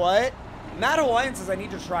 What? Matt Hawaiian says I need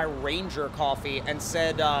to try Ranger coffee and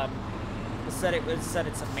said it's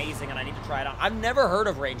amazing and I need to try it out. I've never heard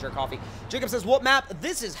of Ranger coffee. Jacob says, what map?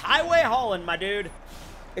 This is Highway Holland, my dude.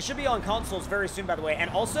 It should be on consoles very soon, by the way. And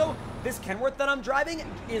also, this Kenworth that I'm driving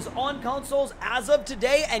is on consoles as of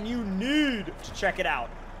today, and you need to check it out.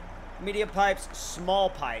 Medium pipes, small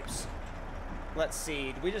pipes. Let's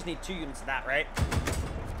see. We just need 2 units of that, right?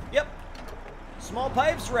 Yep. Small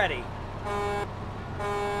pipes ready.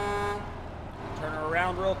 Turn her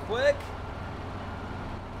around real quick.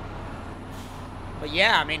 But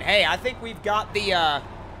yeah, I mean, hey, I think we've got the,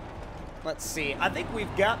 let's see. I think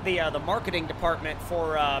we've got the marketing department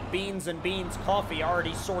for Beans and Beans Coffee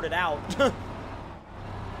already sorted out.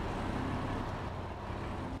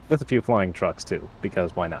 With a few flying trucks, too,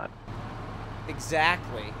 because why not?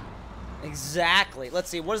 Exactly. Exactly. Let's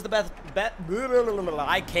see. What is the best...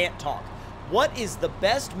 I can't talk. What is the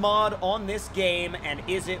best mod on this game, and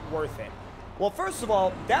is it worth it? Well, first of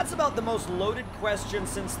all, that's about the most loaded question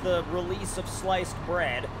since the release of sliced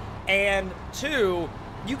bread. And 2,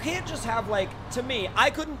 you can't just have, like, to me,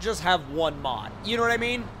 I couldn't just have one mod. You know what I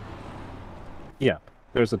mean? Yeah.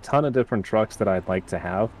 There's a ton of different trucks that I'd like to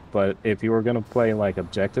have, but if you were going to play, like,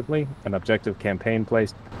 objectively, an objective campaign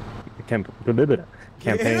place...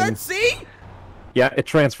 campaign... Let's see? Yeah, it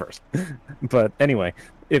transfers. But anyway,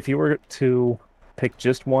 if you were to pick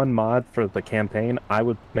just one mod for the campaign, I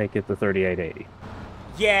would make it the 3880.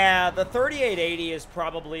 Yeah, the 3880 is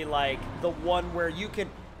probably, like, the one where you can...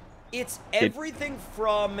 It's everything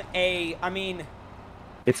from a... I mean...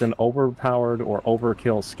 It's an overpowered or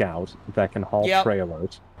overkill scout that can haul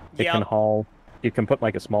trailers. It can haul... You can put,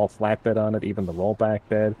 like, a small flatbed on it, even the rollback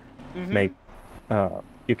bed. Make...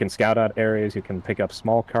 You can scout out areas, you can pick up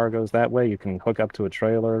small cargoes that way, you can hook up to a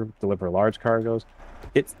trailer, deliver large cargoes.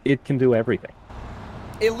 It can do everything.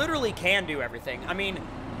 It literally can do everything. I mean,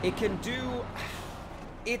 it can do...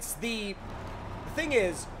 It's the thing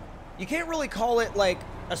is, you can't really call it like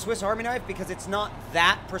a Swiss Army knife because it's not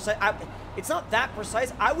that precise. It's not that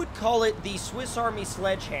precise. I would call it the Swiss Army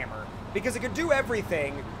sledgehammer because it can do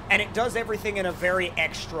everything, and it does everything in a very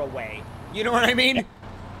extra way. You know what I mean?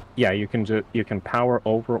 Yeah, you can power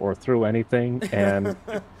over or through anything, and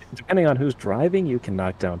depending on who's driving, you can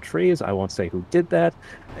knock down trees. I won't say who did that.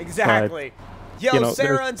 Exactly. But, Yo, you know,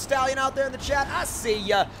 Sarah and Stallion out there in the chat, I see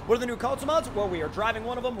ya. What are the new console mods? Well, we are driving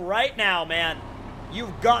one of them right now, man.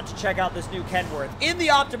 You've got to check out this new Kenworth. In the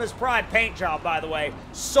Optimus Prime paint job, by the way.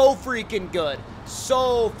 So freaking good.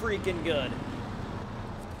 So freaking good.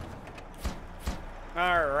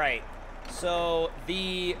 All right. So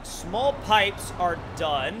the small pipes are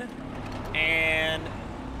done, and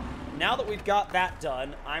now that we've got that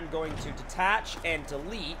done, I'm going to detach and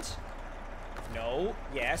delete. No,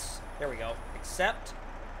 yes, there we go. Accept.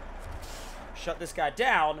 Shut this guy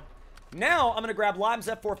down. Now I'm going to grab Lime's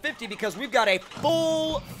F450 because we've got a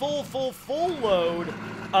full load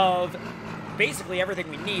of basically everything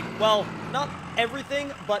we need. Well, not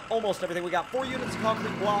everything, but almost everything. We got 4 units of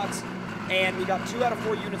concrete blocks, and we got 2 out of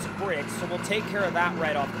 4 units of bricks, so we'll take care of that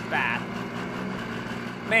right off the bat.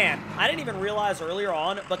 Man, I didn't even realize earlier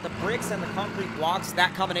on, but the bricks and the concrete blocks,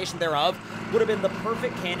 that combination thereof, would have been the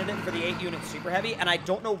perfect candidate for the 8-unit Super Heavy, and I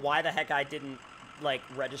don't know why the heck I didn't, like,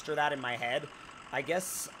 register that in my head. I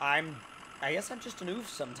guess I'm just an oof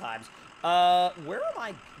sometimes. Where am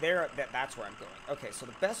I? There, that's where I'm going. Okay, so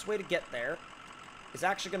the best way to get there is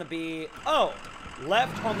actually going to be,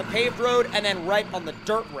 left on the paved road and then right on the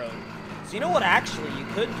dirt road. So you know what actually you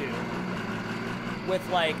could do with,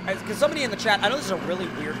 like, because somebody in the chat, I know this is a really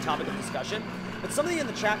weird topic of discussion, but somebody in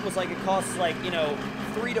the chat was like, it costs, like, you know,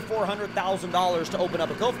 $300,000 to $400,000 to open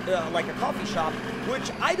up a coffee shop,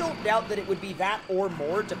 which I don't doubt that it would be that or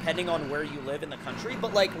more depending on where you live in the country.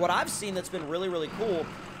 But, like, what I've seen that's been really, really cool,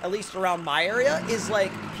 at least around my area, is,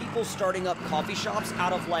 like, people starting up coffee shops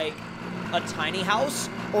out of, like, a tiny house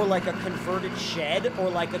or, like, a converted shed or,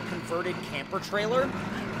 like, a converted camper trailer.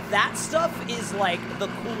 That stuff is, like, the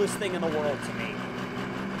coolest thing in the world to me.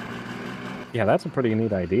 Yeah, that's a pretty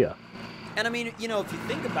neat idea. And I mean, you know, if you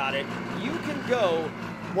think about it, you can go,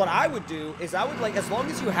 what I would do is I would, like, as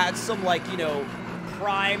long as you had some, like, you know,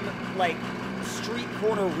 prime, like, street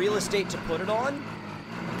corner real estate to put it on,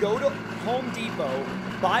 go to Home Depot,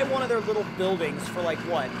 buy one of their little buildings for like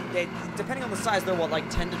what? Depending on the size, they're what, like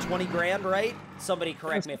 10 to 20 grand, right? Somebody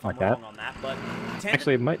correct me if I'm wrong on that, but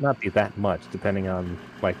actually, it might not be that much depending on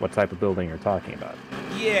like what type of building you're talking about.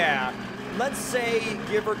 Yeah, let's say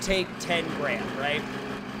give or take 10 grand, right?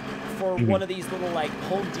 For one of these little like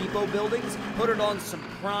Home Depot buildings, put it on some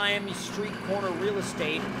prime street corner real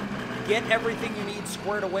estate, get everything you need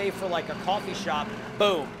squared away for like a coffee shop,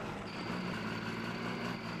 boom.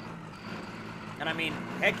 And I mean,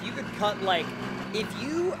 heck, you could cut like,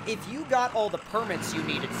 if you got all the permits you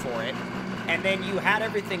needed for it, and then you had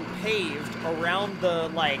everything paved around the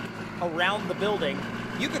building,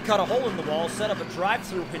 you could cut a hole in the wall, set up a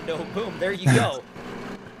drive-through window, boom, there you go.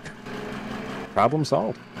 Problem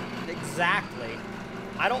solved. Exactly.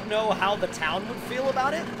 I don't know how the town would feel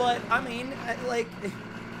about it, but I mean, like,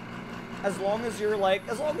 as long as you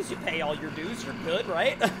pay all your dues, you're good,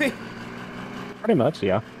 right? Pretty much,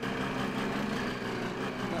 yeah.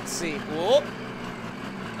 Let's see. Whoop.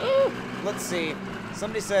 Let's see.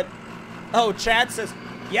 Somebody said, oh, Chad says,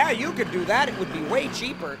 yeah, you could do that. It would be way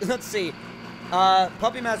cheaper. Let's see.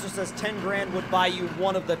 Puppy Master says 10 grand would buy you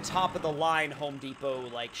one of the top of the line Home Depot,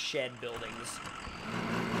 like, shed buildings.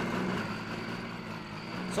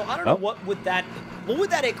 So I don't know, what would that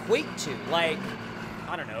equate to? Like,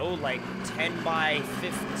 I don't know, like 10 by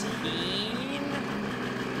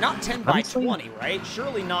 15? Not 10 by 20, right?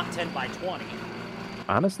 Surely not 10 by 20.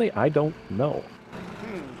 Honestly, I don't know.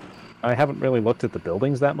 I haven't really looked at the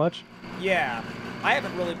buildings that much. Yeah, I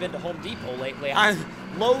haven't really been to Home Depot lately. I'm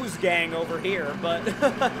Lowe's gang over here, but...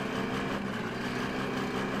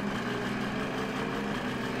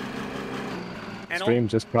 Stream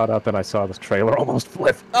just brought up and I saw this trailer almost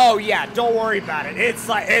flip. Oh yeah, don't worry about it. It's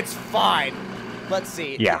like, it's fine. Let's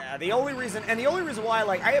see. Yeah. The only reason why,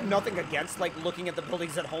 like, I have nothing against like looking at the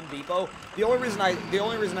buildings at Home Depot. The only reason I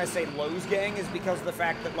say Lowe's gang is because of the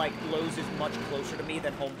fact that like Lowe's is much closer to me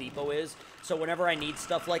than Home Depot is. So whenever I need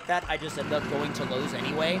stuff like that, I just end up going to Lowe's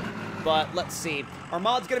anyway. But let's see. Are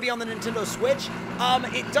mods gonna be on the Nintendo Switch?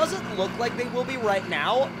 It doesn't look like they will be right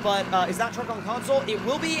now, but is that truck on console? It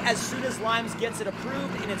will be as soon as Limes gets it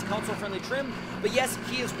approved in its console-friendly trim. But yes,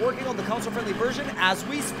 he is working on the console-friendly version as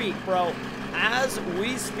we speak, bro. As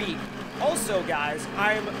we speak. Also, guys,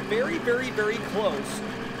 I'm very, very, very close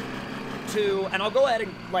to, and I'll go ahead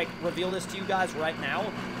and like reveal this to you guys right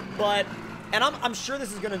now, but, and I'm sure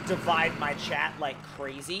this is gonna divide my chat like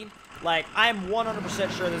crazy. Like, I'm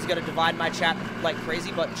 100% sure this is gonna divide my chat like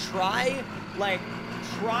crazy, but try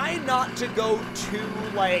not to go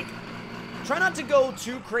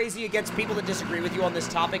too crazy against people that disagree with you on this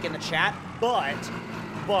topic in the chat, but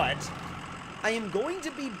I am going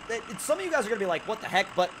to be, some of you guys are going to be like, what the heck,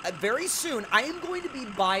 but very soon, I am going to be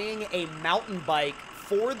buying a mountain bike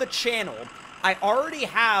for the channel. I already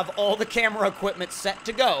have all the camera equipment set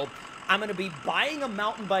to go. I'm going to be buying a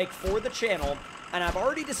mountain bike for the channel, and I've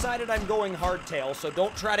already decided I'm going hardtail, so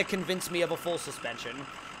don't try to convince me of a full suspension.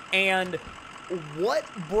 And what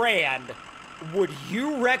brand would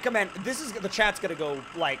you recommend? This is, the chat's going to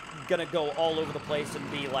go all over the place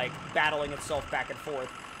and be, like, battling itself back and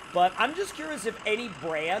forth. But I'm just curious if any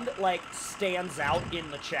brand, like, stands out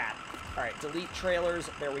in the chat. All right, delete trailers.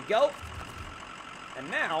 There we go.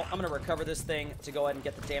 And now I'm going to recover this thing to go ahead and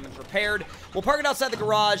get the damage repaired. We'll park it outside the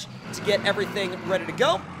garage to get everything ready to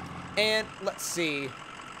go. And let's see.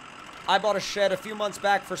 I bought a shed a few months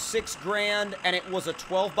back for 6 grand, and it was a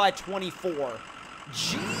 12 by 24.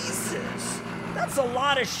 Jesus! That's a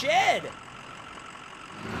lot of shed!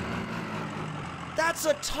 That's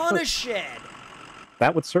a ton of shed!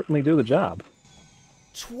 That would certainly do the job.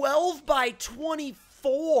 12 by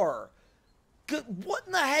 24. Good. What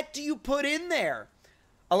in the heck do you put in there?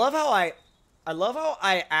 I love how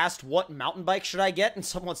I asked what mountain bike should I get, and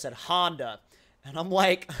someone said Honda, and I'm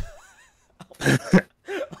like,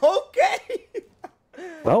 okay.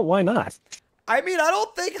 Well, why not? I mean, I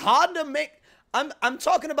don't think Honda make. I'm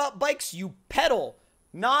talking about bikes you pedal,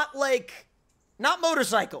 not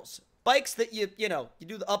motorcycles. Bikes that you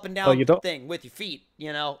do the up and down thing with your feet,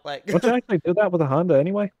 like. Don't you actually do that with a Honda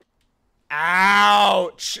anyway?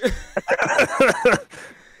 Ouch!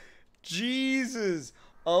 Jesus!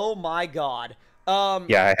 Oh my God.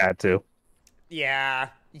 Yeah, I had to. Yeah.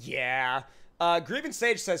 Grieving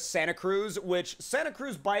Sage says Santa Cruz, which Santa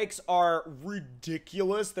Cruz bikes are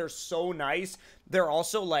ridiculous. They're so nice. They're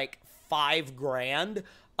also like 5 grand.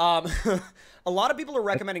 A lot of people are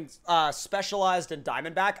recommending Specialized and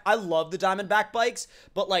Diamondback. I love the Diamondback bikes,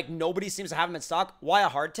 but like nobody seems to have them in stock. Why a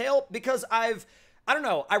hardtail? Because I don't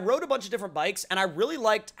know. I rode a bunch of different bikes, and I really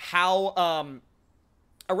liked how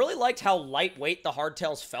lightweight the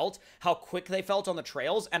hardtails felt, how quick they felt on the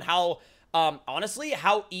trails, and how honestly,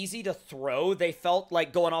 how easy to throw they felt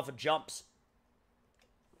like going off of jumps.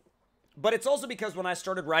 But it's also because when I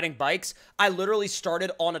started riding bikes, I literally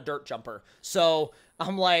started on a dirt jumper. So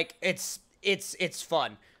I'm like, it's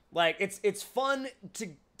fun. Like, it's fun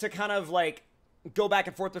to kind of like go back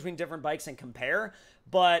and forth between different bikes and compare.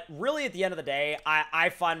 But really, at the end of the day, I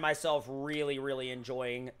find myself really, really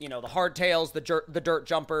enjoying, you know, the hardtails, the dirt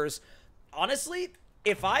jumpers. Honestly,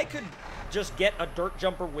 if I could just get a dirt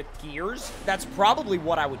jumper with gears, that's probably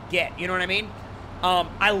what I would get. You know what I mean?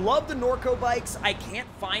 I love the Norco bikes. I can't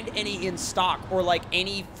find any in stock or, like,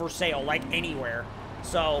 any for sale, like, anywhere.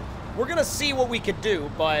 So, we're gonna see what we could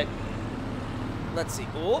do, but let's see.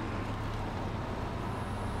 Ooh.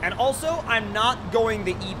 And also, I'm not going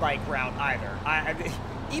the e-bike route either.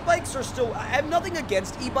 E-bikes are still... I have nothing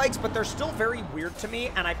against e-bikes, but they're still very weird to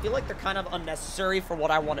me, and I feel like they're kind of unnecessary for what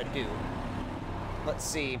I want to do. Let's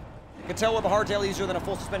see. You can tell with a hardtail easier than a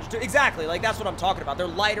full suspension too. Exactly, like that's what I'm talking about. They're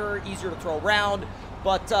lighter, easier to throw around,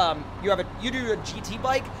 but you do a GT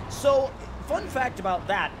bike. So, fun fact about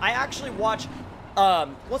that, I actually watch,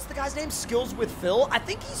 what's the guy's name? Skills with Phil. I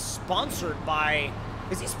think he's sponsored by,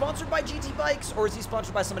 is he sponsored by GT Bikes or is he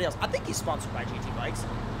sponsored by somebody else? I think he's sponsored by GT Bikes.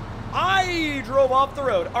 I drove off the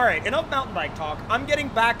road. All right, enough mountain bike talk. I'm getting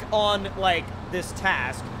back on, like, this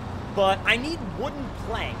task. But I need wooden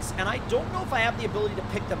planks, and I don't know if I have the ability to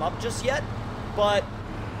pick them up just yet, but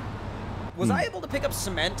was I able to pick up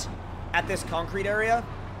cement at this concrete area?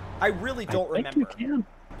 I really don't remember. I think you can.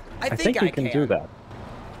 I think you can do that.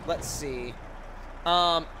 Let's see.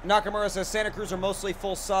 Nakamura says Santa Cruz are mostly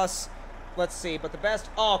full sus. Let's see, but the best...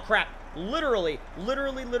 Oh, crap. Literally,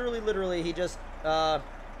 he just,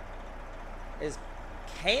 is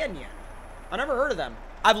Canyon. I never heard of them.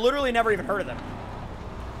 I've literally never even heard of them.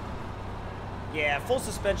 Yeah, full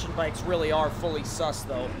suspension bikes really are fully sus,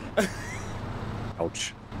 though.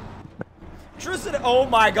 Ouch. Tristan, oh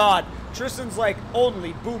my god. Tristan's like,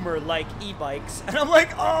 only boomer like e-bikes. And I'm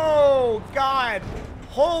like, oh god.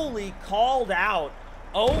 Holy called out.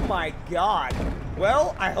 Oh my god.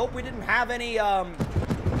 Well, I hope we didn't have any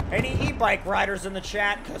e-bike riders in the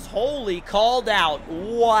chat, because holy called out.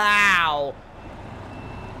 Wow.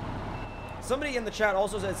 Somebody in the chat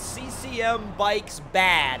also says CCM bikes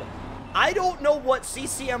bad. I don't know what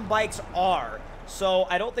CCM bikes are, so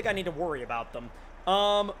I don't think I need to worry about them.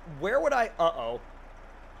 Where would I... Uh-oh.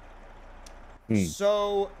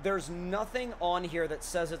 So, there's nothing on here that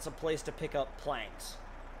says it's a place to pick up planks.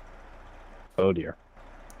 Oh, dear.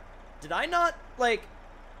 Did I not, like...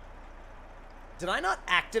 Did I not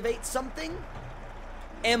activate something?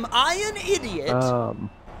 Am I an idiot?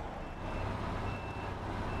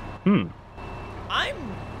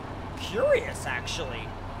 I'm curious, actually.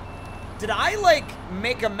 Did I, like,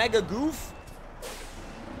 make a mega goof?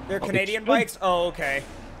 They're Canadian bikes? Oh, okay.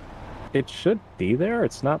 It should be there.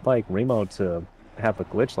 It's not like Remo to have a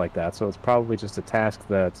glitch like that, so it's probably just a task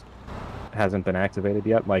that hasn't been activated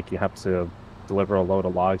yet. Like, you have to deliver a load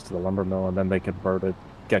of logs to the lumber mill, and then they get converted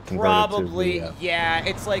probably, to the, yeah.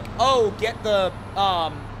 It's like, oh, get the,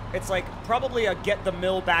 it's like probably a get the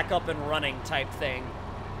mill back up and running type thing.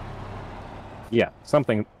 Yeah,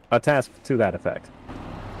 something, a task to that effect.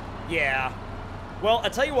 Yeah. Well, I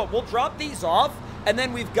tell you what, we'll drop these off, and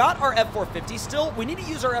then we've got our F450 still. We need to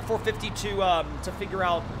use our F450 to figure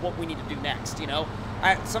out what we need to do next, you know?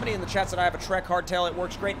 Somebody in the chat said I have a Trek hardtail. It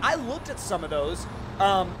works great. I looked at some of those.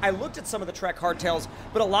 I looked at some of the Trek hardtails,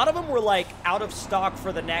 but a lot of them were, like, out of stock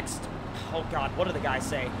for the next... Oh, God, what did the guy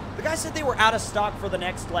say? The guy said they were out of stock for the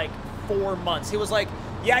next, like, 4 months. He was like,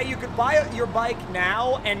 yeah, you could buy your bike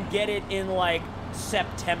now and get it in, like,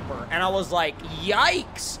 September. And I was like,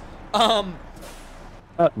 yikes!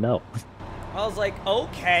 No. I was like,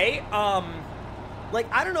 okay,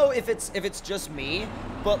 like, I don't know if it's just me,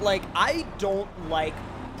 but, like, I don't like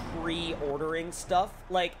pre-ordering stuff.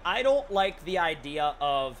 Like, I don't like the idea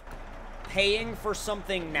of paying for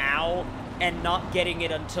something now and not getting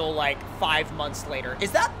it until, like, 5 months later.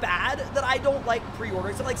 Is that bad that I don't like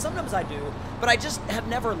pre-ordering stuff? Like, sometimes I do, but I just have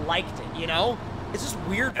never liked it, you know? It's just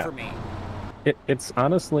weird for me. It's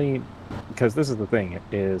honestly, because this is the thing,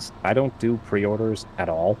 is I don't do pre-orders at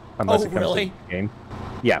all unless it comes to the game.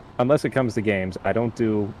 Yeah, unless it comes to games, I don't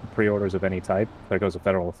do pre-orders of any type. There goes a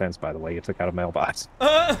federal offense, by the way. You took out a mailbox.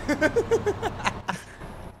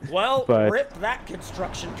 Well, rip that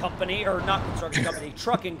construction company, or not construction company,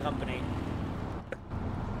 trucking company.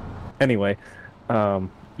 Anyway,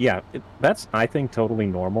 yeah, that's, I think, totally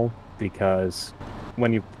normal, because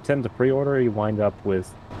when you tend to pre-order, you wind up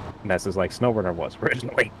with messes like SnowRunner was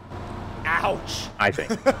originally. Ouch! I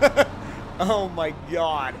think. Oh my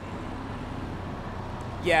god.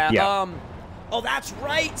 Yeah, Oh, that's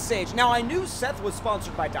right, Sage. Now, I knew Seth was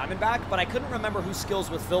sponsored by Diamondback, but I couldn't remember who Skills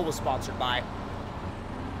with Phil was sponsored by.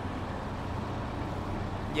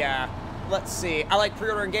 Yeah, let's see. I like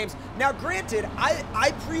pre-ordering games. Now, granted,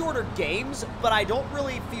 I pre-order games, but I don't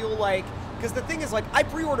really feel like... Because the thing is, like, I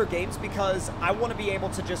pre-order games because I want to be able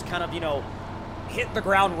to just kind of, you know, hit the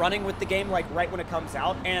ground running with the game, like, right when it comes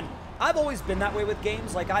out. And I've always been that way with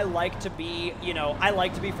games. Like, I like to be, you know, I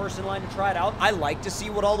like to be first in line to try it out. I like to see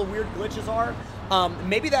what all the weird glitches are.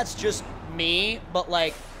 Maybe that's just me, but,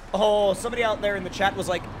 like, oh, somebody out there in the chat was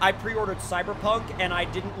like, I pre-ordered Cyberpunk, and I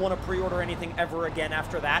didn't want to pre-order anything ever again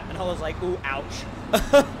after that. And I was like, ooh, ouch.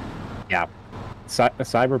 Yeah.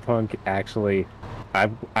 Cyberpunk, actually,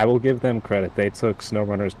 I will give them credit. They took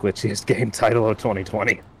SnowRunner's glitchiest game title of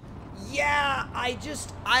 2020. Yeah, I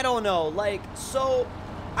don't know. Like, so...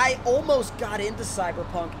 I almost got into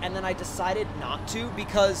Cyberpunk, and then I decided not to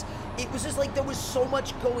because it was just like there was so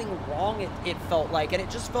much going wrong, it felt like, and it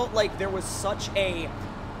just felt like there was such a,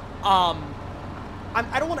 I'm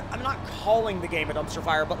not calling the game a dumpster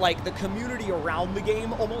fire, but like the community around the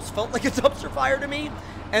game almost felt like a dumpster fire to me,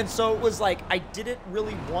 and so it was like I didn't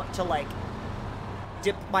really want to like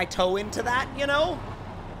dip my toe into that, you know?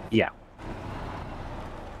 Yeah.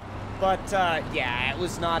 But, yeah, it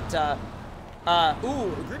was not,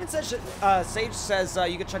 Agreement says, Sage says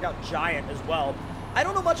you can check out Giant as well. I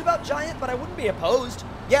don't know much about Giant, but I wouldn't be opposed.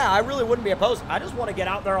 Yeah, I really wouldn't be opposed. I just want to get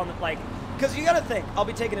out there on the, like, because you gotta think, I'll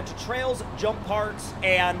be taking it to trails, jump parks,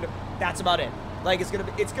 and that's about it. Like, it's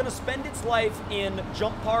gonna spend its life in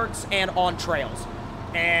jump parks and on trails.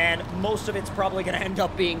 And most of it's probably gonna end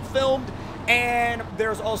up being filmed. And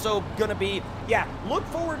there's also gonna be, yeah, look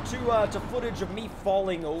forward to footage of me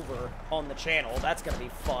falling over on the channel. That's gonna be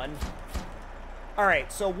fun.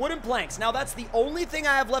 Alright, so wooden planks. Now, that's the only thing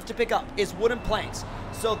I have left to pick up, is wooden planks.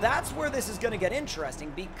 So that's where this is going to get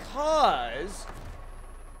interesting, because...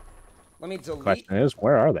 Let me delete... Question is,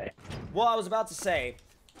 where are they? Well, I was about to say,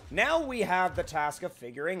 now we have the task of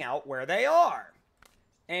figuring out where they are.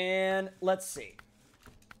 And let's see.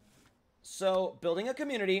 So, building a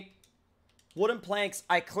community, wooden planks,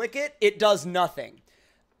 I click it, it does nothing.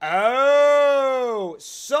 Oh,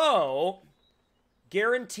 so...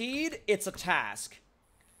 Guaranteed, it's a task.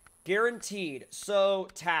 Guaranteed. So,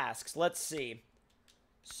 tasks. Let's see.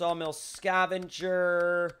 Sawmill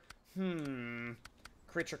Scavenger.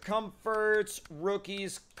 Creature Comforts.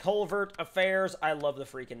 Rookies. Culvert Affairs. I love the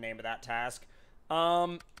freaking name of that task.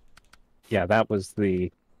 Yeah, that was the...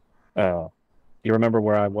 you remember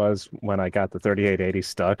where I was when I got the 3880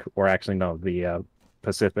 stuck? Or actually, no, the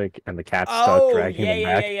Pacific and the cat stuck dragging them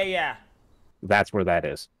back? Yeah. That's where that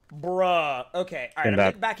is. Bruh. Okay. All right. I'm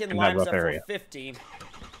getting back in Lime's F450.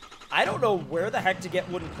 I don't know where the heck to get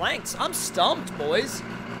wooden planks. I'm stumped, boys.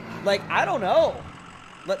 Like, I don't know.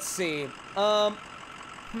 Let's see. Oh,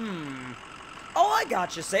 I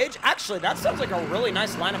gotcha, Sage. Actually, that sounds like a really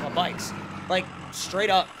nice lineup of bikes. Like, straight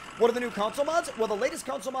up. What are the new console mods? Well, the latest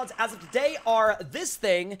console mods as of today are this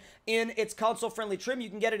thing in its console-friendly trim. You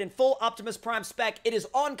can get it in full Optimus Prime spec. It is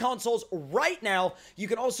on consoles right now. You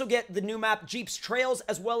can also get the new map Jeep's Trails,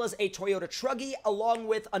 as well as a Toyota Truggy, along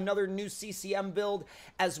with another new CCM build,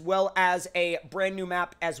 as well as a brand new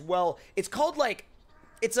map as well. It's called, like...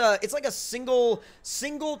 It's like a single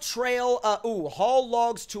trail, haul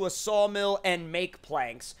logs to a sawmill and make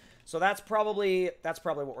planks. So that's probably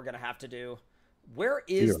what we're gonna have to do. Where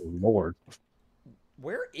is... Dear Lord.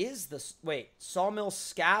 Where is this... Wait, Sawmill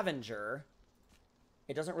Scavenger.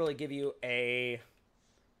 It doesn't really give you a...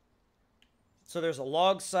 So there's a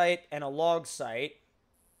log site and a log site.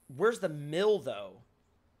 Where's the mill, though?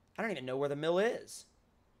 I don't even know where the mill is.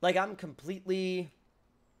 Like, I'm completely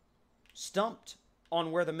stumped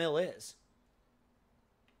on where the mill is.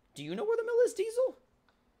 Do you know where the mill is,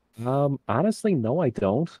 Diesel? Honestly, no, I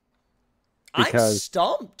don't. I'm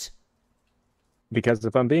stumped. Because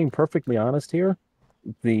if I'm being perfectly honest here,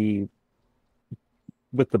 with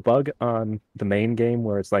the bug on the main game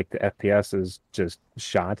where it's like the FPS is just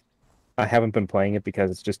shot, I haven't been playing it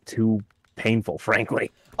because it's just too painful,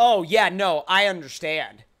 frankly. Oh, yeah, no, I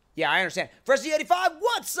understand. Yeah, I understand. Freshie85,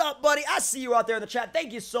 what's up, buddy? I see you out there in the chat.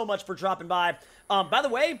 Thank you so much for dropping by. By the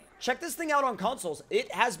way, check this thing out on consoles.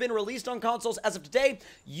 It has been released on consoles as of today.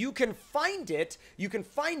 You can find it. You can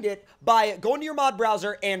find it by going to your mod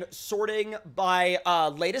browser and sorting by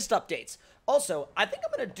latest updates. Also, I think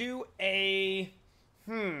I'm gonna do a...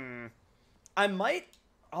 I might...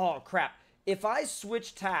 Oh, crap. If I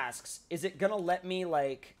switch tasks, is it gonna let me,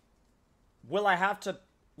 like... Will I have to...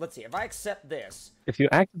 Let's see, if I accept this... If you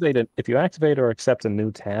activate or accept a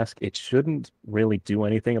new task, it shouldn't really do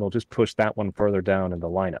anything. It'll just push that one further down in the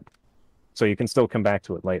lineup. So you can still come back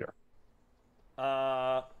to it later.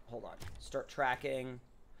 Start tracking.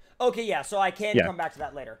 Okay, yeah, so I can come back to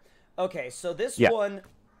that later. Okay, so this one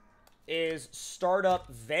is Startup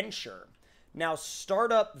Venture. Now,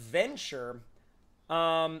 Startup Venture,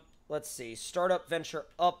 let's see. Startup Venture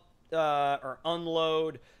up, or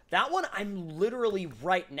unload. That one I'm literally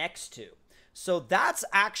right next to. So that's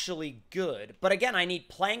actually good. But again, I need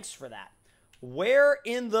planks for that. Where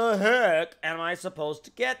in the heck am I supposed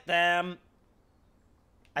to get them?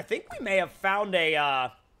 I think we may have found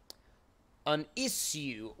an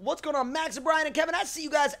issue. What's going on, Max and Brian and Kevin? I see you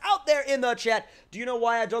guys out there in the chat. Do you know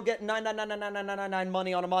why I don't get 9999999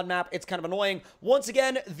 money on a mod map? It's kind of annoying. Once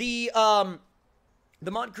again, the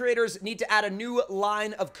mod creators need to add a new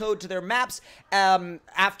line of code to their maps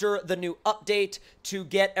after the new update to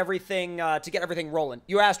get everything rolling.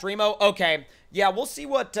 You asked Remo? Okay. Yeah, we'll see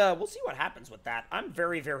what happens with that. I'm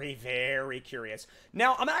very, very, very curious.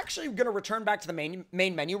 Now, I'm actually going to return back to the main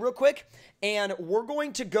menu real quick, and we're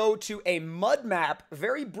going to go to a mud map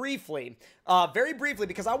very briefly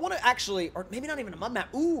because I want to actually, or maybe not even a mud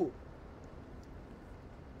map. Ooh.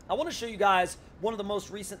 I want to show you guys one of the most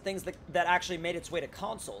recent things that actually made its way to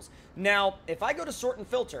consoles. Now, if I go to sort and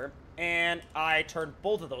filter, and I turn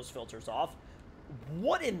both of those filters off,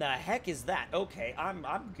 what in the heck is that? Okay, I'm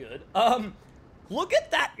good. Look at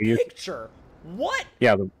that picture. What?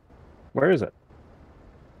 Yeah, where is it?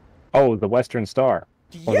 Oh, the Western Star.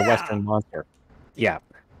 Or the Western Monster. Yeah.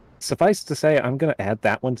 Suffice to say, I'm going to add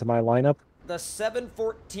that one to my lineup. The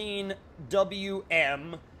 714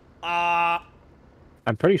 WM.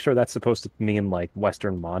 I'm pretty sure that's supposed to mean, like,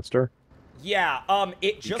 Western Monster. Yeah,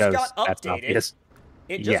 it just got updated.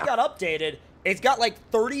 It just got updated. It's got, like,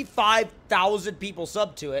 35,000 people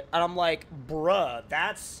subbed to it. And I'm like, bruh,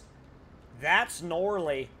 that's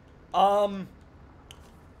gnarly. I'm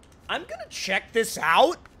gonna check this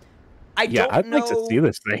out. I'd like to see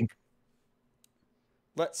this thing.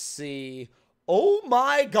 Let's see. Oh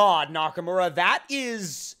my god, Nakamura, that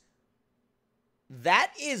is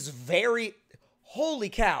very... Holy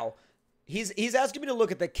cow. He's asking me to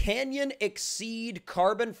look at the Canyon Exceed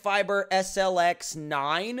Carbon Fiber SLX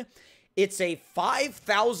 9. It's a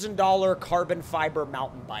 $5,000 carbon fiber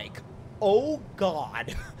mountain bike. Oh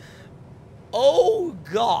god. Oh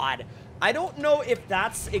god. I don't know if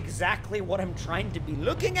that's exactly what I'm trying to be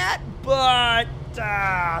looking at, but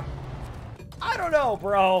I don't know,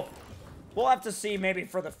 bro. We'll have to see maybe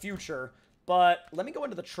for the future. But let me go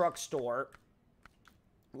into the truck store.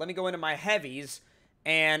 Let me go into my heavies,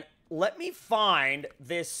 and let me find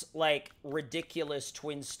this, like, ridiculous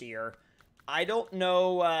twin steer. I don't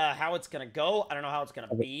know how it's going to go. I don't know how it's going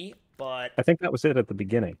to be, but... I think that was it at the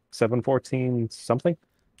beginning. 714 something?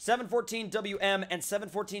 714 WM and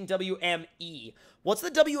 714 WME. What's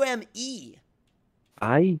the WME?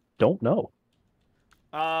 I don't know.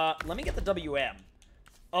 Let me get the WM.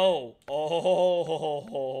 Oh,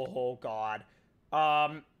 God.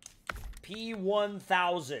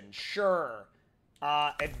 P1000, sure.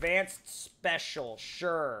 Advanced Special,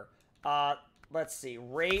 sure. Let's see.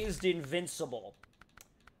 Raised Invincible.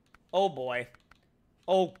 Oh, boy.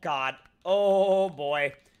 Oh, God. Oh,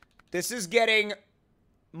 boy. This is getting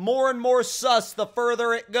more and more sus the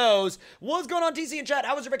further it goes. What's going on, TC in chat?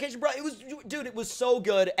 How was your vacation, bro? Dude, it was so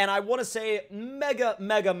good, and I want to say mega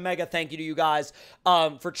thank you to you guys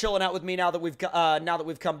for chilling out with me now that we've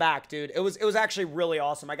come back, dude. It was actually really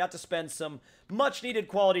awesome. I got to spend some much needed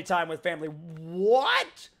quality time with family.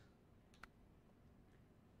 What?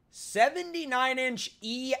 79-inch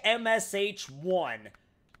EMSH1.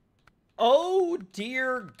 Oh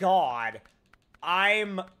dear God. I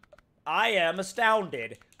am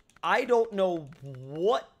astounded. I don't know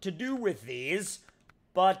what to do with these,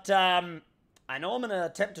 but I know I'm going to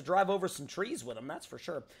attempt to drive over some trees with them, that's for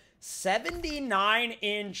sure.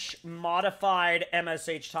 79-inch modified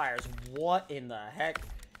MSH tires. What in the heck?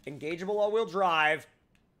 Engageable all-wheel drive.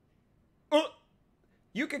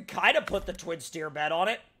 You could kind of put the twin steer bed on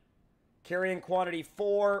it. Carrying quantity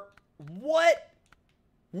 4. What?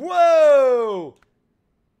 Whoa!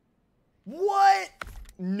 What?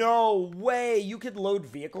 No way. You could load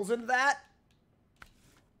vehicles into that?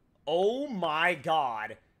 Oh my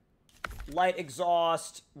God. Light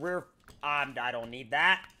exhaust, rear... I don't need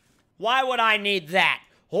that. Why would I need that?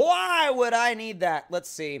 Why would I need that? Let's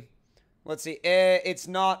see. Let's see. It's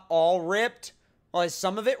not all ripped. Well, is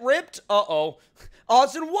some of it ripped? Uh-oh.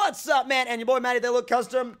 Austin, what's up, man? And your boy, Matty, they look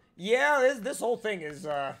custom. Yeah, this whole thing is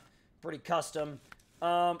pretty custom.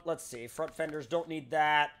 Let's see. Front fenders don't need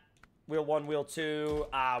that. Wheel 1, wheel 2.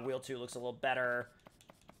 Wheel 2 looks a little better.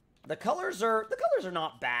 The colors are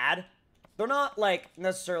not bad. They're not, like,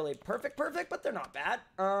 necessarily perfect, but they're not bad.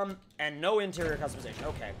 And no interior customization.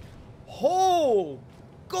 Okay. Oh,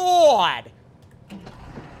 God!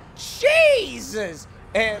 Jesus!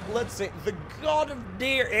 And let's see, the God of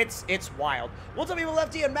Deer. It's wild. What's up, people?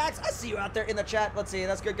 Lefty and Max, I see you out there in the chat. Let's see,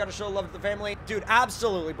 that's good. Gotta show love to the family. Dude,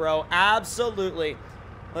 absolutely, bro. Absolutely.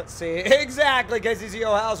 Let's see. Exactly,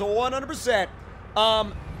 KCCO House, 100%.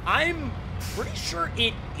 I'm pretty sure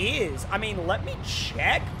it is. I mean, let me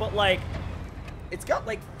check, but, like, it's got,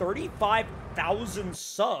 like, 35,000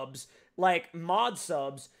 subs, like, mod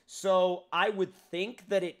subs, so I would think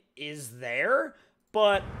that it is there,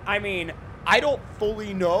 but, I mean, I don't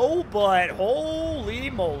fully know, but holy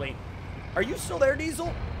moly. Are you still there,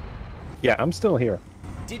 Diesel? Yeah, I'm still here.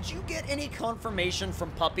 Did you get any confirmation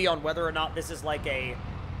from Puppy on whether or not this is like a,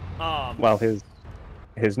 Well,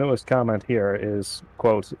 his newest comment here is,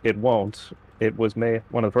 quote, "It won't. It was made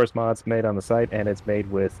one of the first mods made on the site, and it's made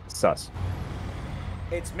with sus."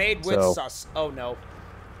 It's made with sus. Oh, no.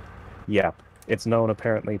 Yeah. It's known,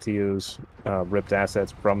 apparently, to use ripped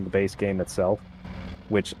assets from the base game itself,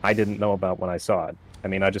 which I didn't know about when I saw it. I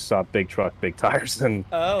mean, I just saw big truck, big tires, and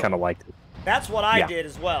kind of liked it. That's what I did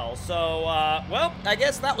as well. So, well, I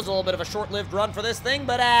guess that was a little bit of a short-lived run for this thing,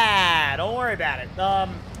 but, don't worry about it.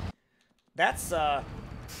 That's,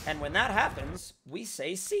 and when that happens, we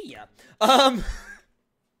say see ya.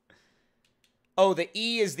 Oh, the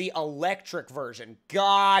E is the electric version.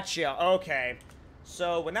 Gotcha. Okay.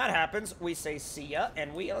 So, when that happens, we say see ya,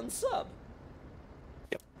 and we unsub.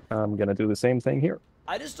 Yep. I'm gonna do the same thing here.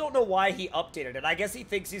 I just don't know why he updated it. I guess he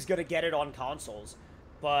thinks he's gonna get it on consoles.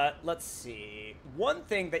 But, let's see. One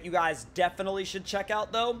thing that you guys definitely should check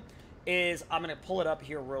out, though, is, I'm gonna pull it up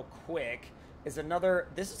here real quick, is another,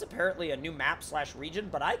 this is apparently a new map / region,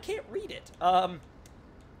 but I can't read it. Let's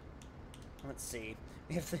see.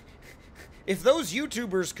 If those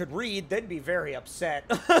YouTubers could read, they'd be very upset.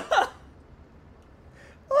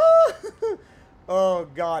 Oh,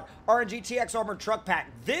 God. RNG TX Armored Truck Pack.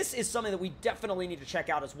 This is something that we definitely need to check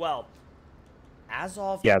out as well.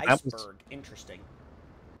 Azov Iceberg. Interesting.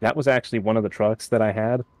 That was actually one of the trucks that I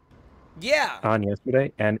had on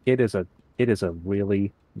yesterday, and it is a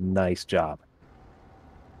really nice job.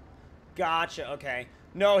 Gotcha, okay.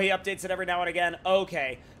 No, he updates it every now and again.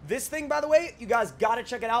 Okay. This thing, by the way, you guys gotta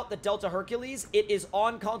check it out, the Delta Hercules. It is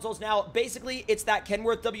on consoles now. Basically, it's that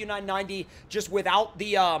Kenworth W990, just without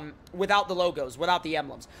the logos, without the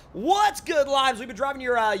emblems. What's good, Limes? We've been driving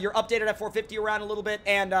your updated F450 around a little bit,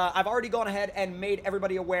 and I've already gone ahead and made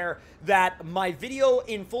everybody aware that my video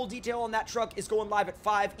in full detail on that truck is going live at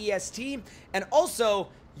 5 EST, and also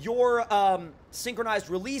your synchronized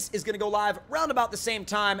release is going to go live around about the same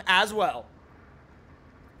time as well.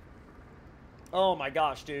 Oh my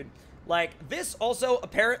gosh, dude. Like, this also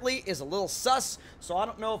apparently is a little sus, so I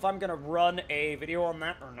don't know if I'm going to run a video on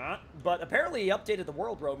that or not, but apparently he updated the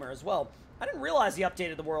World Roamer as well. I didn't realize he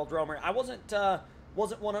updated the World Roamer. I wasn't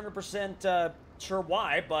 100% sure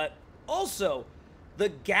why, but also, the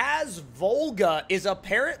Gaz Volga is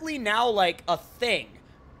apparently now, like, a thing.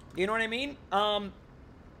 You know what I mean?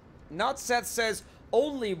 Nutseth says,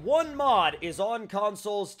 only one mod is on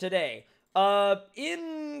consoles today.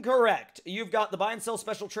 Incorrect. You've got the Buy and Sell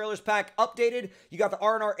Special Trailers Pack updated. You got the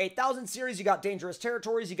R&R 8000 series. You got Dangerous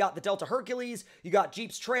Territories. You got the Delta Hercules. You got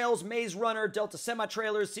Jeep's Trails, Maze Runner, Delta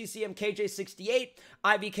Semi-Trailers, CCM KJ68,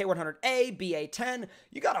 IVK 100A, BA10.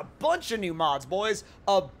 You got a bunch of new mods, boys.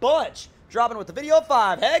 A bunch. Dropping with the video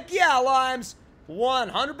 5. Heck yeah, Limes.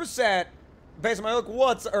 100%. Bass on my hook,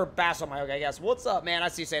 Bass on my hook, I guess. What's up, man? I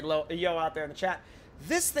see you saying yo out there in the chat.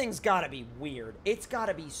 This thing's gotta be weird. It's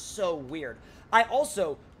gotta be so weird. I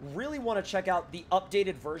also really want to check out the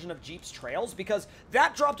updated version of Jeep's Trails because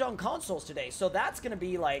that dropped on consoles today. So that's gonna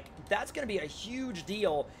be like, that's gonna be a huge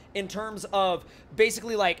deal in terms of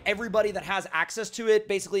basically like everybody that has access to it,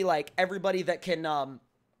 basically like everybody that can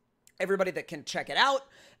check it out.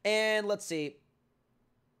 And let's see.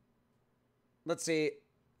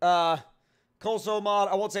 Colso mod,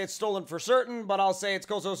 I won't say it's stolen for certain, but I'll say it's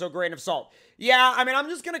Colso grain of salt. Yeah, I mean, I'm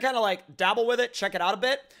just going to kind of like dabble with it, check it out a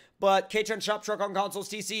bit. But K10 Shop Truck on consoles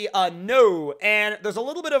TC, no. And there's a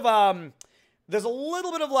little bit of,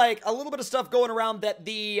 stuff going around that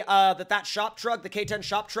that shop truck, the K10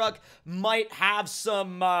 shop truck, might have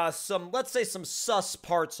some, let's say some sus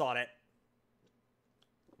parts on it.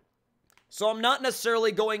 So I'm not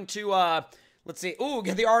necessarily going to, let's see. Ooh,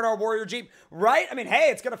 get the R&R Warrior Jeep. Right? I mean,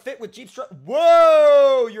 hey, it's going to fit with Jeep's truck.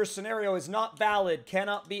 Whoa! Your scenario is not valid.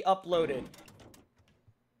 Cannot be uploaded.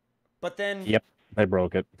 But then... Yep, I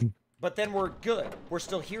broke it. But then we're good. We're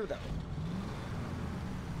still here, though.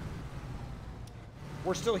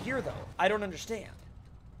 We're still here, though. I don't understand.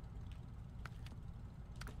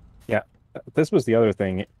 Yeah, this was the other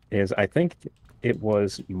thing, is I think it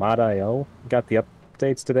was Mod.io got the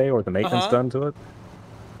updates today or the maintenance done to it.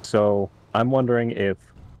 So I'm wondering if,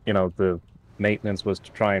 the maintenance was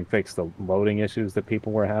to try and fix the loading issues that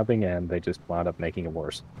people were having, and they just wound up making it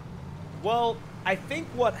worse. Well, I think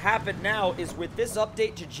what happened now is with this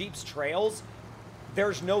update to Jeep's Trails,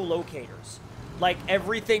 there's no locators. Like,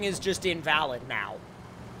 everything is just invalid now.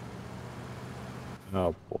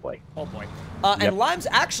 Oh boy. Oh boy. And Lime's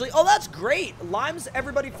actually, that's great. Lime's,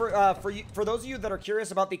 everybody, for those of you that are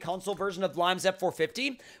curious about the console version of Lime's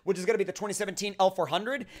F450, which is going to be the 2017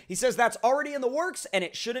 L400, he says that's already in the works, and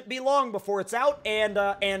it shouldn't be long before it's out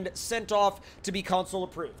and sent off to be console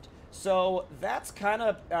approved. So that's kind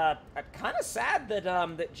of sad that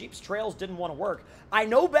that Jeep's Trails didn't want to work. I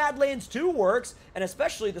know Badlands 2 works, and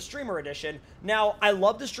especially the Streamer Edition. Now, I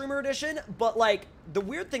love the Streamer Edition, but like the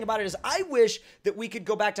weird thing about it is I wish that we could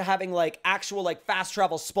go back to having like actual like fast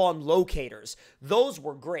travel spawn locators. Those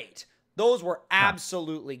were great. Those were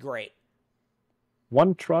absolutely great.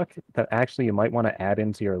 One truck that actually you might want to add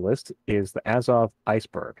into your list is the Azov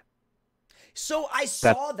Iceberg. So I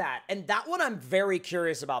saw that, and that one I'm very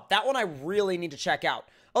curious about. That one I really need to check out.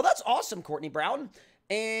 Oh, that's awesome, Courtney Brown.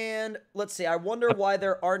 And let's see, I wonder why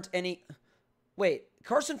there aren't any... Wait,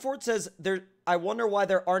 Carson Ford says, I wonder why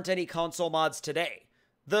there aren't any console mods today.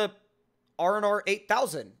 The R&R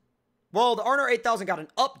 8000. Well, the R&R 8000 got an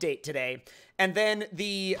update today, and then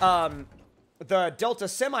the Delta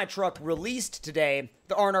semi-truck released today,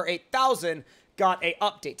 the R&R 8000, got an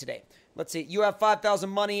update today. Let's see, you have 5,000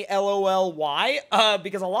 money, LOL, why?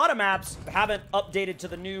 Because a lot of maps haven't updated to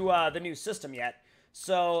the new system yet.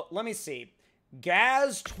 So, let me see.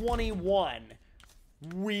 Gaz21.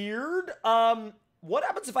 Weird. What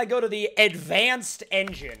happens if I go to the advanced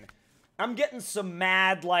engine? I'm getting some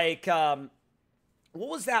mad, like, what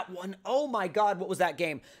was that one? Oh my god, what was that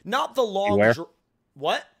game? Not the long... Beware?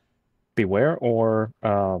 What? Beware or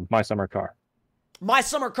My Summer Car? My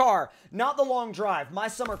Summer Car, not the long drive. My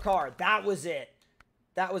Summer Car, that was it.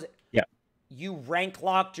 That was it. Yeah. You rank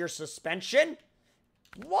locked your suspension?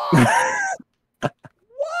 Why?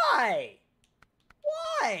 Why?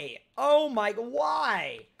 Why? Oh my,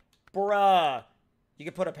 why? Bruh. You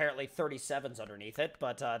could put apparently 37s underneath it,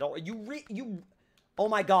 but don't, oh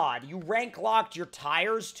my god, you rank locked your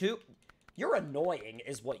tires too? You're annoying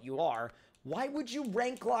is what you are. Why would you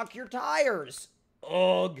rank lock your tires?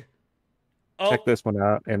 Ugh. Check this one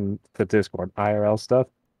out in the Discord. IRL stuff.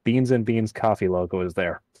 Beans and Beans coffee logo is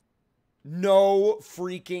there. No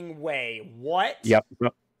freaking way. What? Yep.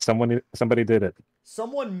 Somebody did it.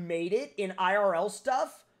 Someone made it in IRL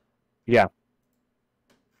stuff? Yeah.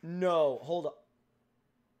 No. Hold up.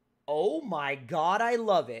 Oh my god, I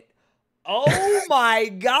love it. Oh my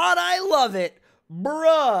god, I love it.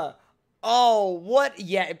 Bruh. Oh, what?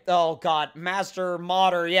 Yeah. Oh, God. Master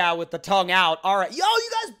Modder. Yeah, with the tongue out. All right. Yo,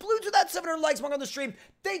 you guys blew to that 700 likes mark on the stream.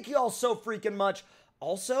 Thank you all so freaking much.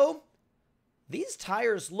 Also, these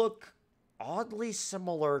tires look oddly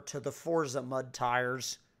similar to the Forza mud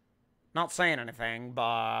tires. Not saying anything,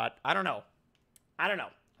 but I don't know. I don't know.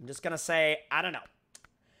 I'm just going to say, I don't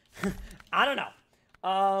know. I don't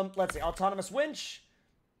know. Let's see. Autonomous winch.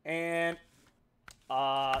 And,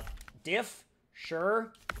 diff.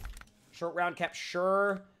 Sure. Short round cap,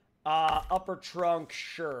 sure. Upper trunk,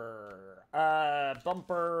 sure.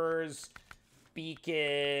 Bumpers,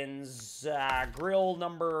 beacons, grill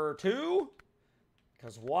number 2.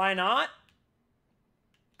 Because why not?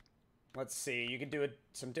 Let's see. You can do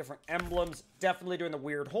some different emblems. Definitely doing the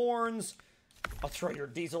weird horns. I'll throw your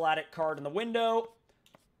Diesel Addict card in the window.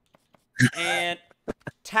 And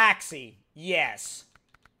taxi, yes.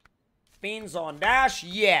 Beans on dash,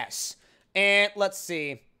 yes. And let's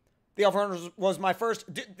see. The L400 was my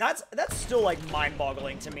first. Dude, that's still like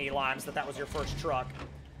mind-boggling to me, Limes, that was your first truck.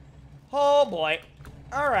 Oh boy.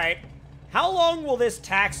 All right. How long will this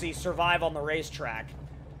taxi survive on the racetrack?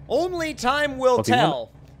 Only time will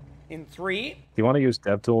tell. In 3. Do you want to use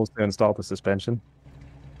DevTools to install the suspension?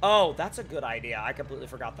 Oh, that's a good idea. I completely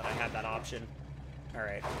forgot that I had that option. All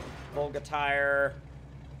right. Volga tire.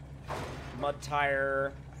 Mud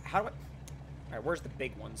tire. How do I... All right, where's the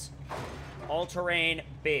big ones? All-terrain,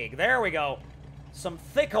 big. There we go. Some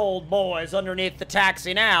thick old boys underneath the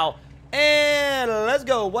taxi now. And let's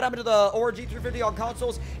go. What happened to the ORG 350 on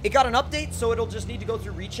consoles? It got an update, so it'll just need to go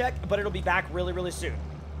through recheck, but it'll be back really, really soon.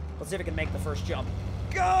 Let's see if it can make the first jump.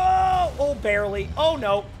 Go! Oh, barely. Oh,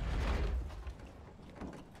 no.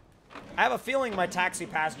 I have a feeling my taxi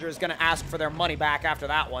passenger is going to ask for their money back after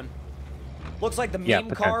that one. Looks like the meme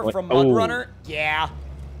car from MudRunner. Yeah.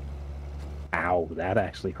 Ow, that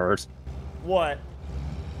actually hurt. What?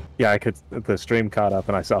 Yeah, the stream caught up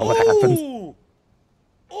and I saw what happened.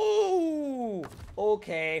 Ooh!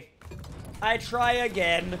 Okay. I try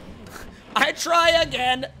again. I try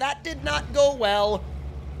again. That did not go well.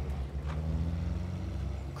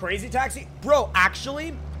 Crazy Taxi? Bro,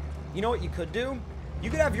 actually, you know what you could do? You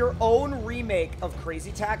could have your own remake of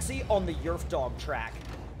Crazy Taxi on the Yerf Dog track.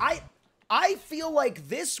 I feel like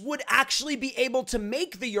this would actually be able to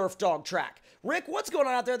make the Yerf Dog track. Rick, what's going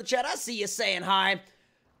on out there in the chat? I see you saying hi.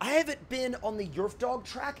 I haven't been on the Yerf Dog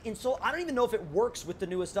track, and so I don't even know if it works with the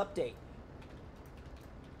newest update.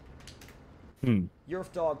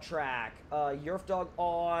 Yerf Dog track. Yerf Dog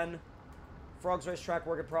on. Frogs Race track,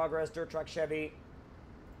 work in progress. Dirt track Chevy.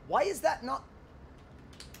 Why is that not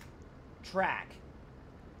track?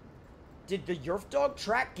 Did the Yerf Dog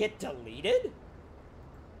track get deleted?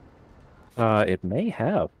 It may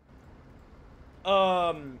have.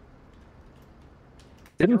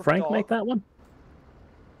 Didn't Yerf Frank Dog? make that one?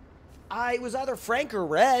 It was either Frank or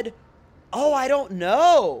Red. Oh, I don't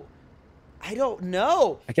know. I don't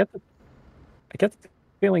know. I get the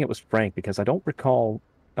feeling it was Frank because I don't recall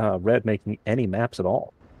Red making any maps at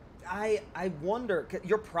all. I wonder.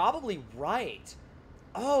 You're probably right.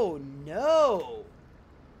 Oh, no.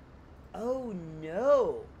 Oh,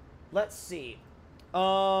 no. Let's see.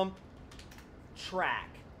 Track.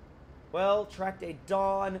 Well, track day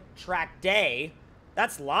dawn, track day.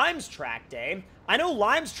 That's Lime's track day. I know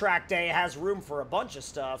Lime's track day has room for a bunch of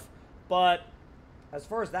stuff, but as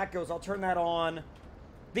far as that goes, I'll turn that on.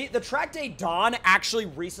 The track day dawn actually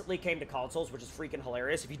recently came to consoles, which is freaking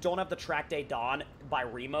hilarious. If you don't have the track day dawn by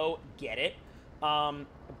Remo, get it.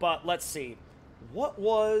 But let's see. What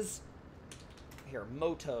was here?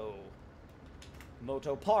 Moto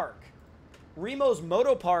Park. Remo's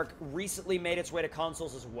Moto Park recently made its way to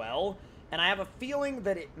consoles as well, and I have a feeling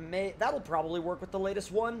that that'll probably work with the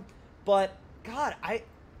latest one. But God,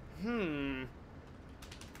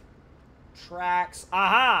 tracks.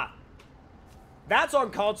 Aha! That's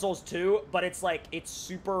on consoles too, but it's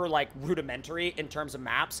super like rudimentary in terms of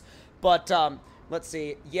maps. But let's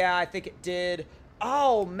see. Yeah, I think it did.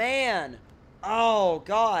 Oh man. Oh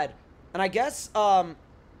God. And I guess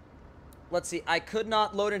let's see. I could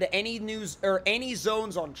not load into any news or any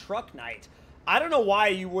zones on Truck Night. I don't know why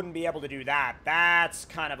you wouldn't be able to do that. That's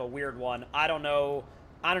kind of a weird one. I don't know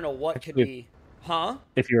what Actually, could be. Huh?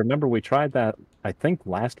 If you remember, we tried that, I think,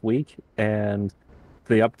 last week, and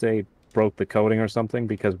the update broke the coding or something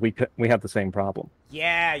because we had the same problem.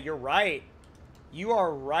 Yeah, you're right. You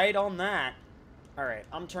are right on that. All right,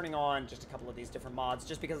 I'm turning on just a couple of these different mods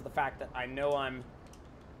just because of the fact that I know I'm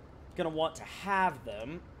going to want to have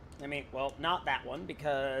them. I mean, well, not that one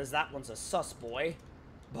because that one's a sus boy.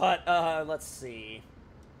 But let's see.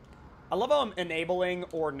 I love how I'm enabling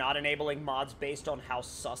or not enabling mods based on how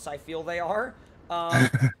sus I feel they are.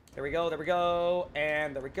 There we go,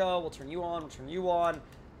 and there we go. We'll turn you on,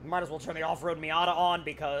 Might as well turn the off-road Miata on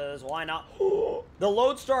because why not? The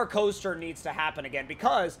Lodestar Coaster needs to happen again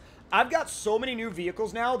because I've got so many new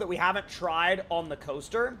vehicles now that we haven't tried on the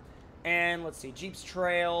coaster. And let's see, Jeep's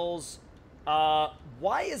Trails.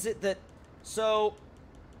 Why is it that... So,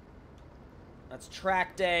 that's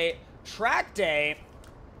Track Day. Track Day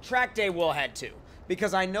we'll head to.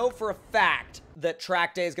 Because I know for a fact that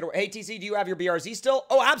Track Day is going to... Hey, TC, do you have your BRZ still?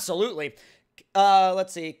 Oh, absolutely.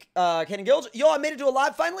 Let's see. Ken Gilge. Yo, I made it to a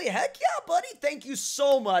live finally. Heck yeah, buddy. Thank you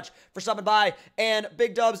so much for stopping by. And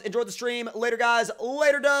Big Dubs, enjoyed the stream. Later, guys.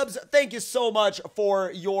 Later, Dubs. Thank you so much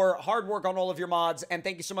for your hard work on all of your mods. And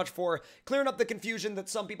thank you so much for clearing up the confusion that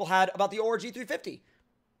some people had about the ORG 350.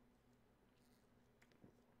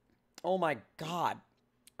 Oh my God.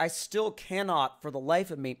 I still cannot, for the life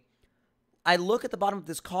of me... I look at the bottom of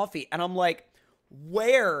this coffee and I'm like,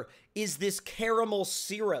 where is this caramel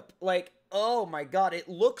syrup? Like, oh my God, it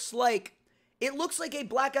looks like a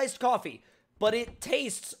black iced coffee, but it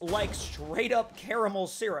tastes like straight up caramel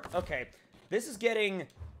syrup. Okay, this is getting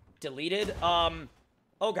deleted.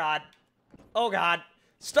 Oh God. Oh God.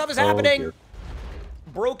 Stuff is happening. Dear.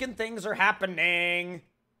 Broken things are happening.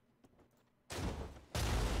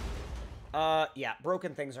 Yeah,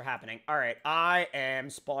 broken things are happening. All right, I am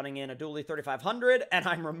spawning in a dually 3500, and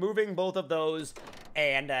I'm removing both of those,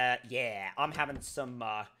 and, yeah, I'm having some,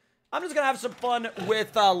 I'm just gonna have some fun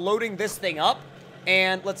with, loading this thing up,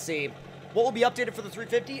 and let's see, what will be updated for the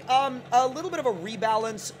 350? A little bit of a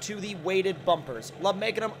rebalance to the weighted bumpers. Love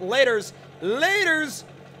making them. Laters! Laters!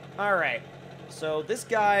 All right, so this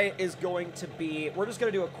guy is going to be, we're just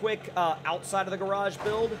gonna do a quick, outside of the garage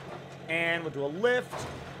build, and we'll do a lift.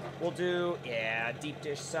 We'll do, yeah, deep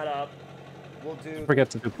dish setup. We'll do... Don't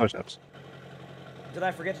forget to do push-ups. Did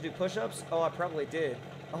I forget to do push-ups? Oh, I probably did.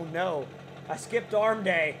 Oh, no. I skipped arm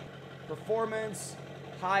day. Performance,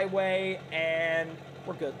 highway, and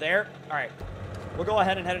we're good there. All right. We'll go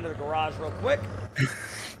ahead and head into the garage real quick.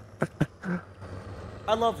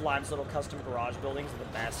 I love Lime's little custom garage buildings. They're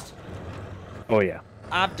the best. Oh, yeah.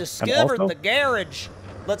 I've discovered also, the garage.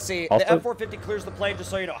 Let's see. The F450 clears the plane, just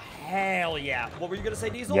so you know. Hell yeah. What were you going to say,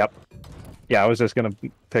 Diesel? Yep. Yeah, I was just going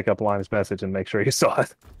to pick up Lime's message and make sure you saw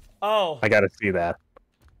it. Oh. I got to see that.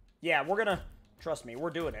 Yeah, we're going to... Trust me, we're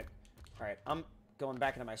doing it. All right, I'm going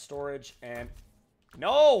back into my storage, and...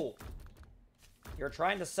 No! You're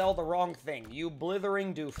trying to sell the wrong thing, you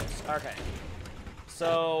blithering doofus. Okay.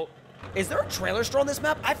 So, is there a trailer store on this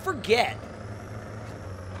map? I forget.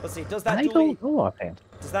 Let's see, does that I don't know offhand.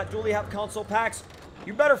 Does that dually have console packs?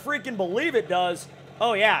 You better freaking believe it does.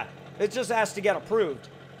 Oh, yeah. It just has to get approved.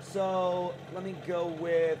 So, let me go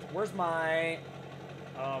with... Where's my...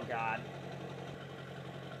 Oh, God.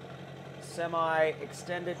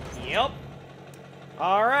 Semi-extended. Yep.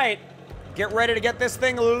 All right. Get ready to get this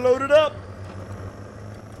thing loaded up.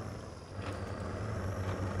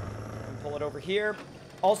 And pull it over here.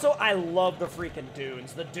 Also, I love the freaking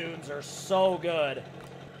dunes. The dunes are so good.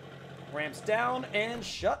 Ramps down and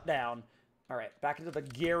shut down. All right, back into the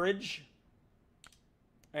garage.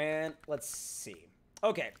 And let's see.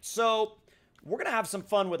 Okay, so we're gonna have some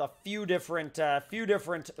fun with a few different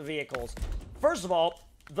vehicles. First of all,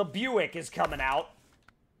 the Buick is coming out.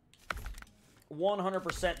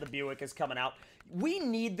 100% the Buick is coming out. We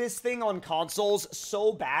need this thing on consoles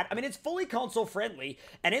so bad. I mean, it's fully console friendly,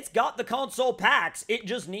 and it's got the console packs. It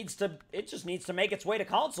just needs to make its way to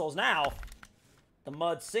consoles now. The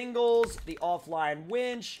mud singles, the offline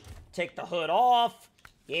winch, take the hood off.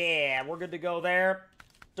 Yeah, we're good to go there.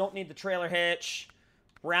 Don't need the trailer hitch.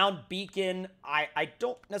 Round beacon. I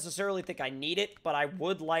don't necessarily think I need it, but I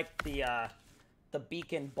would like the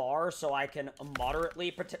beacon bar so I can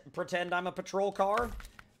moderately pretend I'm a patrol car.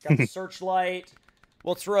 Got the searchlight.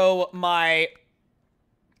 We'll throw my...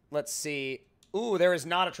 Let's see. Ooh, there is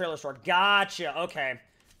not a trailer store. Gotcha. Okay.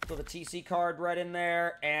 Throw the TC card right in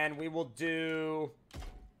there, and we will do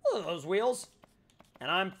those wheels. And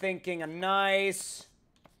I'm thinking a nice...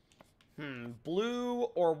 blue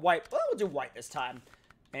or white. Well, we'll do white this time.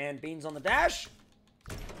 And beans on the dash.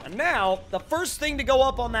 And now, the first thing to go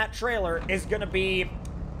up on that trailer is going to be,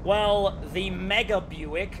 well, the Mega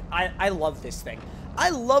Buick. I love this thing. I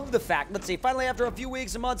love the fact, let's see, finally after a few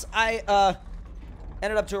weeks and months, I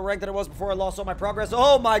ended up to a rank that I was before I lost all my progress.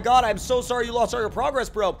 Oh my god, I'm so sorry you lost all your progress,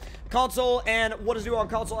 bro. Console and what is new on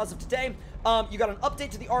console as of today. You got an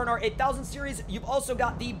update to the R&R 8000 series. You've also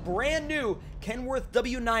got the brand new Kenworth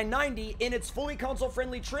W990 in its fully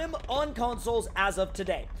console-friendly trim on consoles as of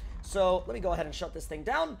today. So let me go ahead and shut this thing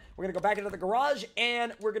down. We're going to go back into the garage,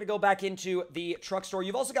 and we're going to go back into the truck store.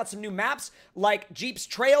 You've also got some new maps, like Jeep's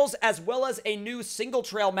Trails, as well as a new single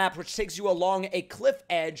trail map, which takes you along a cliff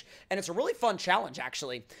edge, and it's a really fun challenge,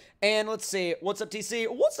 actually. And let's see. What's up, TC?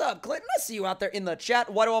 What's up, Clinton? I see you out there in the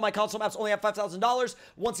chat. Why do all my console maps only have $5,000?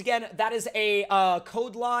 Once again, that is a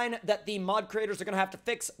code line that the mod creators are going to have to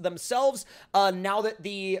fix themselves now that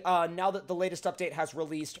the latest update has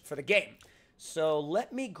released for the game. So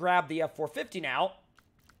let me grab the F450 now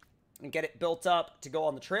and get it built up to go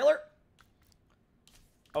on the trailer.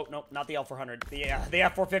 Oh, no, not the L400. The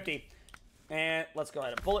F450. And let's go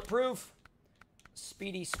ahead and bulletproof.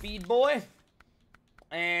 Speedy speed boy.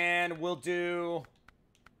 And we'll do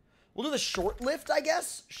the short lift, I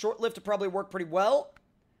guess. Short lift would probably work pretty well.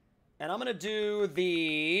 And I'm going to do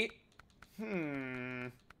the...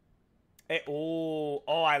 Oh,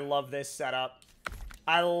 I love this setup.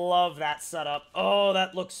 I love that setup. Oh,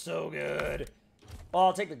 that looks so good. Well,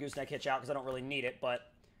 I'll take the gooseneck hitch out because I don't really need it,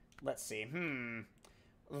 but let's see. The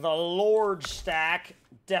Lord stack,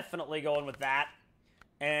 definitely going with that.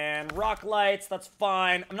 And rock lights, that's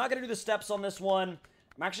fine. I'm not going to do the steps on this one.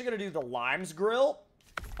 I'm actually going to do the Limes grill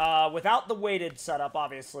without the weighted setup,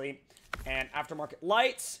 obviously. And aftermarket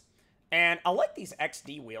lights. And I like these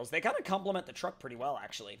XD wheels. They kind of complement the truck pretty well,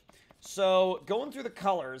 actually. So, going through the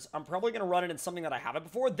colors, I'm probably going to run it in something that I haven't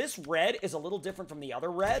before. This red is a little different from the other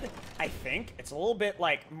red, I think. It's a little bit,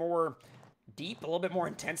 like, more deep, a little bit more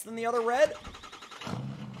intense than the other red.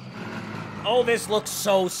 Oh, this looks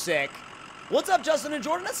so sick. What's up, Justin and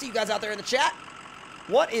Jordan? I see you guys out there in the chat.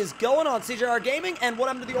 What is going on, CJR Gaming? And what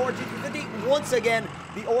happened to the ORG350? Once again,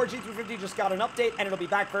 the ORG350 just got an update, and it'll be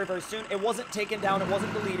back very, very soon. It wasn't taken down. It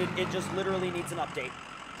wasn't deleted. It just literally needs an update.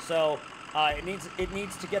 So... it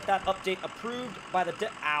needs to get that update approved by the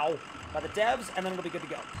devs, and then it'll be good to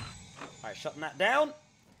go. All right, shutting that down.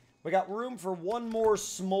 We got room for one more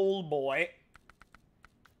small boy.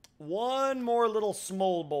 One more little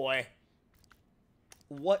small boy.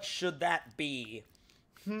 What should that be?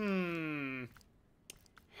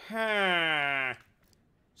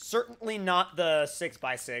 Certainly not the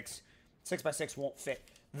 6x6. 6x6 won't fit.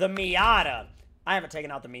 The Miata. I haven't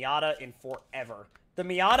taken out the Miata in forever. The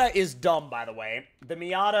Miata is dumb, by the way. The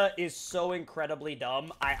Miata is so incredibly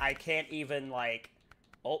dumb. I can't even, like...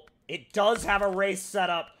 Oh, it does have a race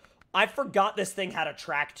setup. I forgot this thing had a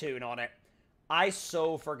track tune on it. I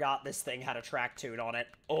so forgot this thing had a track tune on it.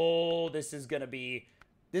 Oh, this is gonna be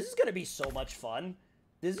so much fun.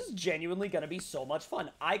 This is genuinely gonna be so much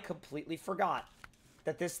fun. I completely forgot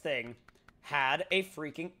that this thing had a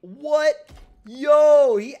freaking... What?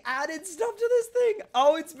 Yo, he added stuff to this thing.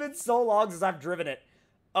 Oh, it's been so long since I've driven it.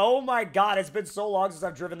 Oh my god, it's been so long since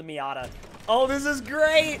I've driven the Miata. Oh, this is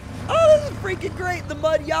great. Oh, this is freaking great. The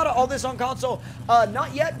Mud Yada. All this on console.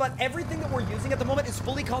 Not yet, but everything that we're using at the moment is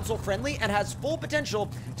fully console friendly and has full potential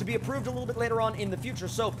to be approved a little bit later on in the future.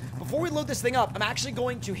 So before we load this thing up, I'm actually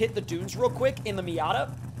going to hit the dunes real quick in the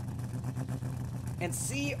Miata and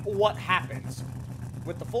see what happens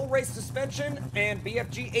with the full race suspension and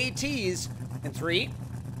BFG ATs in 3,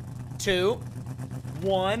 2,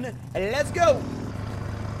 1, let's go.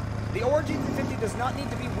 The ORG 350 does not need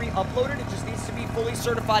to be re-uploaded. It just needs to be fully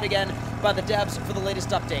certified again by the devs for the latest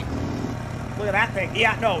update. Look at that thing.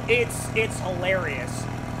 Yeah, no, it's hilarious.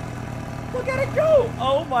 Look at it go.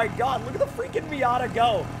 Oh my god, look at the freaking Miata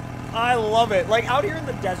go. I love it. Like, out here in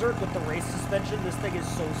the desert with the race suspension, this thing is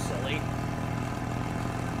so silly.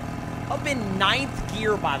 Up in 9th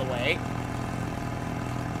gear, by the way.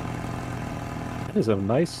 That is a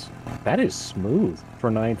nice... That is smooth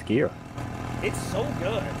for 9th gear. It's so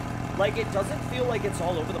good. Like, it doesn't feel like it's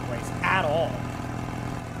all over the place at all.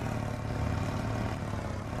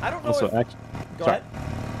 I don't know also, if... actually, Go ahead.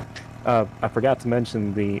 I forgot to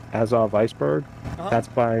mention the Azov Iceberg. That's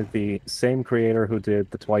by the same creator who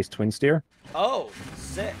did the Twice Twin Steer. Oh,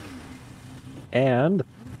 sick. And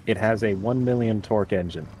it has a 1 million torque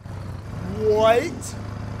engine. What?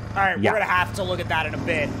 All right, Yeah. we're going to have to look at that in a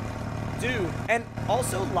bit. Dude, and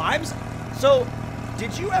also Limes. So,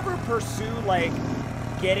 did you ever pursue, like,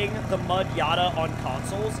 getting the Mud Yada on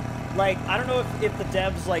consoles? Like, I don't know if the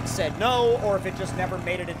devs, like, said no, or if it just never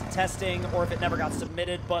made it into testing, or if it never got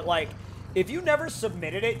submitted, but, like, if you never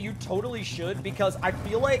submitted it, you totally should, because I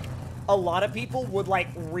feel like a lot of people would, like,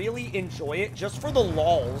 really enjoy it just for the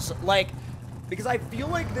lols. Like, because I feel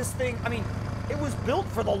like this thing, I mean, it was built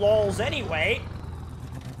for the lols anyway.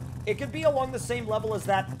 It could be along the same level as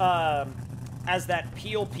that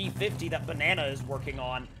P50 that Banana is working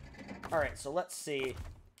on. All right, so let's see.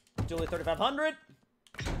 Dually 3500.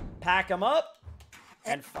 Pack them up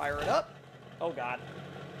and fire it up. Oh, God.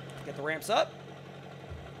 Get the ramps up.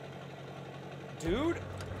 Dude,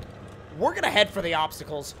 we're going to head for the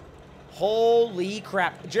obstacles. Holy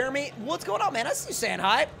crap. Jeremy, what's going on, man? I see you saying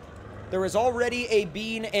hi. There is already a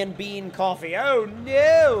bean and bean coffee. Oh,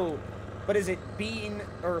 no. But is it bean,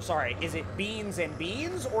 or sorry, is it beans and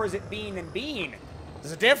beans, or is it bean and bean?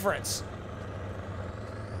 There's a difference.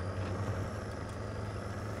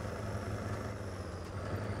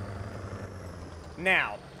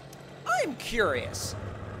 Now, I'm curious,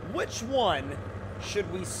 which one should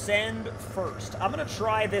we send first? I'm gonna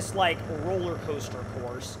try this, like, roller coaster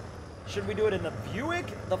course. Should we do it in the Buick,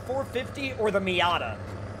 the 450, or the Miata?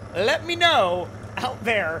 Let me know out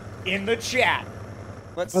there in the chat.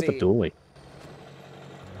 Let's see. The dually.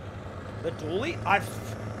 The dually?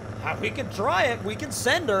 We can try it. We can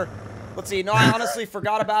send her. Let's see. No, I honestly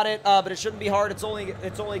forgot about it, but it shouldn't be hard. It's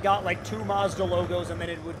only got like 2 Mazda logos, and then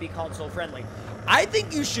it would be console friendly. I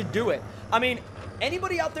think you should do it. I mean,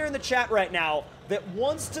 anybody out there in the chat right now that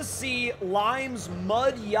wants to see Lime's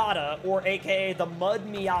Mud Yada, or AKA the Mud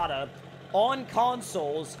Miata, on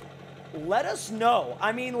consoles, let us know.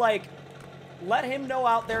 I mean, like, let him know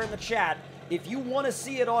out there in the chat if you want to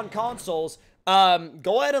see it on consoles.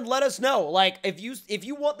 Go ahead and let us know. Like, if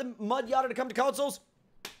you want the Mud Yada to come to consoles,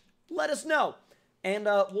 let us know, and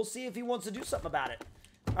we'll see if he wants to do something about it.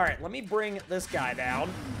 All right, let me bring this guy down.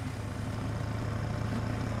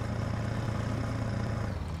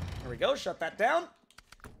 There we go. Shut that down.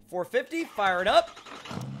 450. Fire it up.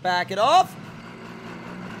 Back it off.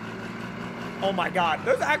 Oh my God,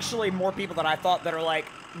 there's actually more people than I thought that are like,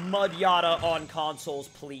 Mud Yada on consoles,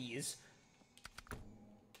 please.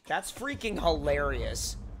 That's freaking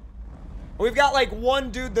hilarious. We've got like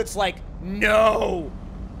one dude that's like, no.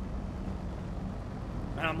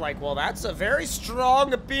 And I'm like, well, that's a very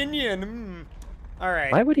strong opinion. All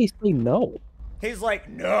right. Why would he say no? He's like,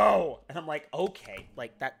 no. And I'm like, okay.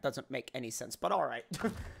 Like, that doesn't make any sense, but all right.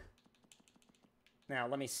 Now,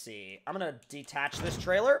 let me see. I'm going to detach this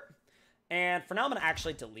trailer. And for now, I'm going to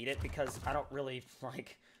actually delete it because I don't really,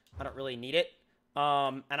 like, I don't really need it.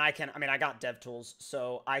 And I got DevTools,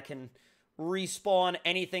 so I can respawn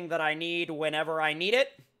anything that I need whenever I need it.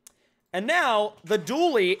 And now, the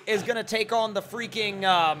dually is going to take on the freaking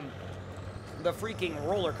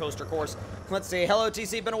roller coaster course. Let's see. Hello,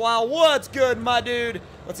 TC. Been a while. What's good, my dude?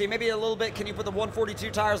 Let's see. Maybe a little bit. Can you put the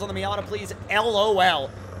 142 tires on the Miata, please? LOL.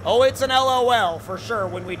 Oh, it's an LOL for sure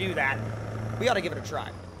when we do that. We got to give it a try.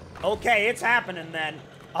 Okay, it's happening then.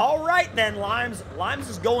 All right then, Limes. Limes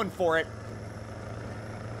is going for it.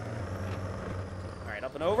 All right,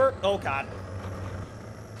 up and over. Oh, God.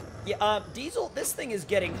 Yeah, Diesel, this thing is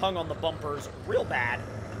getting hung on the bumpers real bad.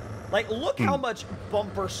 Like, look how much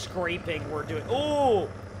bumper scraping we're doing. Oh,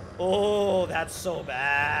 oh, that's so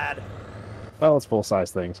bad. Well, it's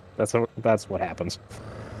full-size things. That's what happens.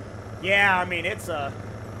 Yeah, I mean, it's a...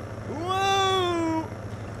 Whoa!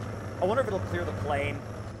 I wonder if it'll clear the plane.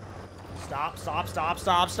 Stop, stop, stop,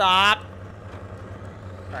 stop, stop!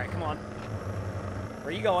 All right, come on. Where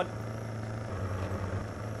are you going?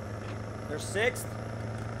 They're 6th.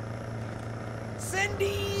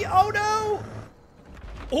 Cindy! Oh, no!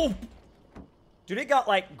 Oh! Dude, it got,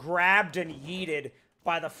 like, grabbed and yeeted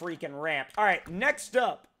by the freaking ramp. All right, next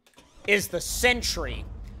up is the Century,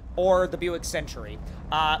 or the Buick Century.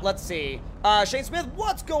 Let's see. Shane Smith,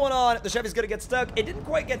 what's going on? The Chevy's gonna get stuck. It didn't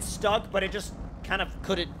quite get stuck, but it just kind of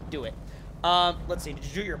couldn't do it. Let's see. Did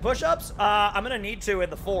you do your push-ups? I'm gonna need to in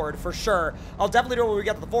the Ford, for sure. I'll definitely do it when we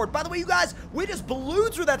get to the Ford. By the way, you guys, we just blew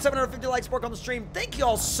through that 750 likes mark on the stream. Thank you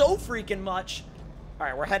all so freaking much. All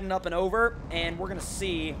right, we're heading up and over, and we're gonna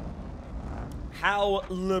see how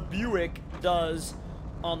the Buick does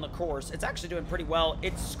on the course. It's actually doing pretty well.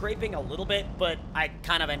 It's scraping a little bit, but I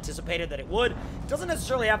kind of anticipated that it would. It doesn't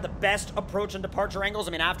necessarily have the best approach and departure angles.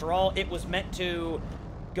 I mean, after all, it was meant to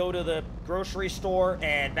go to the grocery store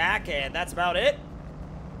and back, and that's about it.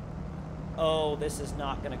 Oh, this is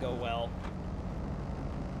not gonna go well.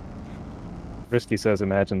 Risky says,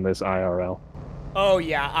 imagine this IRL. Oh,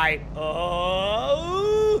 yeah,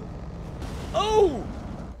 oh! Oh!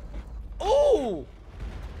 Oh!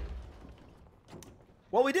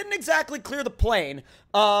 Well, we didn't exactly clear the plane.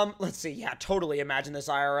 Let's see. Yeah, totally imagine this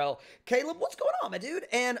IRL. Caleb, what's going on, my dude?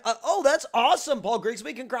 And, oh, that's awesome, Paul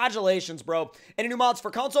Grigsby. Congratulations, bro. Any new mods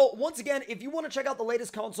for console? Once again, if you want to check out the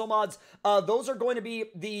latest console mods, those are going to be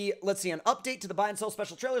the, let's see, an update to the Buy and Sell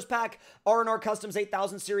Special Trailers pack. R&R Customs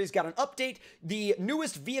 8000 series got an update. The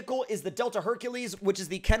newest vehicle is the Delta Hercules, which is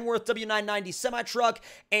the Kenworth W990 semi-truck.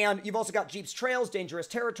 And you've also got Jeep's Trails, Dangerous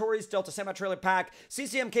Territories, Delta Semi-Trailer Pack,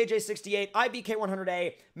 CCM KJ68, IBK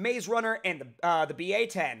 100A, Maze Runner, and the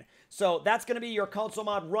BA10. So that's going to be your console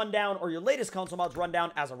mod rundown, or your latest console mods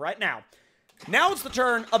rundown as of right now. Now it's the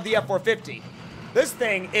turn of the F450. This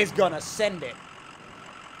thing is going to send it.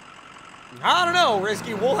 I don't know,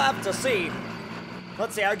 Risky. We'll have to see.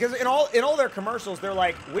 Let's see, because in all their commercials, they're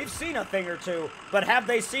like, we've seen a thing or two, but have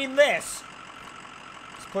they seen this?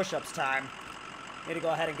 It's push-ups time. Need to go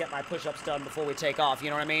ahead and get my push-ups done before we take off, you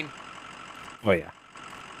know what I mean? Oh, yeah.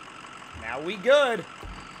 Now we good.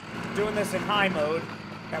 Doing this in high mode.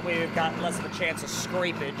 That way we've got less of a chance of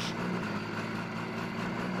scrapage.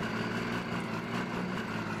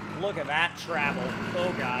 Look at that travel.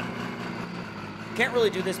 Oh, God. Can't really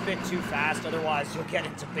do this bit too fast, otherwise you'll get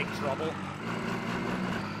into big trouble.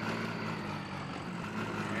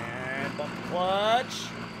 And bump the clutch.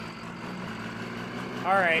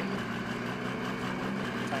 All right.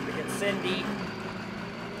 Time to get Cindy.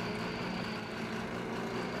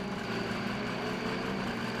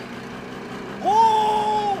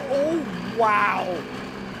 Oh! Oh, wow.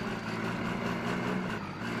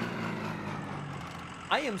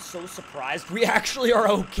 I am so surprised we actually are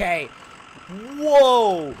okay.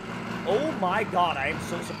 Whoa. Oh, my God. I am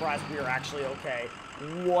so surprised we are actually okay.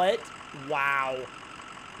 What? Wow.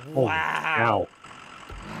 Oh, wow.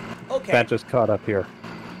 Ow. Okay. That just caught up here.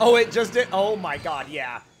 Oh, it just did? Oh, my God.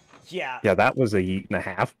 Yeah. Yeah. Yeah, that was a yeet and a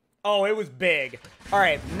half. Oh, it was big. All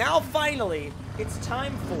right. Now, finally, it's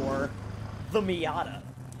time for the Miata.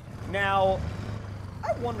 Now,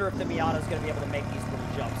 I wonder if the Miata is going to be able to make these little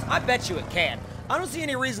jumps. I bet you it can. I don't see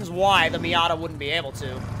any reasons why the Miata wouldn't be able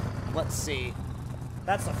to. Let's see.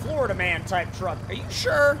 That's a Florida man type truck. Are you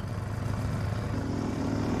sure?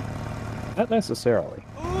 Not necessarily.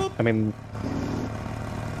 Oop. I mean,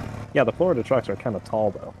 yeah, the Florida trucks are kind of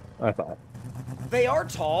tall, though, I thought. They are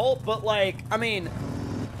tall, but, like, I mean,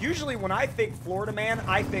 usually when I think Florida man,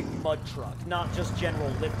 I think mud truck, not just general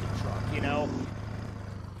lifted truck, you know?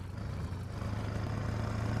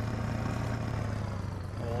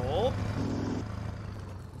 Oh.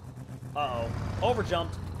 Uh-oh.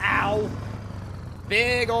 Overjumped. Ow.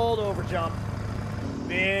 Big old overjump.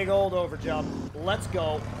 Big old overjump. Let's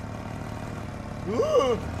go.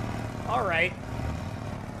 Ooh. All right.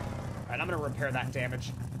 Alright, I'm gonna repair that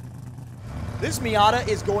damage. This Miata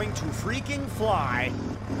is going to freaking fly.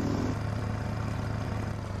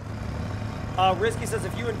 Risky says,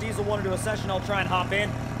 if you and Diesel want to do a session, I'll try and hop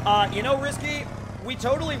in. You know, Risky, we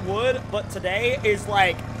totally would, but today is,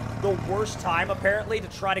 like, the worst time, apparently, to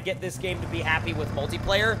try to get this game to be happy with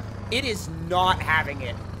multiplayer. It is not having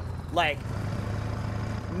it. Like,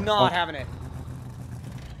 not having it.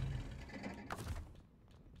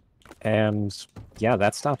 And, yeah,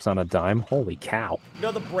 that stops on a dime. Holy cow.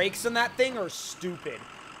 No, the brakes on that thing are stupid.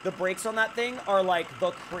 The brakes on that thing are, like,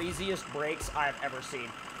 the craziest brakes I've ever seen.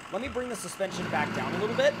 Let me bring the suspension back down a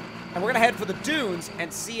little bit, and we're gonna head for the dunes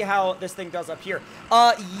and see how this thing does up here.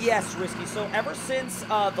 Yes, Risky. So ever since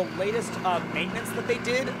the latest maintenance that they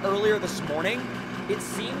did earlier this morning, it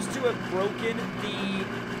seems to have broken the...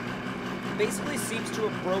 Basically seems to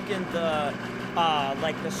have broken the,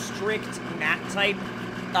 like, the strict nat type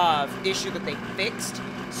issue that they fixed.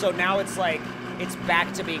 So now it's like, it's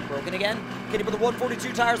back to being broken again. Can you put the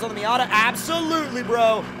 142 tires on the Miata? Absolutely,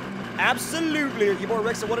 bro. Absolutely. Your boy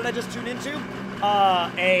Rick said, what did I just tune into?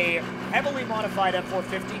 A heavily modified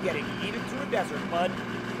F450 getting yeeted through a desert, bud.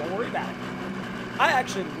 Don't worry about it. I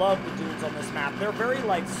actually love the dunes on this map. They're very,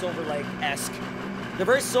 like, Silver Lake-esque. They're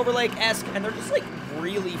very Silver Lake-esque, and they're just, like,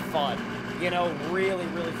 really fun. You know, really,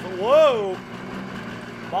 really fun. Whoa!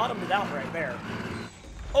 Bottomed it out right there.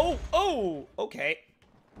 Oh, okay.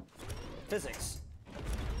 Physics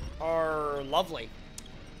are lovely.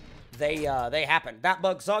 They happen. That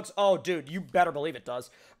bug sucks. Oh, dude, you better believe it does.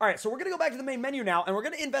 All right, so we're going to go back to the main menu now, and we're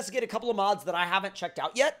going to investigate a couple of mods that I haven't checked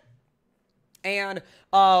out yet. And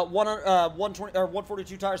 120 or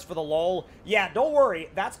 142 tires for the lull. Yeah, don't worry.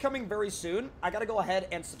 That's coming very soon. I got to go ahead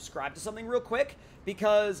and subscribe to something real quick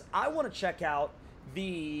because I want to check out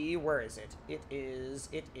the... Where is it? It is...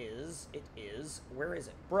 Where is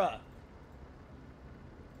it? Bruh.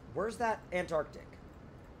 Where's that Antarctic?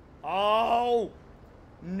 Oh...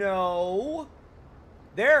 No.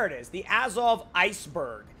 There it is. The Azov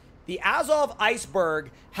Iceberg. The Azov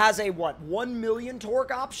Iceberg has a, what, 1 million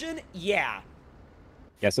torque option? Yeah.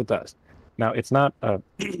 Yes, it does. Now, it's not a,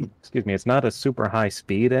 excuse me, it's not a super high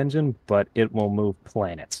speed engine, but it will move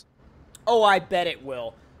planets. Oh, I bet it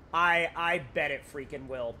will. I bet it freaking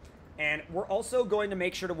will. And we're also going to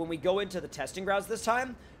make sure to, when we go into the testing grounds this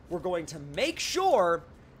time, we're going to make sure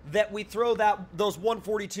that we throw those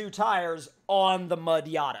 142 tires on the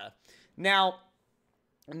Miata. Now,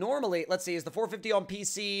 normally, let's see, is the 450 on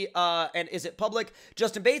PC, and is it public?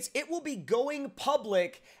 Justin Bates, it will be going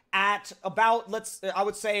public at about, I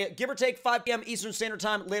would say, give or take 5 p.m. Eastern Standard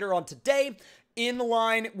Time later on today, in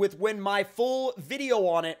line with when my full video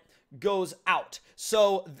on it goes out.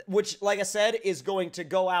 So, which, like I said, is going to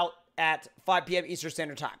go out at 5 p.m. Eastern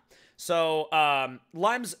Standard Time. So,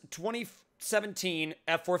 Lime's 2017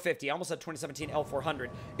 F450. I almost said 2017 L400.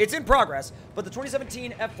 It's in progress, but the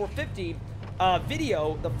 2017 F450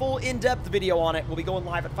 video, the full in-depth video on it, will be going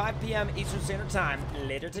live at 5 p.m. Eastern Standard Time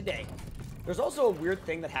later today. There's also a weird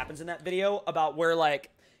thing that happens in that video about where, like,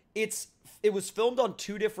 it was filmed on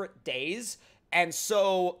 2 different days, and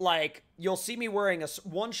so, like, you'll see me wearing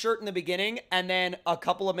one shirt in the beginning, and then a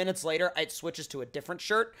couple of minutes later, it switches to a different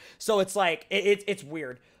shirt. So it's like, it's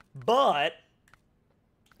weird. But...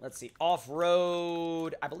 let's see,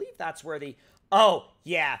 off-road, I believe that's where the, oh,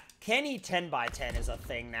 yeah, Kenny 10x10 is a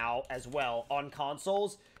thing now as well on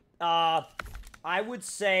consoles. I would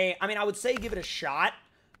say give it a shot.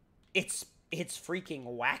 It's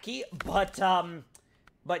freaking wacky,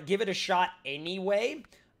 but give it a shot anyway.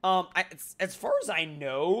 As far as I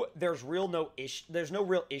know, there's no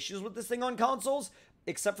real issues with this thing on consoles,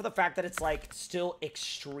 except for the fact that it's, like, still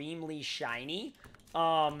extremely shiny.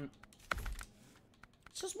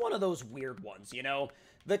 It's just one of those weird ones, you know?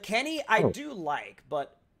 The Kenny, I do like,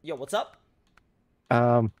 but... Yo, what's up?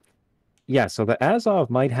 Yeah, so the Azov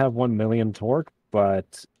might have 1 million torque,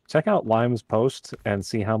 but check out Lime's post and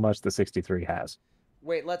see how much the 63 has.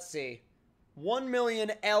 Wait, let's see. 1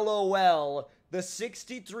 million LOL. The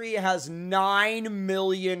 63 has 9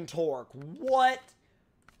 million torque. What?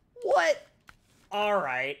 What?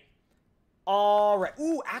 Alright. Alright.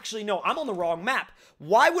 Ooh, actually, no, I'm on the wrong map.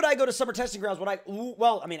 Why would I go to Summer Testing Grounds when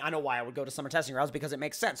well, I mean, I know why I would go to Summer Testing Grounds, because it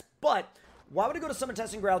makes sense, but why would I go to Summer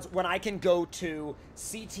Testing Grounds when I can go to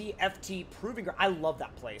CTFT Proving Ground? I love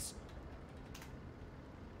that place.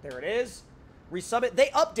 There it is. Resub it. They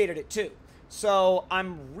updated it, too. So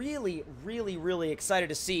I'm really, really, really excited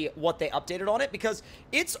to see what they updated on it, because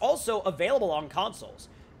it's also available on consoles.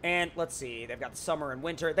 And let's see, they've got the summer and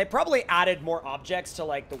winter. They probably added more objects to,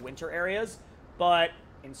 like, the winter areas, but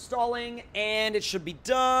installing, and it should be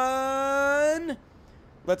done.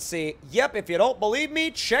 Let's see. Yep, if you don't believe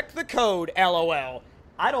me, check the code, LOL.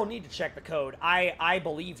 I don't need to check the code. I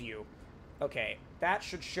believe you. Okay, that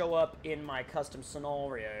should show up in my custom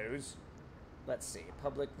scenarios. Let's see.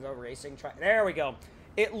 Public racing track. There we go.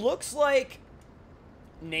 It looks like,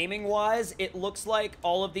 naming-wise, it looks like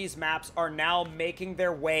all of these maps are now making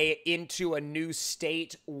their way into a new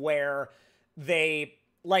state where they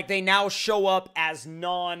now show up as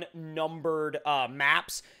non-numbered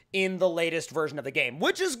maps in the latest version of the game,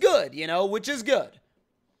 which is good, you know, which is good.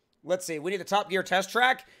 Let's see, we need a Top Gear test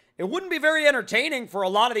track. It wouldn't be very entertaining for a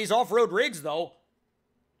lot of these off-road rigs, though.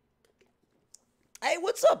 Hey,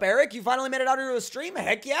 what's up, Eric? You finally made it out here to the stream?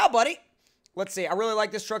 Heck yeah, buddy. Let's see, I really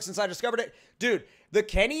like this truck since I discovered it. Dude, the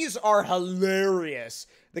Kennys are hilarious.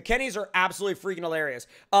 The Kennys are absolutely freaking hilarious.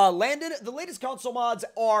 Landon, the latest console mods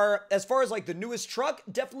are, as far as like the newest truck,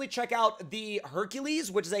 definitely check out the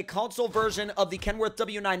Hercules, which is a console version of the Kenworth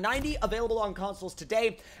W990, available on consoles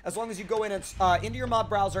today, as long as you go in and into your mod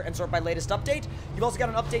browser and sort by latest update. You've also got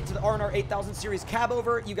an update to the R&R 8000 series cab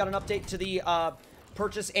over. You got an update to the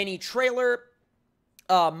purchase any trailer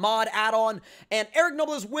mod add-on, and Eric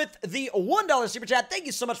Noble is with the $1 super chat. Thank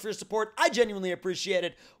you so much for your support. I genuinely appreciate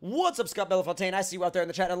it. What's up, Scott Bellafontaine? I see you out there in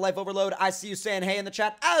the chat and Life Overload. I see you saying hey in the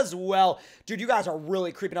chat as well. Dude, you guys are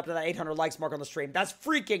really creeping up to that 800 likes mark on the stream. That's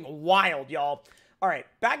freaking wild, y'all. All right,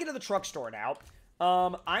 back into the truck store now.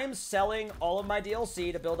 I am selling all of my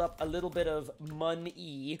DLC to build up a little bit of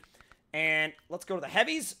money, and let's go to the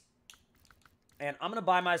heavies, and I'm gonna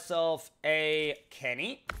buy myself a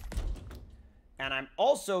Kenny. And I'm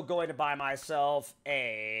also going to buy myself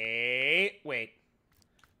a... Wait.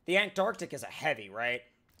 The Antarctic is a heavy, right?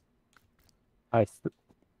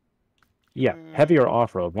 Yeah, heavy or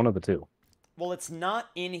off-road, one of the two. Well, it's not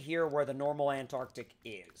in here where the normal Antarctic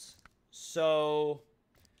is. So,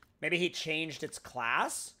 maybe he changed its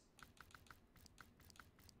class?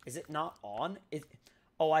 Is it not on?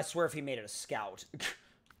 Oh, I swear if he made it a Scout.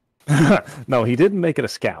 No, he didn't make it a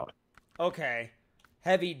Scout. Okay.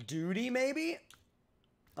 Heavy duty, maybe?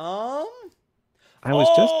 I was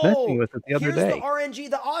just messing with it the other day. Here's the RNG,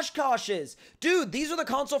 the Oshkoshes. Dude, these are the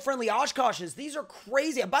console-friendly Oshkoshes. These are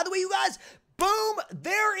crazy. And by the way, you guys, boom,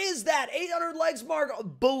 there is that 800 likes mark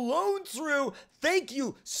blown through. Thank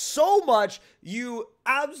you so much, you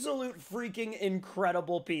absolute freaking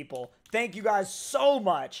incredible people. Thank you guys so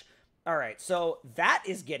much. All right, so that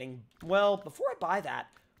is getting... Well, before I buy that,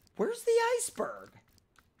 where's the iceberg?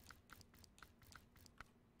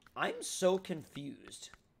 I'm so confused.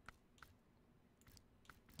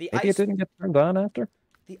 Maybe it didn't get turned on after?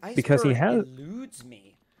 The iceberg because he has, eludes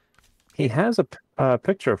me. He has a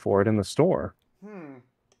picture for it in the store. And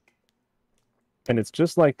it's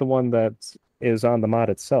just like the one that is on the mod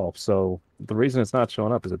itself, so the reason it's not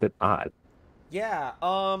showing up is a bit odd. Yeah,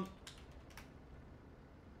 hold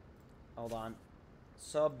on.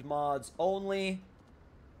 Subbed mods only.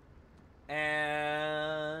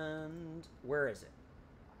 And... where is it?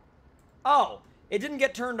 Oh, it didn't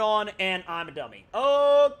get turned on, and I'm a dummy.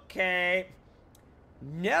 Okay.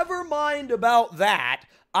 Never mind about that.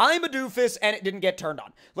 I'm a doofus, and it didn't get turned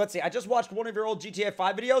on. Let's see. I just watched one of your old GTA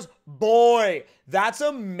 5 videos. Boy, that's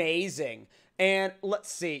amazing. And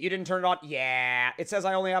let's see. You didn't turn it on? Yeah. It says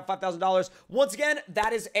I only have $5,000. Once again,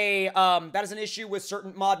 that is an issue with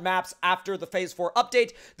certain mod maps after the Phase 4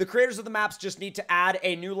 update. The creators of the maps just need to add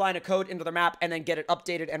a new line of code into their map and then get it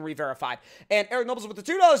updated and re-verified. And Eric Nobles with the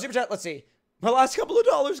 $2 super chat. Let's see. My last couple of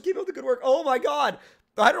dollars. Keep up the good work. Oh my god.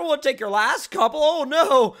 I don't want to take your last couple. Oh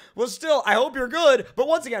no. Well, still, I hope you're good. But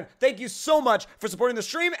once again, thank you so much for supporting the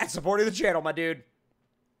stream and supporting the channel, my dude.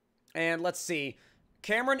 And let's see.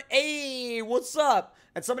 Cameron, hey, what's up?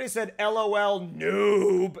 And somebody said, LOL,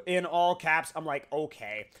 noob, in all caps. I'm like,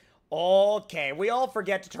 okay. Okay. We all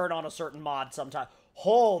forget to turn on a certain mod sometime.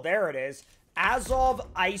 Oh, there it is. Azov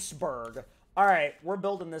Iceberg. All right, we're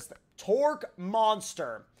building this thing. Torque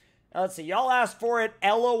Monster. Let's see. Y'all asked for it.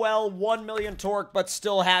 LOL, 1 million torque, but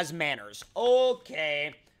still has manners.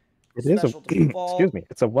 Okay. It is excuse me.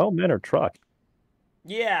 It's a well-mannered truck.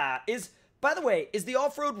 Yeah. By the way, is the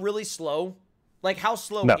off-road really slow? Like, how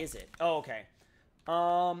slow is it? Oh, okay.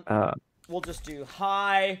 We'll just do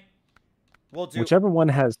high. We'll do... Whichever one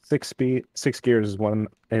has 6 gears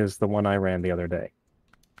is the one I ran the other day.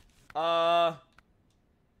 The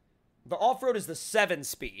off-road is the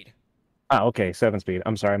 7-speed. Ah, okay, 7-speed.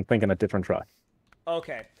 I'm sorry, I'm thinking a different truck.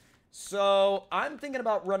 Okay. So, I'm thinking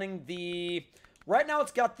about running the... Right now,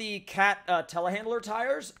 it's got the Cat telehandler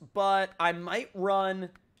tires, but I might run...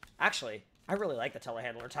 Actually... I really like the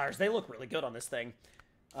telehandler tires. They look really good on this thing.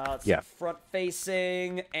 Let's see, front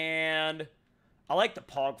facing, and I like the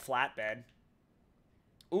Pog flatbed.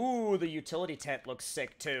 Ooh, the utility tent looks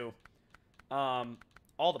sick, too. All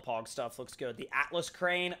the Pog stuff looks good. The Atlas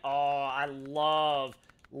crane. Oh, I love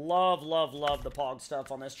the Pog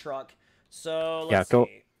stuff on this truck. So, let's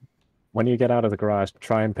see. When you get out of the garage,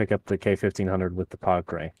 try and pick up the K1500 with the Pog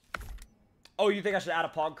crane. Oh, you think I should add a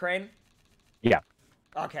Pog crane? Yeah.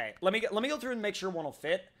 Okay, let me go through and make sure one will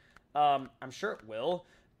fit. I'm sure it will,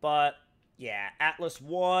 but yeah, Atlas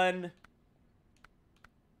 1.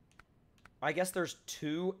 I guess there's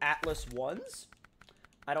 2 Atlas 1s.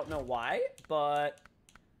 I don't know why, but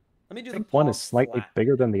let me do I think one is slightly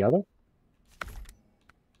bigger than the other.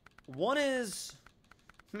 One is...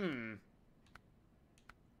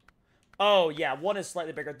 Oh, yeah, one is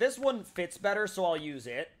slightly bigger. This one fits better, so I'll use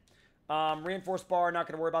it. Reinforced bar, not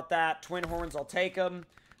going to worry about that. Twin horns, I'll take them.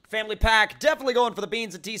 Family pack, definitely going for the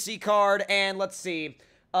beans and TC card. And let's see.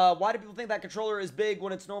 Why do people think that controller is big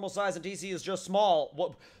when it's normal size and TC is just small?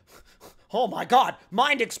 What? Oh, my God.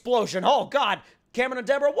 Mind explosion. Oh, God. Cameron and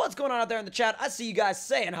Deborah, what's going on out there in the chat? I see you guys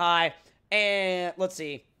saying hi. And let's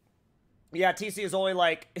see. Yeah, TC is only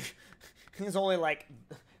like... he's only like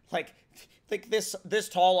this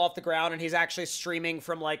tall off the ground, and he's actually streaming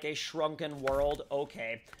from like a shrunken world.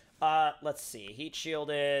 Okay. Let's see. Heat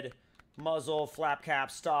shielded, muzzle, flap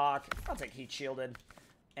cap, stock. I'll take heat shielded.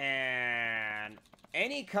 And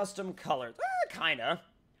any custom colors. Kinda.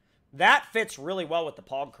 That fits really well with the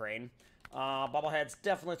Pog crane. Bobblehead's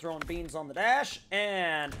definitely throwing beans on the dash,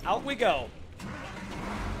 and out we go.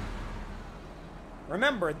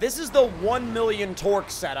 Remember, this is the 1 million torque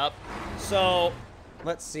setup, so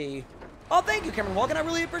let's see. Oh, thank you, Cameron Walken. I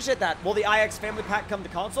really appreciate that. Will the iX family pack come to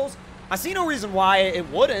consoles? I see no reason why it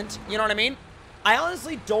wouldn't. You know what I mean? I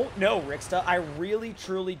honestly don't know, Rixta. I really,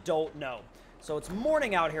 truly don't know. So it's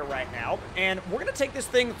morning out here right now, and we're going to take this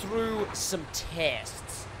thing through some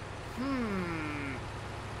tests.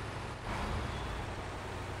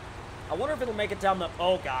 I wonder if it'll make it down the...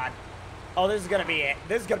 Oh, God. Oh, this is going to be it.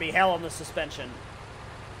 This is going to be hell on the suspension.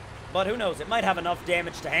 But who knows? It might have enough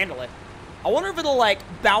damage to handle it. I wonder if it'll, like,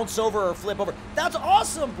 bounce over or flip over. That's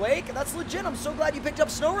awesome, Blake. That's legit. I'm so glad you picked up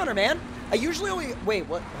SnowRunner, man. I usually only... Wait,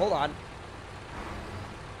 what? Hold on.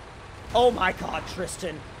 Oh, my God,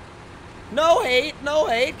 Tristan. No hate. No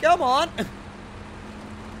hate. Come on.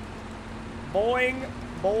 Boing.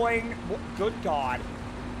 Boing. Good God.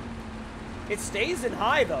 It stays in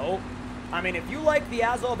high, though. I mean, if you like the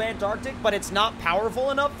Azov Antarctic, but it's not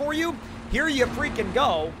powerful enough for you, here you freaking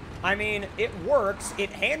go. I mean, it works.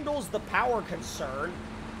 It handles the power concern.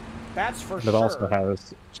 That's for sure. It also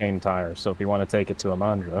has chain tires, so if you want to take it to a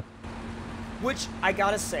Mandra. Which, I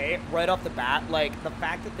gotta say, right off the bat, like, the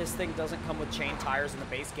fact that this thing doesn't come with chain tires in the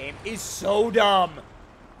base game is so dumb.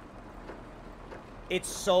 It's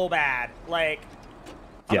so bad. Like,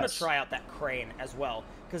 I'm gonna try out that crane as well.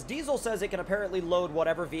 Because Diesel says it can apparently load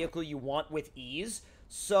whatever vehicle you want with ease.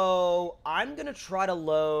 So, I'm gonna try to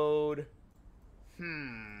load...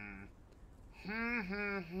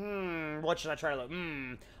 What should I try to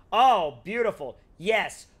load? Oh, beautiful.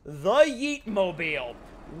 Yes, the Yeetmobile.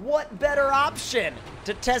 What better option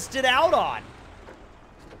to test it out on?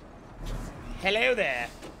 Hello there,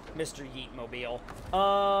 Mr. Yeetmobile.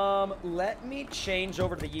 Let me change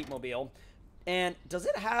over to the Yeetmobile. And does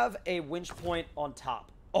it have a winch point on top?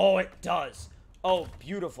 Oh, it does. Oh,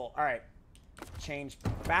 beautiful. All right. Change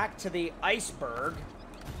back to the iceberg.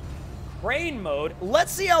 Crane mode.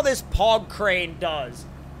 Let's see how this Pog crane does.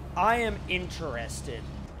 I am interested.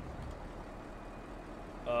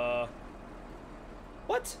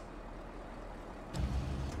 What?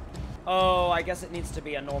 Oh, I guess it needs to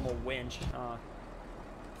be a normal winch.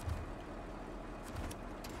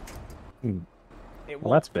 Well,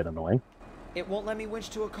 that's a bit annoying. It won't let me winch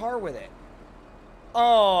to a car with it.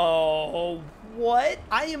 Oh, what?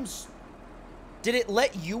 Did it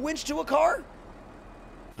let you winch to a car?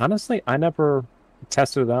 Honestly, I never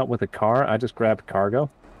tested it out with a car. I just grabbed cargo.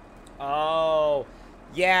 Oh,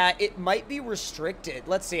 yeah, it might be restricted.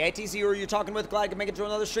 Let's see, ATC, who are you talking with? Glad I can make it to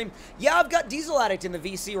another stream. Yeah, I've got Diesel Addict in the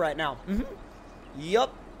VC right now.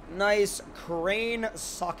 Yup, nice crane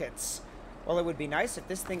sockets. Well, it would be nice if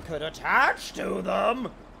this thing could attach to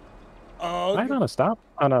them. Oh, I'm on a stock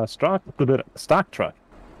truck.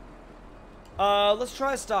 Let's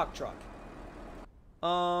try a stock truck.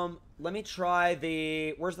 Let me try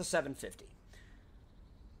the... Where's the 750?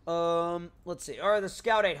 Let's see. Or the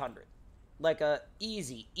Scout 800. Like a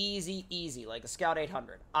easy, like a Scout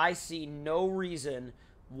 800. I see no reason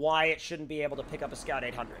why it shouldn't be able to pick up a Scout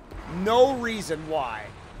 800. No reason why.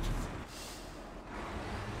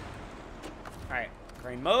 Alright,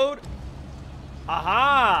 crane mode.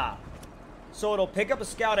 Aha! So it'll pick up a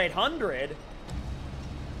Scout 800,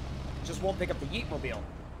 just won't pick up the Yeetmobile.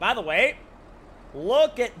 By the way,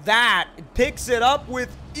 look at that. It picks it up with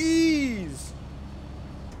ease.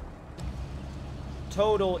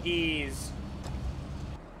 Total ease.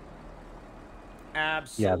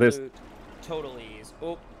 Absolute total ease.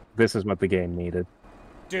 Oh. This is what the game needed.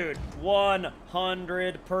 Dude,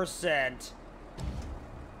 100%.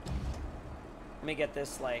 Let me get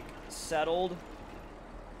this, like, settled.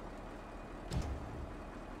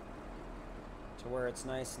 To where it's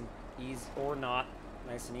nice and easy, or not.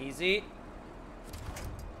 Nice and easy.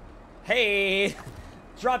 Hey!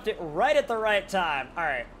 Dropped it right at the right time.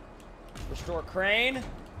 Alright. Restore crane.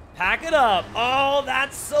 Pack it up. Oh,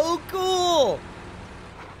 that's so cool!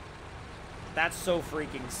 That's so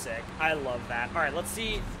freaking sick. I love that. Alright, let's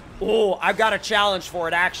see. Oh, I've got a challenge for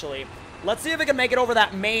it, actually. Let's see if it can make it over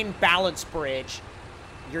that main balance bridge.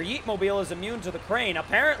 Your Yeetmobile is immune to the crane.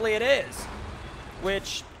 Apparently it is.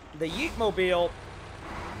 Which, the Yeetmobile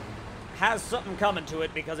has something coming to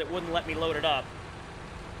it because it wouldn't let me load it up.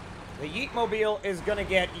 The Yeetmobile is gonna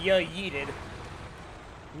get yeeted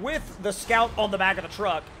with the Scout on the back of the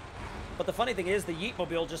truck. But the funny thing is, the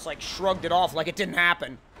Yeetmobile just, like, shrugged it off like it didn't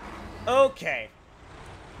happen. Okay.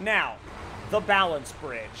 Now, the balance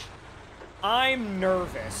bridge. I'm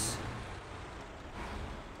nervous.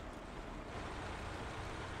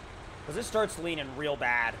 Because this starts leaning real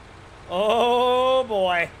bad. Oh,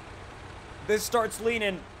 boy. This starts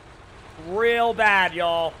leaning real bad,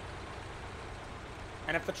 y'all.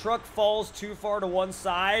 And if the truck falls too far to one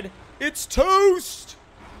side, it's toast!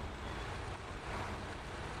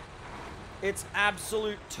 It's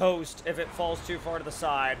absolute toast if it falls too far to the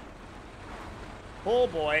side. Oh,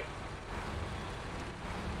 boy.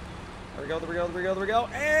 There we go, there we go, there we go, there we go.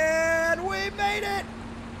 And we made it!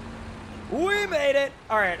 We made it!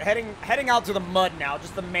 Alright, heading out to the mud now,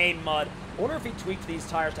 just the main mud. I wonder if he tweaked these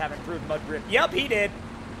tires to have improved mud grip. Yep, he did.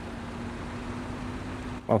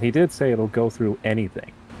 Well, he did say it'll go through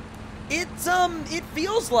anything. It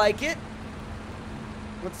feels like it.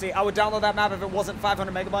 Let's see, I would download that map if it wasn't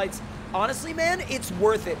 500 megabytes. Honestly, man, it's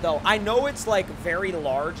worth it, though. I know it's, like, very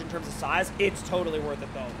large in terms of size. It's totally worth it,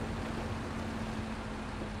 though.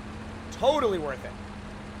 Totally worth it.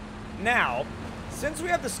 Now, since we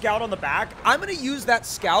have the Scout on the back, I'm going to use that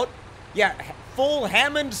Scout. Yeah, full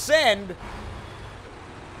Hammond send.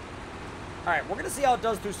 Alright, we're going to see how it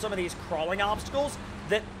does through some of these crawling obstacles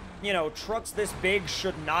that, you know, trucks this big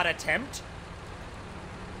should not attempt.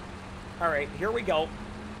 Alright, here we go.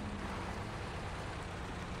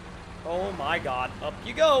 Oh my god, up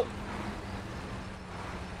you go.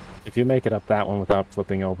 If you make it up that one without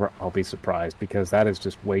flipping over, I'll be surprised, because that is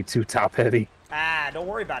just way too top-heavy. Ah, don't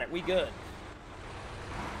worry about it. We good.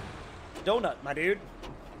 Donut, my dude.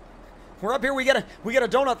 We're up here, we get a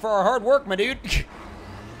donut for our hard work, my dude.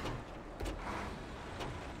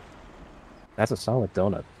 That's a solid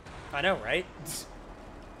donut. I know, right? It's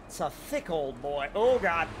a thick old boy. Oh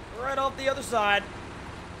god, right off the other side.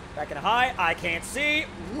 Back in high, I can't see.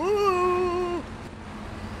 Woo!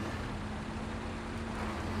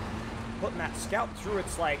 Putting that Scout through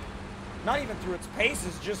its, like, not even through its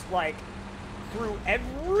paces, just, like, through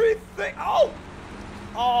everything. Oh!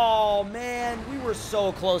 Oh, man, we were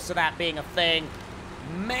so close to that being a thing.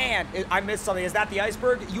 Man, I missed something. Is that the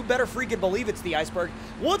iceberg? You better freaking believe it's the iceberg.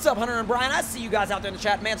 What's up, Hunter and Brian? I see you guys out there in the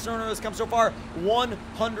chat. Man, SnowRunner has come so far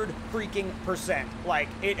 100 freaking %. Like,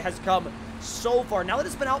 it has come so far. Now that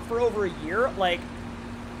it's been out for over a year, like,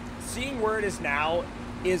 seeing where it is now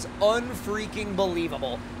is unfreaking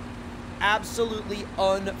believable. Absolutely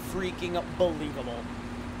unfreaking believable.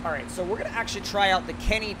 Alright, so we're going to actually try out the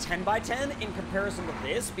Kenny 10x10 in comparison to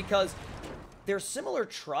this, because they're similar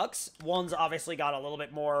trucks. One's obviously got a little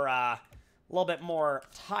bit more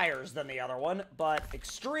tires than the other one, but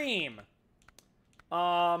extreme.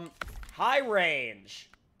 High range.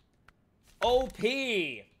 OP.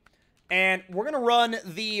 And we're going to run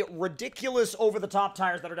the ridiculous over-the-top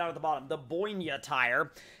tires that are down at the bottom. The Boinia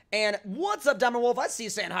tire. And what's up, Diamond Wolf? I see you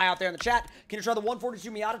saying hi out there in the chat. Can you try the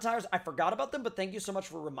 142 Miata tires? I forgot about them, but thank you so much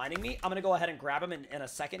for reminding me. I'm going to go ahead and grab them in a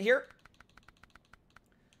second here.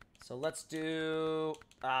 So let's do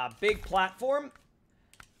big platform.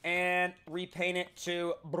 And repaint it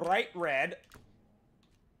to bright red.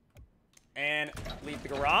 And leave the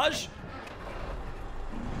garage.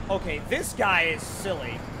 Okay, this guy is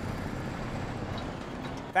silly.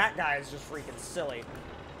 That guy is just freaking silly.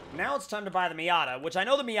 Now it's time to buy the Miata, which I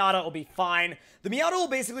know the Miata will be fine. The Miata will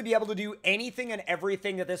basically be able to do anything and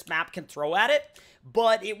everything that this map can throw at it,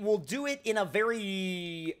 but it will do it in a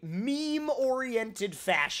very meme-oriented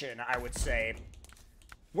fashion, I would say.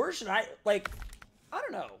 Where should I, like, I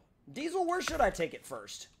don't know. Diesel, where should I take it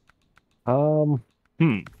first? Mud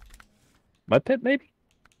pit, maybe?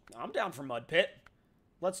 I'm down for mud pit.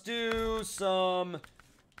 Let's do some,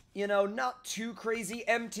 you know, not too crazy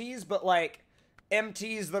MTs, but like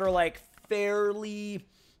MTs that are like fairly,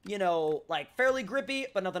 you know, like fairly grippy,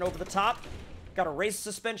 but nothing over the top. Got a race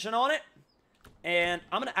suspension on it. And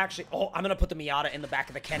I'm going to actually, I'm going to put the Miata in the back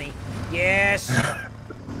of the Kenny. Yes.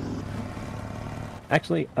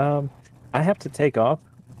 Actually, I have to take off.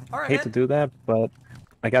 All right, Hate man. to do that, but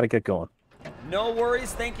I got to get going. No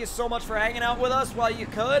worries. Thank you so much for hanging out with us while you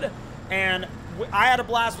could. And I had a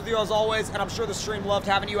blast with you as always, and I'm sure the stream loved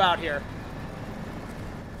having you out here.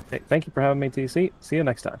 Hey, thank you for having me, TC. See you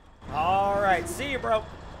next time. All right. See you, bro.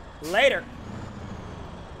 Later.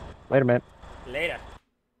 Later, man. Later.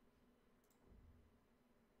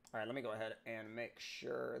 All right, let me go ahead and make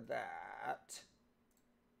sure that...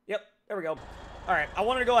 Yep, there we go. All right, I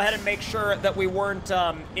wanted to go ahead and make sure that we weren't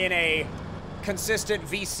in a consistent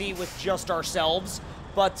VC with just ourselves.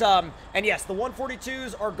 But, and yes, the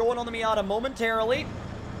 142s are going on the Miata momentarily.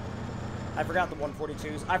 I forgot the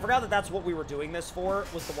 142s. I forgot that that's what we were doing this for,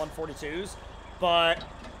 was the 142s. But,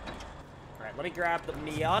 all right, let me grab the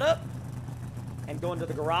Miata and go into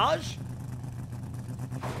the garage.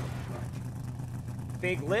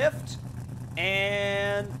 Big lift,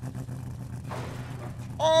 and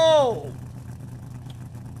oh,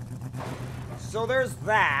 so there's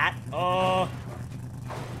that.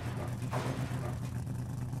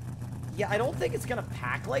 Yeah, I don't think it's gonna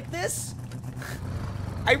pack like this.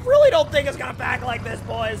 I really don't think it's gonna pack like this,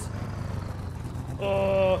 boys.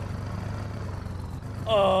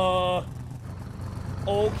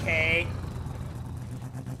 Okay.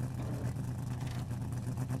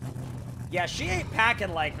 Yeah, she ain't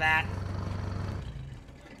packing like that.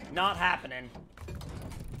 Not happening.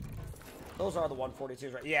 Those are the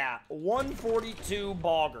 142s, right? Yeah, 142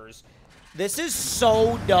 boggers. This is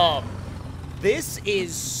so dumb. This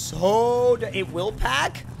is so it will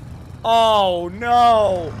pack? Oh,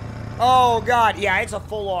 no. Oh, God. Yeah, it's a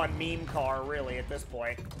full-on meme car, really, at this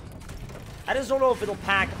point. I just don't know if it'll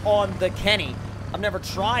pack on the Kenny. I've never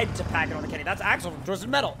tried to pack it on the Kenny. That's axle from Twisted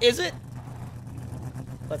Metal. Is it?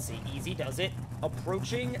 Let's see. Easy does it.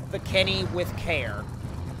 Approaching the Kenny with care.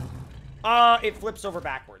 It flips over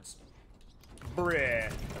backwards. Bruh.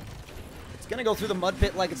 It's gonna go through the mud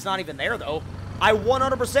pit like it's not even there, though. I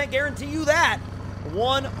 100% guarantee you that.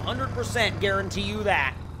 100% guarantee you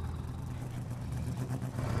that.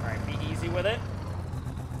 Alright, be easy with it.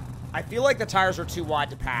 I feel like the tires are too wide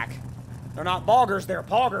to pack. They're not boggers, they're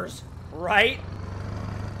poggers. Right?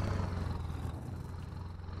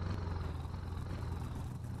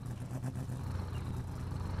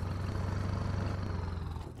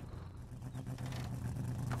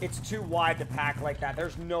 It's too wide to pack like that.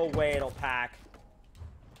 There's no way it'll pack.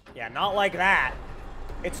 Yeah, not like that.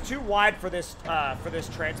 It's too wide for this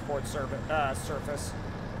transport surface.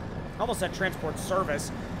 I almost said transport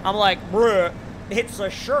service. I'm like, bruh, it's a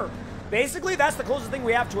Sherp. Basically, that's the closest thing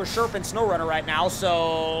we have to a Sherp in SnowRunner right now,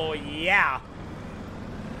 so yeah.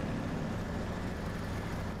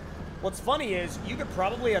 What's funny is, you could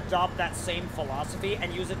probably adopt that same philosophy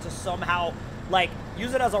and use it to somehow, like,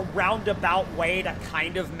 use it as a roundabout way to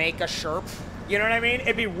kind of make a Sherp. You know what I mean?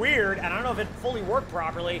 It'd be weird, and I don't know if it fully worked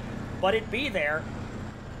properly, but it'd be there.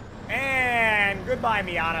 And goodbye,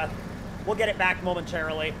 Miata. We'll get it back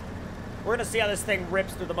momentarily. We're gonna see how this thing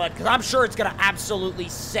rips through the mud, because I'm sure it's gonna absolutely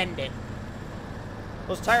send it.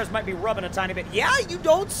 Those tires might be rubbing a tiny bit. Yeah, you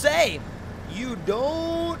don't say. You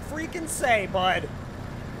don't freaking say, bud.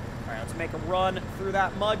 All right, let's make a run through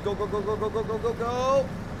that mud. Go, go, go, go, go, go, go, go, go.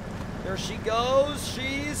 There she goes.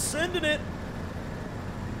 She's sending it.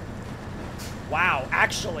 Wow,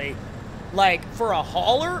 actually, like, for a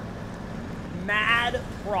hauler, mad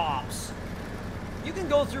props. You can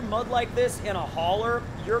go through mud like this in a hauler,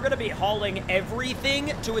 you're going to be hauling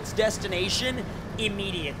everything to its destination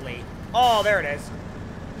immediately. Oh, there it is.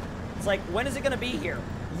 It's like, when is it going to be here?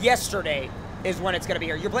 Yesterday is when it's going to be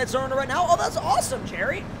here. You're playing SnowRunner right now? Oh, that's awesome,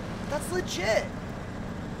 Jerry. That's legit.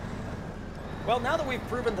 Well, now that we've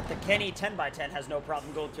proven that the Kenny 10x10 has no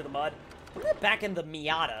problem going through the mud, we're going to back in the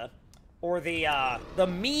Miata, or the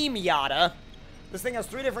meme Yata. This thing has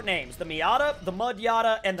 3 different names. The Miata, the Mud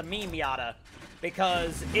Yata, and the Meme Yata.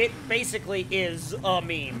 Because it basically is a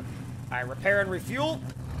meme. Alright, repair and refuel.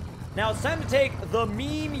 Now it's time to take the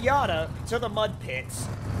Meme Yata to the mud pits.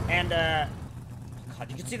 And, God,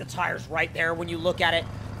 you can see the tires right there when you look at it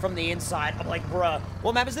from the inside. I'm like, bruh.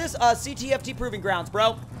 What map is this? CTFT Proving Grounds,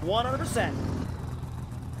 bro. 100%.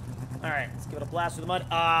 Alright, let's give it a blast through the mud.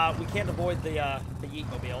 We can't avoid the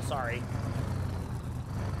Yeetmobile, sorry.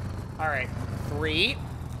 Alright, 3,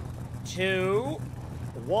 2,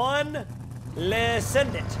 1... Let's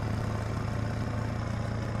send it.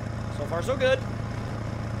 So far, so good.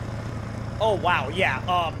 Oh, wow,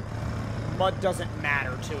 yeah, mud doesn't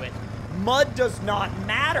matter to it. Mud does not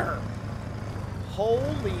matter.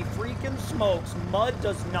 Holy freaking smokes, mud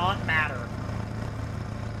does not matter.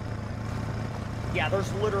 Yeah,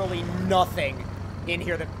 there's literally nothing in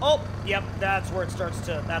here that, oh, yep, that's where it starts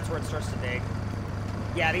to dig.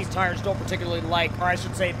 Yeah, these tires don't particularly like, or I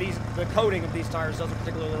should say, the coating of these tires doesn't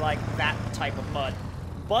particularly like that type of mud.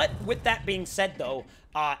 But with that being said, though,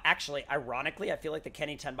 actually, ironically, I feel like the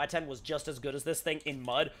Kenny 10x10 was just as good as this thing in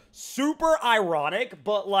mud. Super ironic,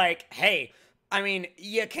 but like, hey, I mean,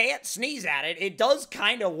 you can't sneeze at it. It does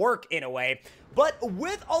kind of work in a way. But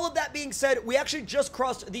with all of that being said, we actually just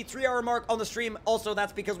crossed the 3-hour mark on the stream. Also,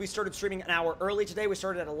 that's because we started streaming an hour early today. We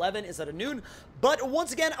started at 11 instead of noon. But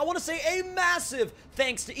once again, I want to say a massive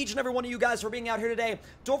thanks to each and every one of you guys for being out here today.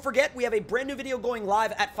 Don't forget, we have a brand new video going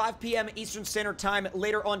live at 5 p.m. Eastern Standard Time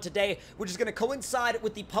later on today, which is going to coincide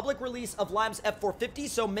with the public release of Lime's F450.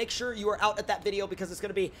 So make sure you are out at that video because it's going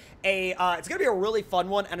to be a really fun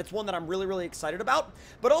one, and it's one that I'm really, really excited about.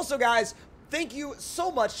 But also, guys, thank you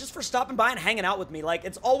so much just for stopping by and hanging out with me. Like,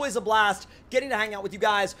 it's always a blast getting to hang out with you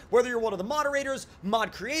guys, whether you're one of the moderators,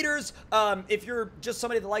 mod creators, if you're just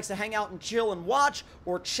somebody that likes to hang out and chill and watch,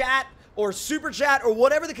 or chat, or super chat, or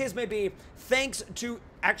whatever the case may be. Thanks to,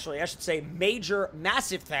 actually, I should say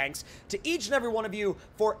massive thanks to each and every one of you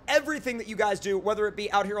for everything that you guys do, whether it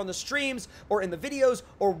be out here on the streams, or in the videos,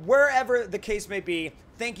 or wherever the case may be.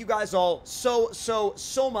 Thank you guys all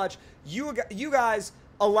so much. You guys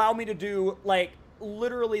allow me to do, like,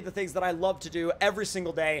 literally the things that I love to do every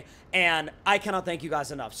single day, and I cannot thank you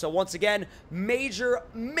guys enough. So once again, major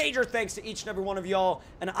thanks to each and every one of y'all,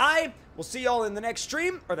 and I will see y'all in the next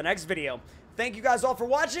stream or the next video. Thank you guys all for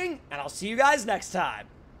watching, and I'll see you guys next time.